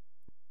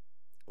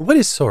 "What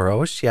is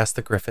sorrow?" she asked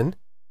the griffin.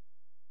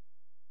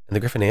 And the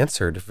griffin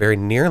answered very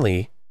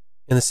nearly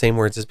in the same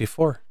words as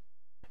before.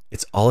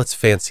 "It's all its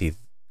fancy.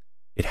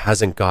 It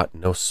hasn't got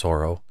no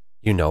sorrow,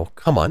 you know.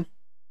 Come on."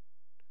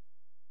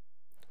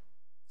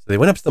 So they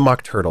went up to the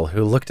mock turtle,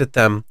 who looked at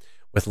them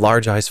with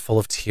large eyes full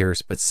of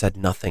tears, but said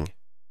nothing.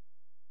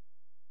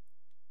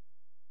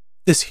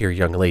 "This here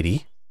young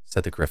lady,"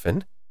 said the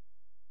griffin,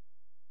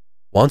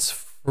 "wants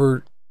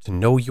for to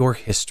know your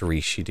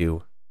history, she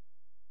do.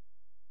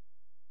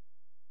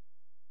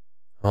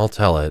 I'll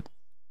tell it,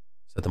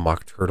 said the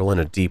Mock Turtle in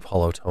a deep,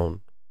 hollow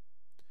tone.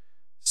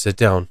 Sit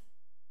down,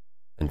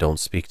 and don't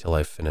speak till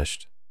I've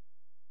finished.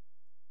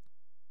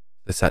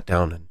 They sat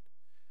down, and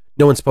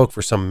no one spoke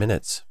for some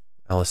minutes.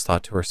 Alice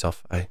thought to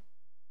herself, I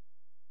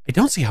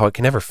don't see how it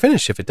can ever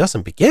finish if it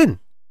doesn't begin.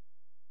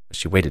 But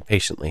she waited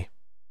patiently.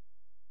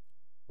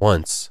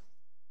 Once,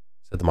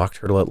 said the Mock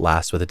Turtle at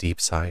last with a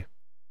deep sigh,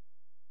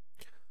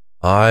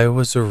 I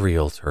was a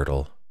real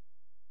turtle.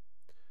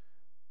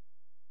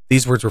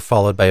 These words were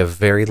followed by a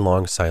very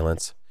long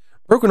silence,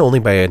 broken only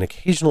by an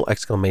occasional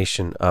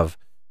exclamation of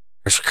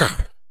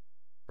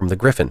from the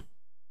Griffin,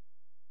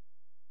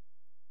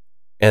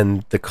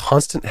 and the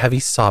constant heavy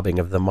sobbing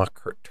of the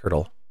Mock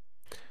Turtle.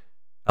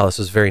 Alice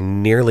was very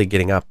nearly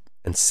getting up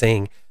and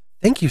saying,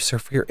 Thank you, sir,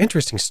 for your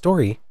interesting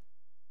story,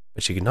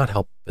 but she could not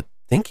help but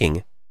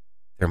thinking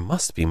there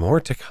must be more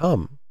to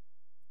come.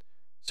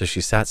 So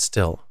she sat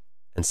still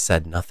and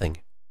said nothing.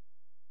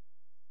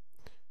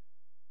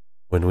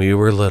 When we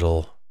were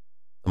little,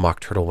 the Mock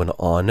Turtle went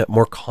on,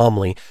 more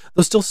calmly,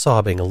 though still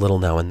sobbing a little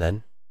now and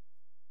then.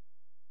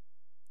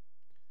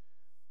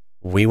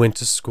 We went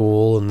to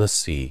school in the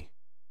sea.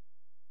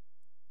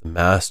 The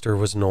master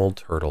was an old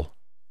turtle.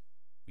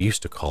 We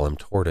used to call him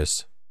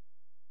Tortoise.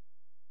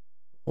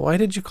 Why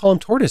did you call him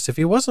Tortoise if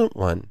he wasn't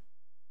one?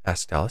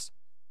 Asked Alice.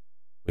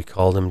 We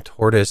called him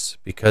Tortoise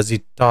because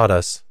he taught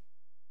us.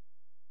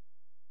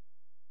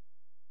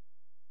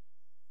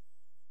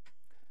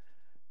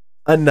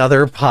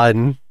 Another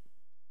pun.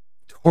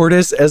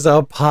 Tortoise as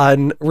a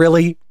pun,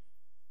 really?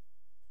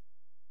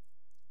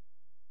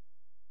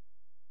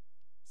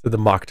 Said the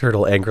Mock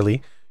Turtle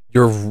angrily.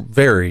 You're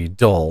very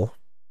dull.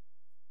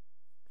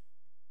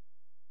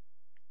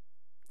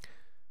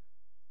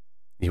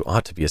 You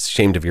ought to be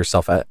ashamed of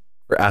yourself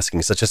for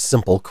asking such a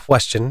simple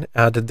question,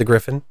 added the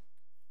Griffin.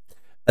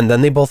 And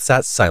then they both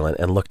sat silent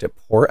and looked at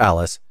poor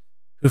Alice,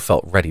 who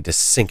felt ready to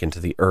sink into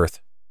the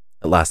earth.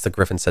 At last the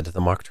Griffin said to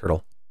the Mock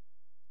Turtle,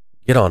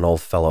 Get on,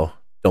 old fellow.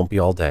 Don't be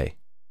all day.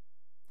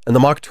 And the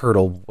Mock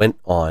Turtle went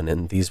on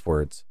in these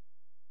words.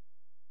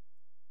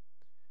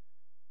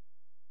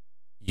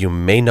 You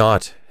may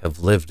not have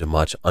lived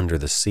much under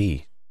the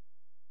sea.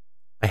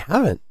 I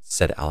haven't,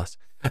 said Alice,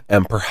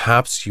 and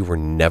perhaps you were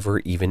never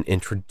even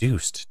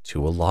introduced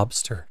to a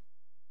lobster.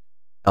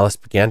 Alice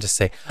began to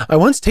say, I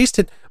once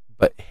tasted,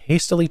 but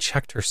hastily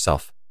checked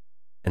herself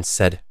and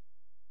said,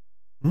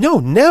 No,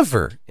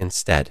 never,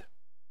 instead.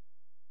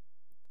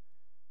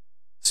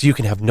 So you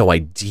can have no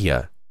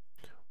idea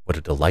what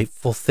a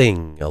delightful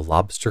thing a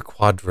lobster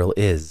quadrille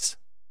is.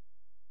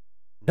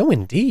 No,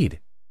 indeed,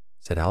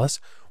 said Alice.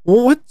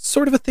 Well, what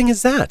sort of a thing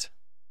is that?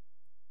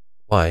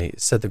 Why,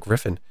 said the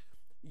Griffin,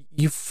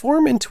 you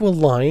form into a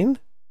line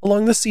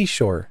along the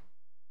seashore.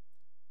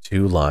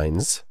 2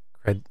 lines,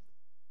 cried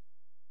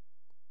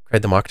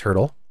the Mock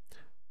Turtle.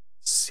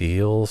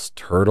 Seals,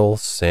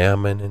 turtles,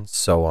 salmon, and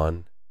so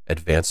on,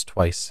 advanced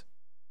twice.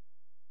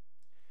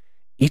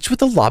 Each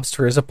with a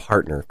lobster as a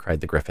partner,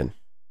 cried the Griffin.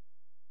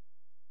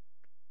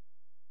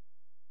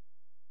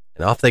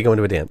 And off they go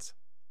into a dance.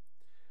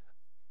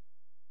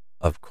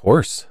 Of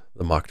course,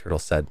 the Mock Turtle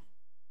said.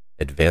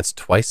 Advance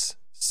twice,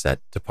 set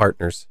to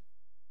partners.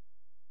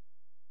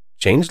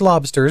 Change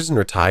lobsters and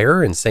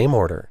retire in same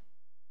order,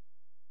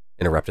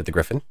 interrupted the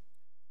Griffin.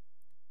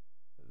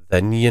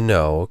 Then you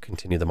know,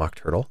 continued the Mock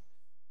Turtle,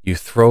 you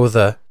throw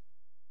the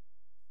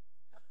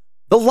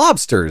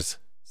lobsters,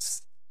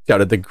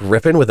 shouted the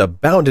Griffin with a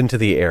bound into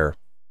the air.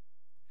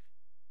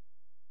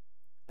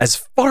 As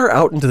far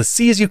out into the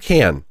sea as you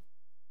can.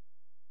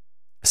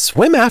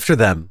 Swim after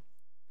them,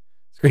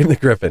 screamed the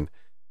Griffin.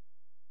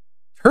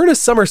 Turn a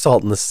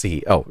somersault in the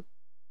sea. Oh,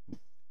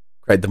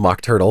 cried the Mock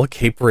Turtle,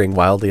 capering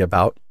wildly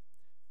about.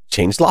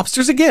 Change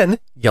lobsters again,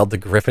 yelled the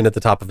Griffin at the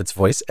top of its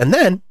voice, and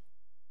then...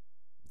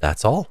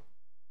 That's all,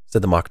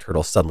 said the Mock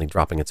Turtle, suddenly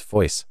dropping its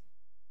voice.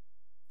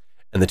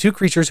 And the 2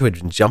 creatures who had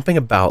been jumping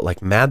about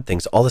like mad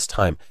things all this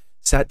time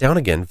sat down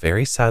again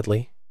very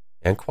sadly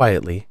and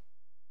quietly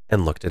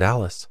and looked at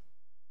Alice.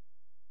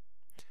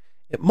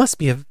 It must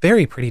be a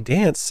very pretty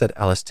dance, said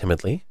Alice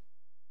timidly.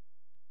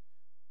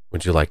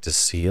 Would you like to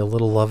see a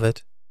little of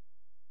it?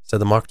 Said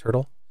the Mock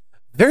Turtle.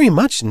 Very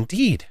much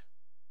indeed.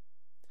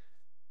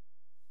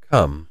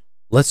 Come,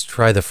 let's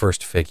try the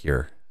first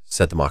figure,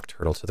 said the Mock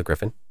Turtle to the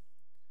Griffin.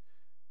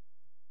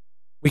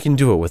 We can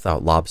do it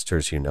without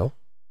lobsters, you know.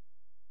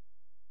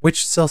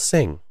 Which shall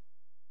sing?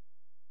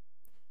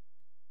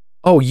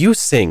 Oh, you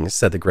sing,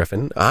 said the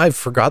Griffin. I've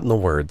forgotten the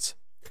words.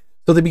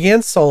 So they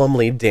began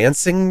solemnly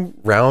dancing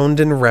round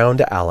and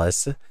round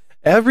Alice,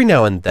 every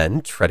now and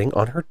then treading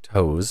on her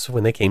toes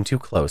when they came too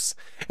close,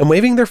 and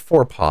waving their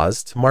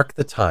forepaws to mark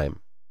the time,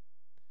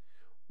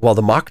 while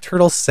the Mock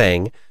Turtle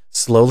sang,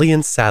 slowly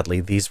and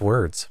sadly, these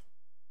words.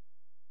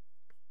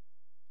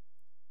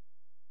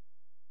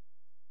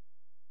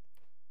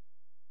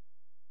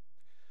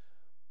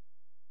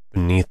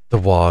 Beneath The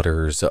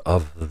waters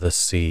of the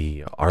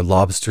sea are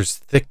lobsters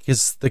thick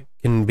as thick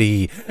can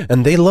be,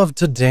 and they love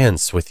to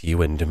dance with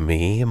you and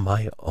me,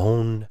 my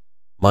own,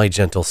 my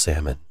gentle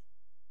salmon.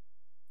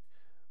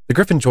 The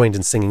Gryphon joined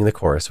in singing the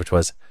chorus, which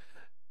was,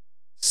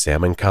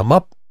 salmon come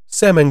up,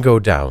 salmon go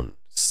down,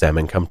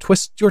 salmon come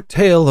twist your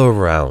tail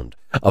around.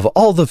 Of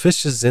all the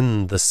fishes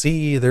in the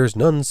sea, there's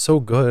none so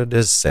good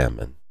as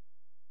salmon.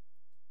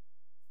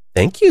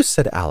 Thank you,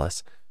 said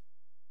Alice,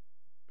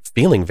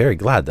 feeling very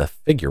glad the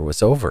figure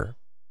was over.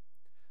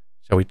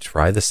 Shall we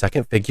try the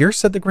second figure,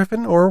 said the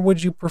Gryphon, or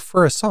would you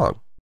prefer a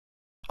song?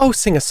 Oh,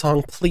 sing a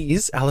song,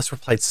 please, Alice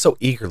replied so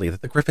eagerly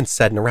that the Gryphon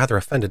said in a rather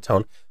offended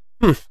tone,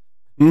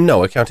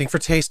 no accounting for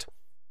taste.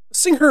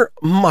 Sing her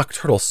Mock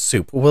Turtle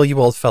Soup, will you,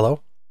 old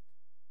fellow?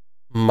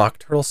 Mock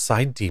Turtle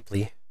sighed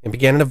deeply and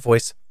began in a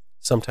voice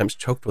sometimes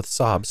choked with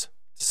sobs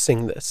to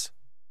sing this.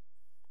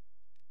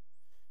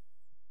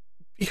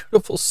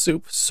 Beautiful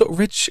soup, so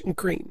rich and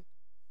green,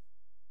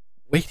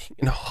 waiting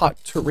in a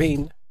hot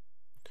tureen.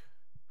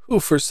 Who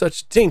for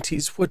such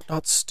dainties would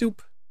not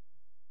stoop?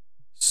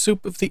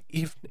 Soup of the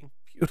evening,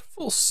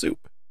 beautiful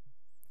soup.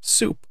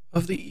 Soup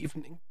of the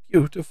evening,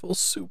 beautiful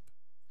soup.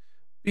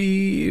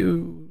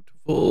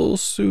 Beautiful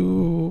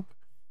soup.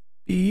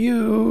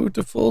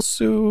 Beautiful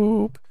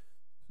soup.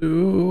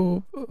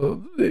 Soup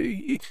of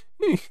the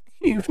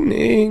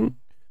evening.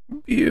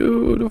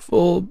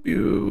 Beautiful,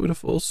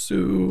 beautiful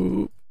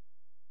soup.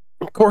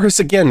 Chorus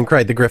again,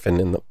 cried the Gryphon,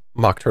 and the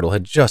Mock Turtle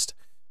had just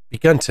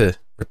begun to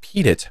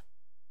repeat it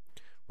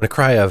when a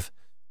cry of,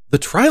 the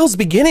trial's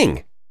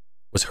beginning,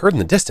 was heard in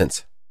the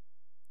distance.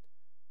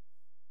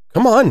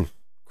 Come on,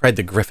 cried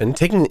the Gryphon,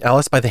 taking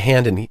Alice by the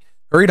hand, and he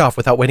hurried off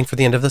without waiting for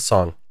the end of the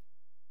song.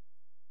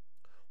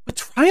 What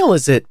trial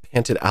is it?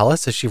 Panted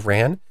Alice as she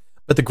ran,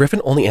 but the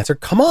Gryphon only answered,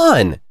 come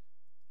on,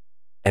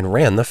 and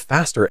ran the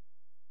faster,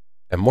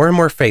 and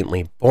more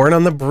faintly, borne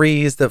on the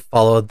breeze that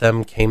followed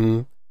them,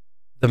 came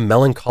the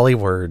melancholy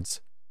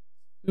words,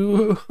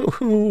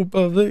 soup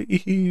of the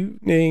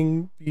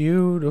evening,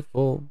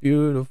 beautiful,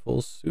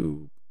 beautiful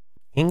soup.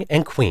 King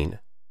and Queen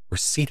were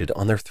seated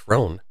on their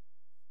throne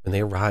when they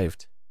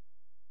arrived,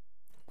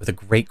 with a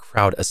great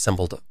crowd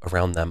assembled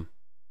around them.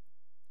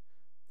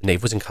 The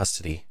knave was in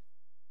custody,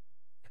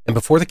 and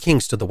before the king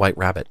stood the White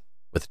Rabbit,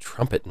 with a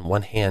trumpet in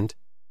one hand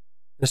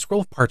and a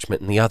scroll of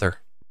parchment in the other.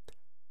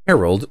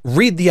 Herald,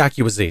 read the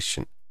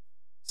accusation,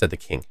 said the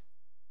king.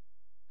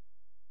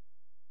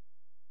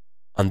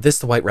 On this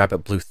the White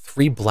Rabbit blew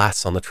 3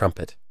 blasts on the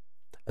trumpet,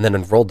 and then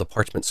unrolled the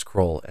parchment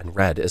scroll and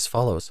read as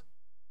follows.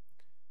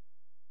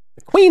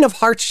 The Queen of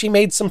Hearts, she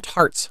made some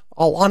tarts,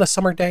 all on a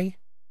summer day.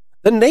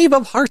 The Knave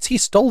of Hearts, he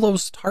stole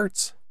those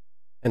tarts,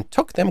 and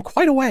took them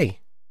quite away.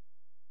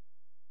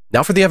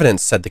 Now for the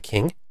evidence, said the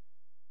king,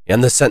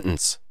 and the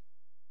sentence.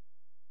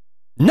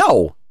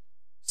 No,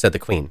 said the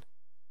Queen.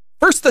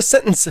 First the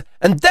sentence,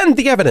 and then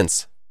the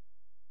evidence.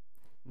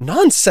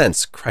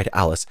 Nonsense, cried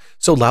Alice,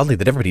 so loudly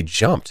that everybody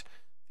jumped.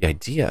 The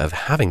idea of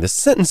having the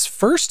sentence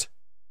first?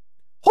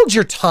 Hold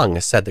your tongue,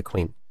 said the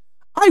Queen.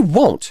 I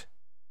won't.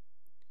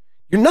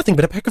 You're nothing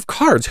but a pack of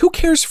cards. Who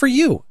cares for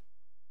you?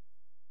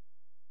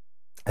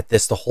 At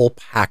this, the whole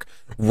pack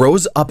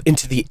rose up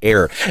into the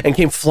air and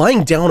came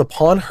flying down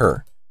upon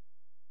her.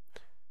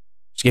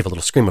 She gave a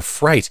little scream of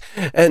fright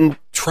and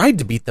tried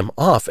to beat them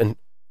off, and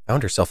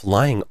found herself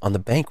lying on the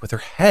bank with her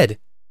head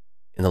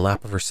in the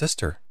lap of her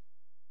sister,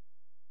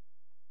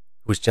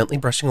 who was gently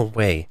brushing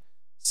away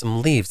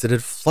some leaves that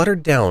had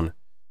fluttered down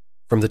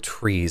from the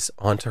trees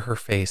onto her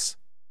face.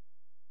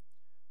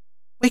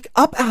 Wake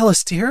up,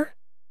 Alice, dear,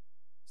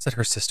 said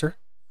her sister.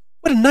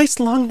 What a nice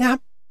long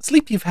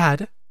sleep you've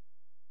had.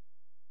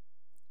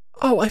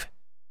 Oh, I've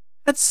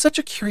had such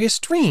a curious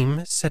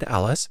dream, said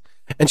Alice,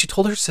 and she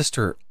told her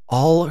sister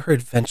all her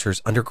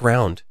adventures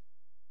underground,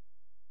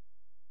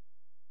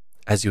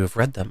 as you have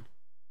read them.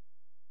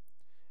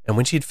 And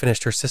when she had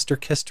finished, her sister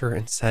kissed her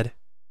and said,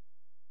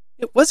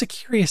 It was a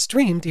curious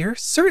dream, dear,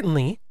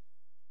 certainly.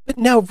 But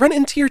now run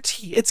into your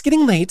tea. It's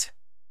getting late.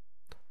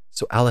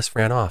 So Alice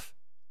ran off,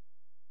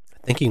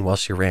 thinking while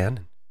she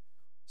ran,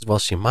 as well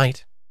she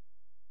might,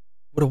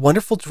 what a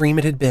wonderful dream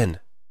it had been.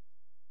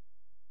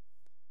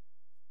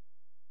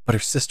 But her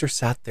sister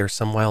sat there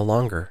some while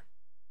longer,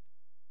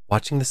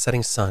 watching the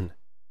setting sun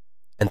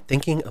and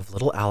thinking of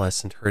little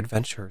Alice and her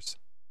adventures,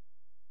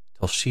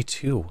 till she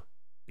too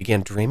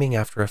began dreaming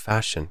after a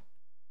fashion.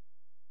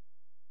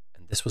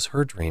 And this was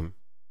her dream.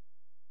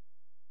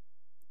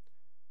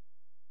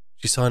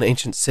 She saw an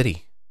ancient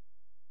city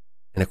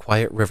and a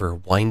quiet river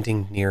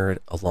winding near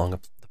it along the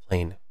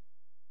plain.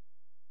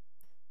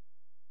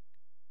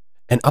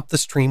 And up the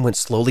stream went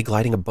slowly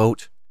gliding a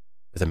boat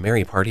with a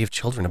merry party of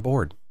children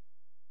aboard.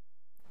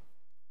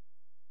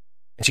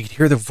 And she could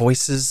hear their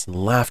voices and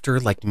laughter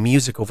like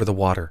music over the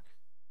water,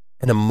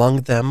 and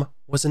among them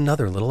was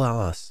another little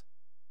Alice,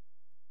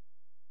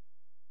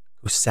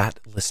 who sat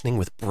listening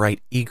with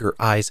bright, eager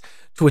eyes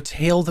to a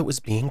tale that was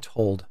being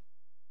told.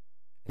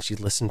 And she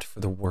listened for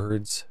the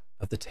words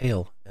of the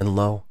tale, and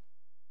lo,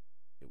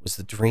 it was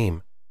the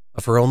dream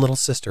of her own little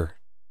sister.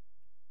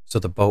 So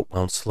the boat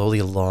wound slowly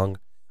along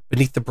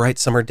beneath the bright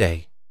summer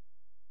day,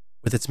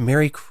 with its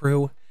merry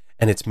crew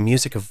and its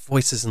music of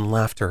voices and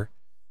laughter,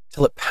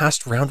 till it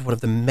passed round one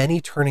of the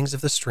many turnings of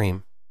the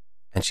stream,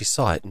 and she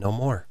saw it no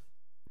more.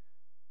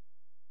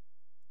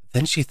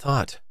 Then she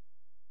thought,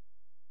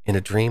 in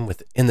a dream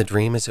within the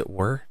dream as it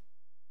were,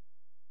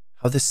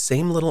 how this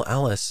same little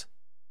Alice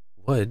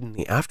would, in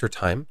the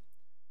aftertime,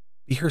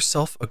 be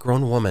herself a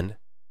grown woman,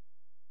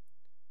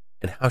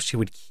 and how she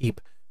would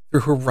keep,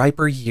 through her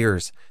riper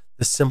years,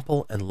 the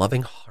simple and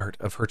loving heart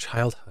of her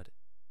childhood.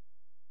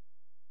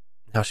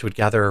 And how she would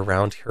gather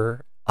around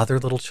her other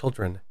little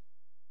children,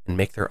 and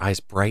make their eyes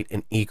bright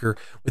and eager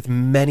with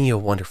many a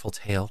wonderful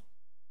tale,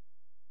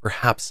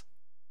 perhaps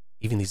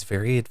even these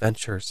very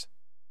adventures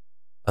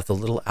of the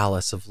little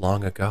Alice of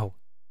long ago,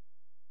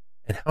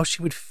 and how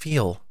she would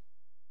feel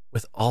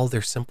with all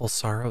their simple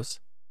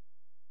sorrows,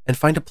 and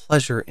find a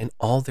pleasure in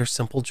all their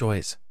simple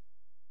joys,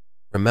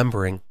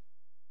 remembering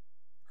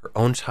her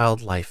own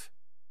child life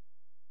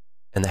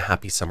and the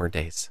happy summer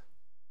days.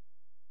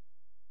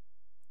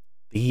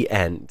 The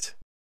end.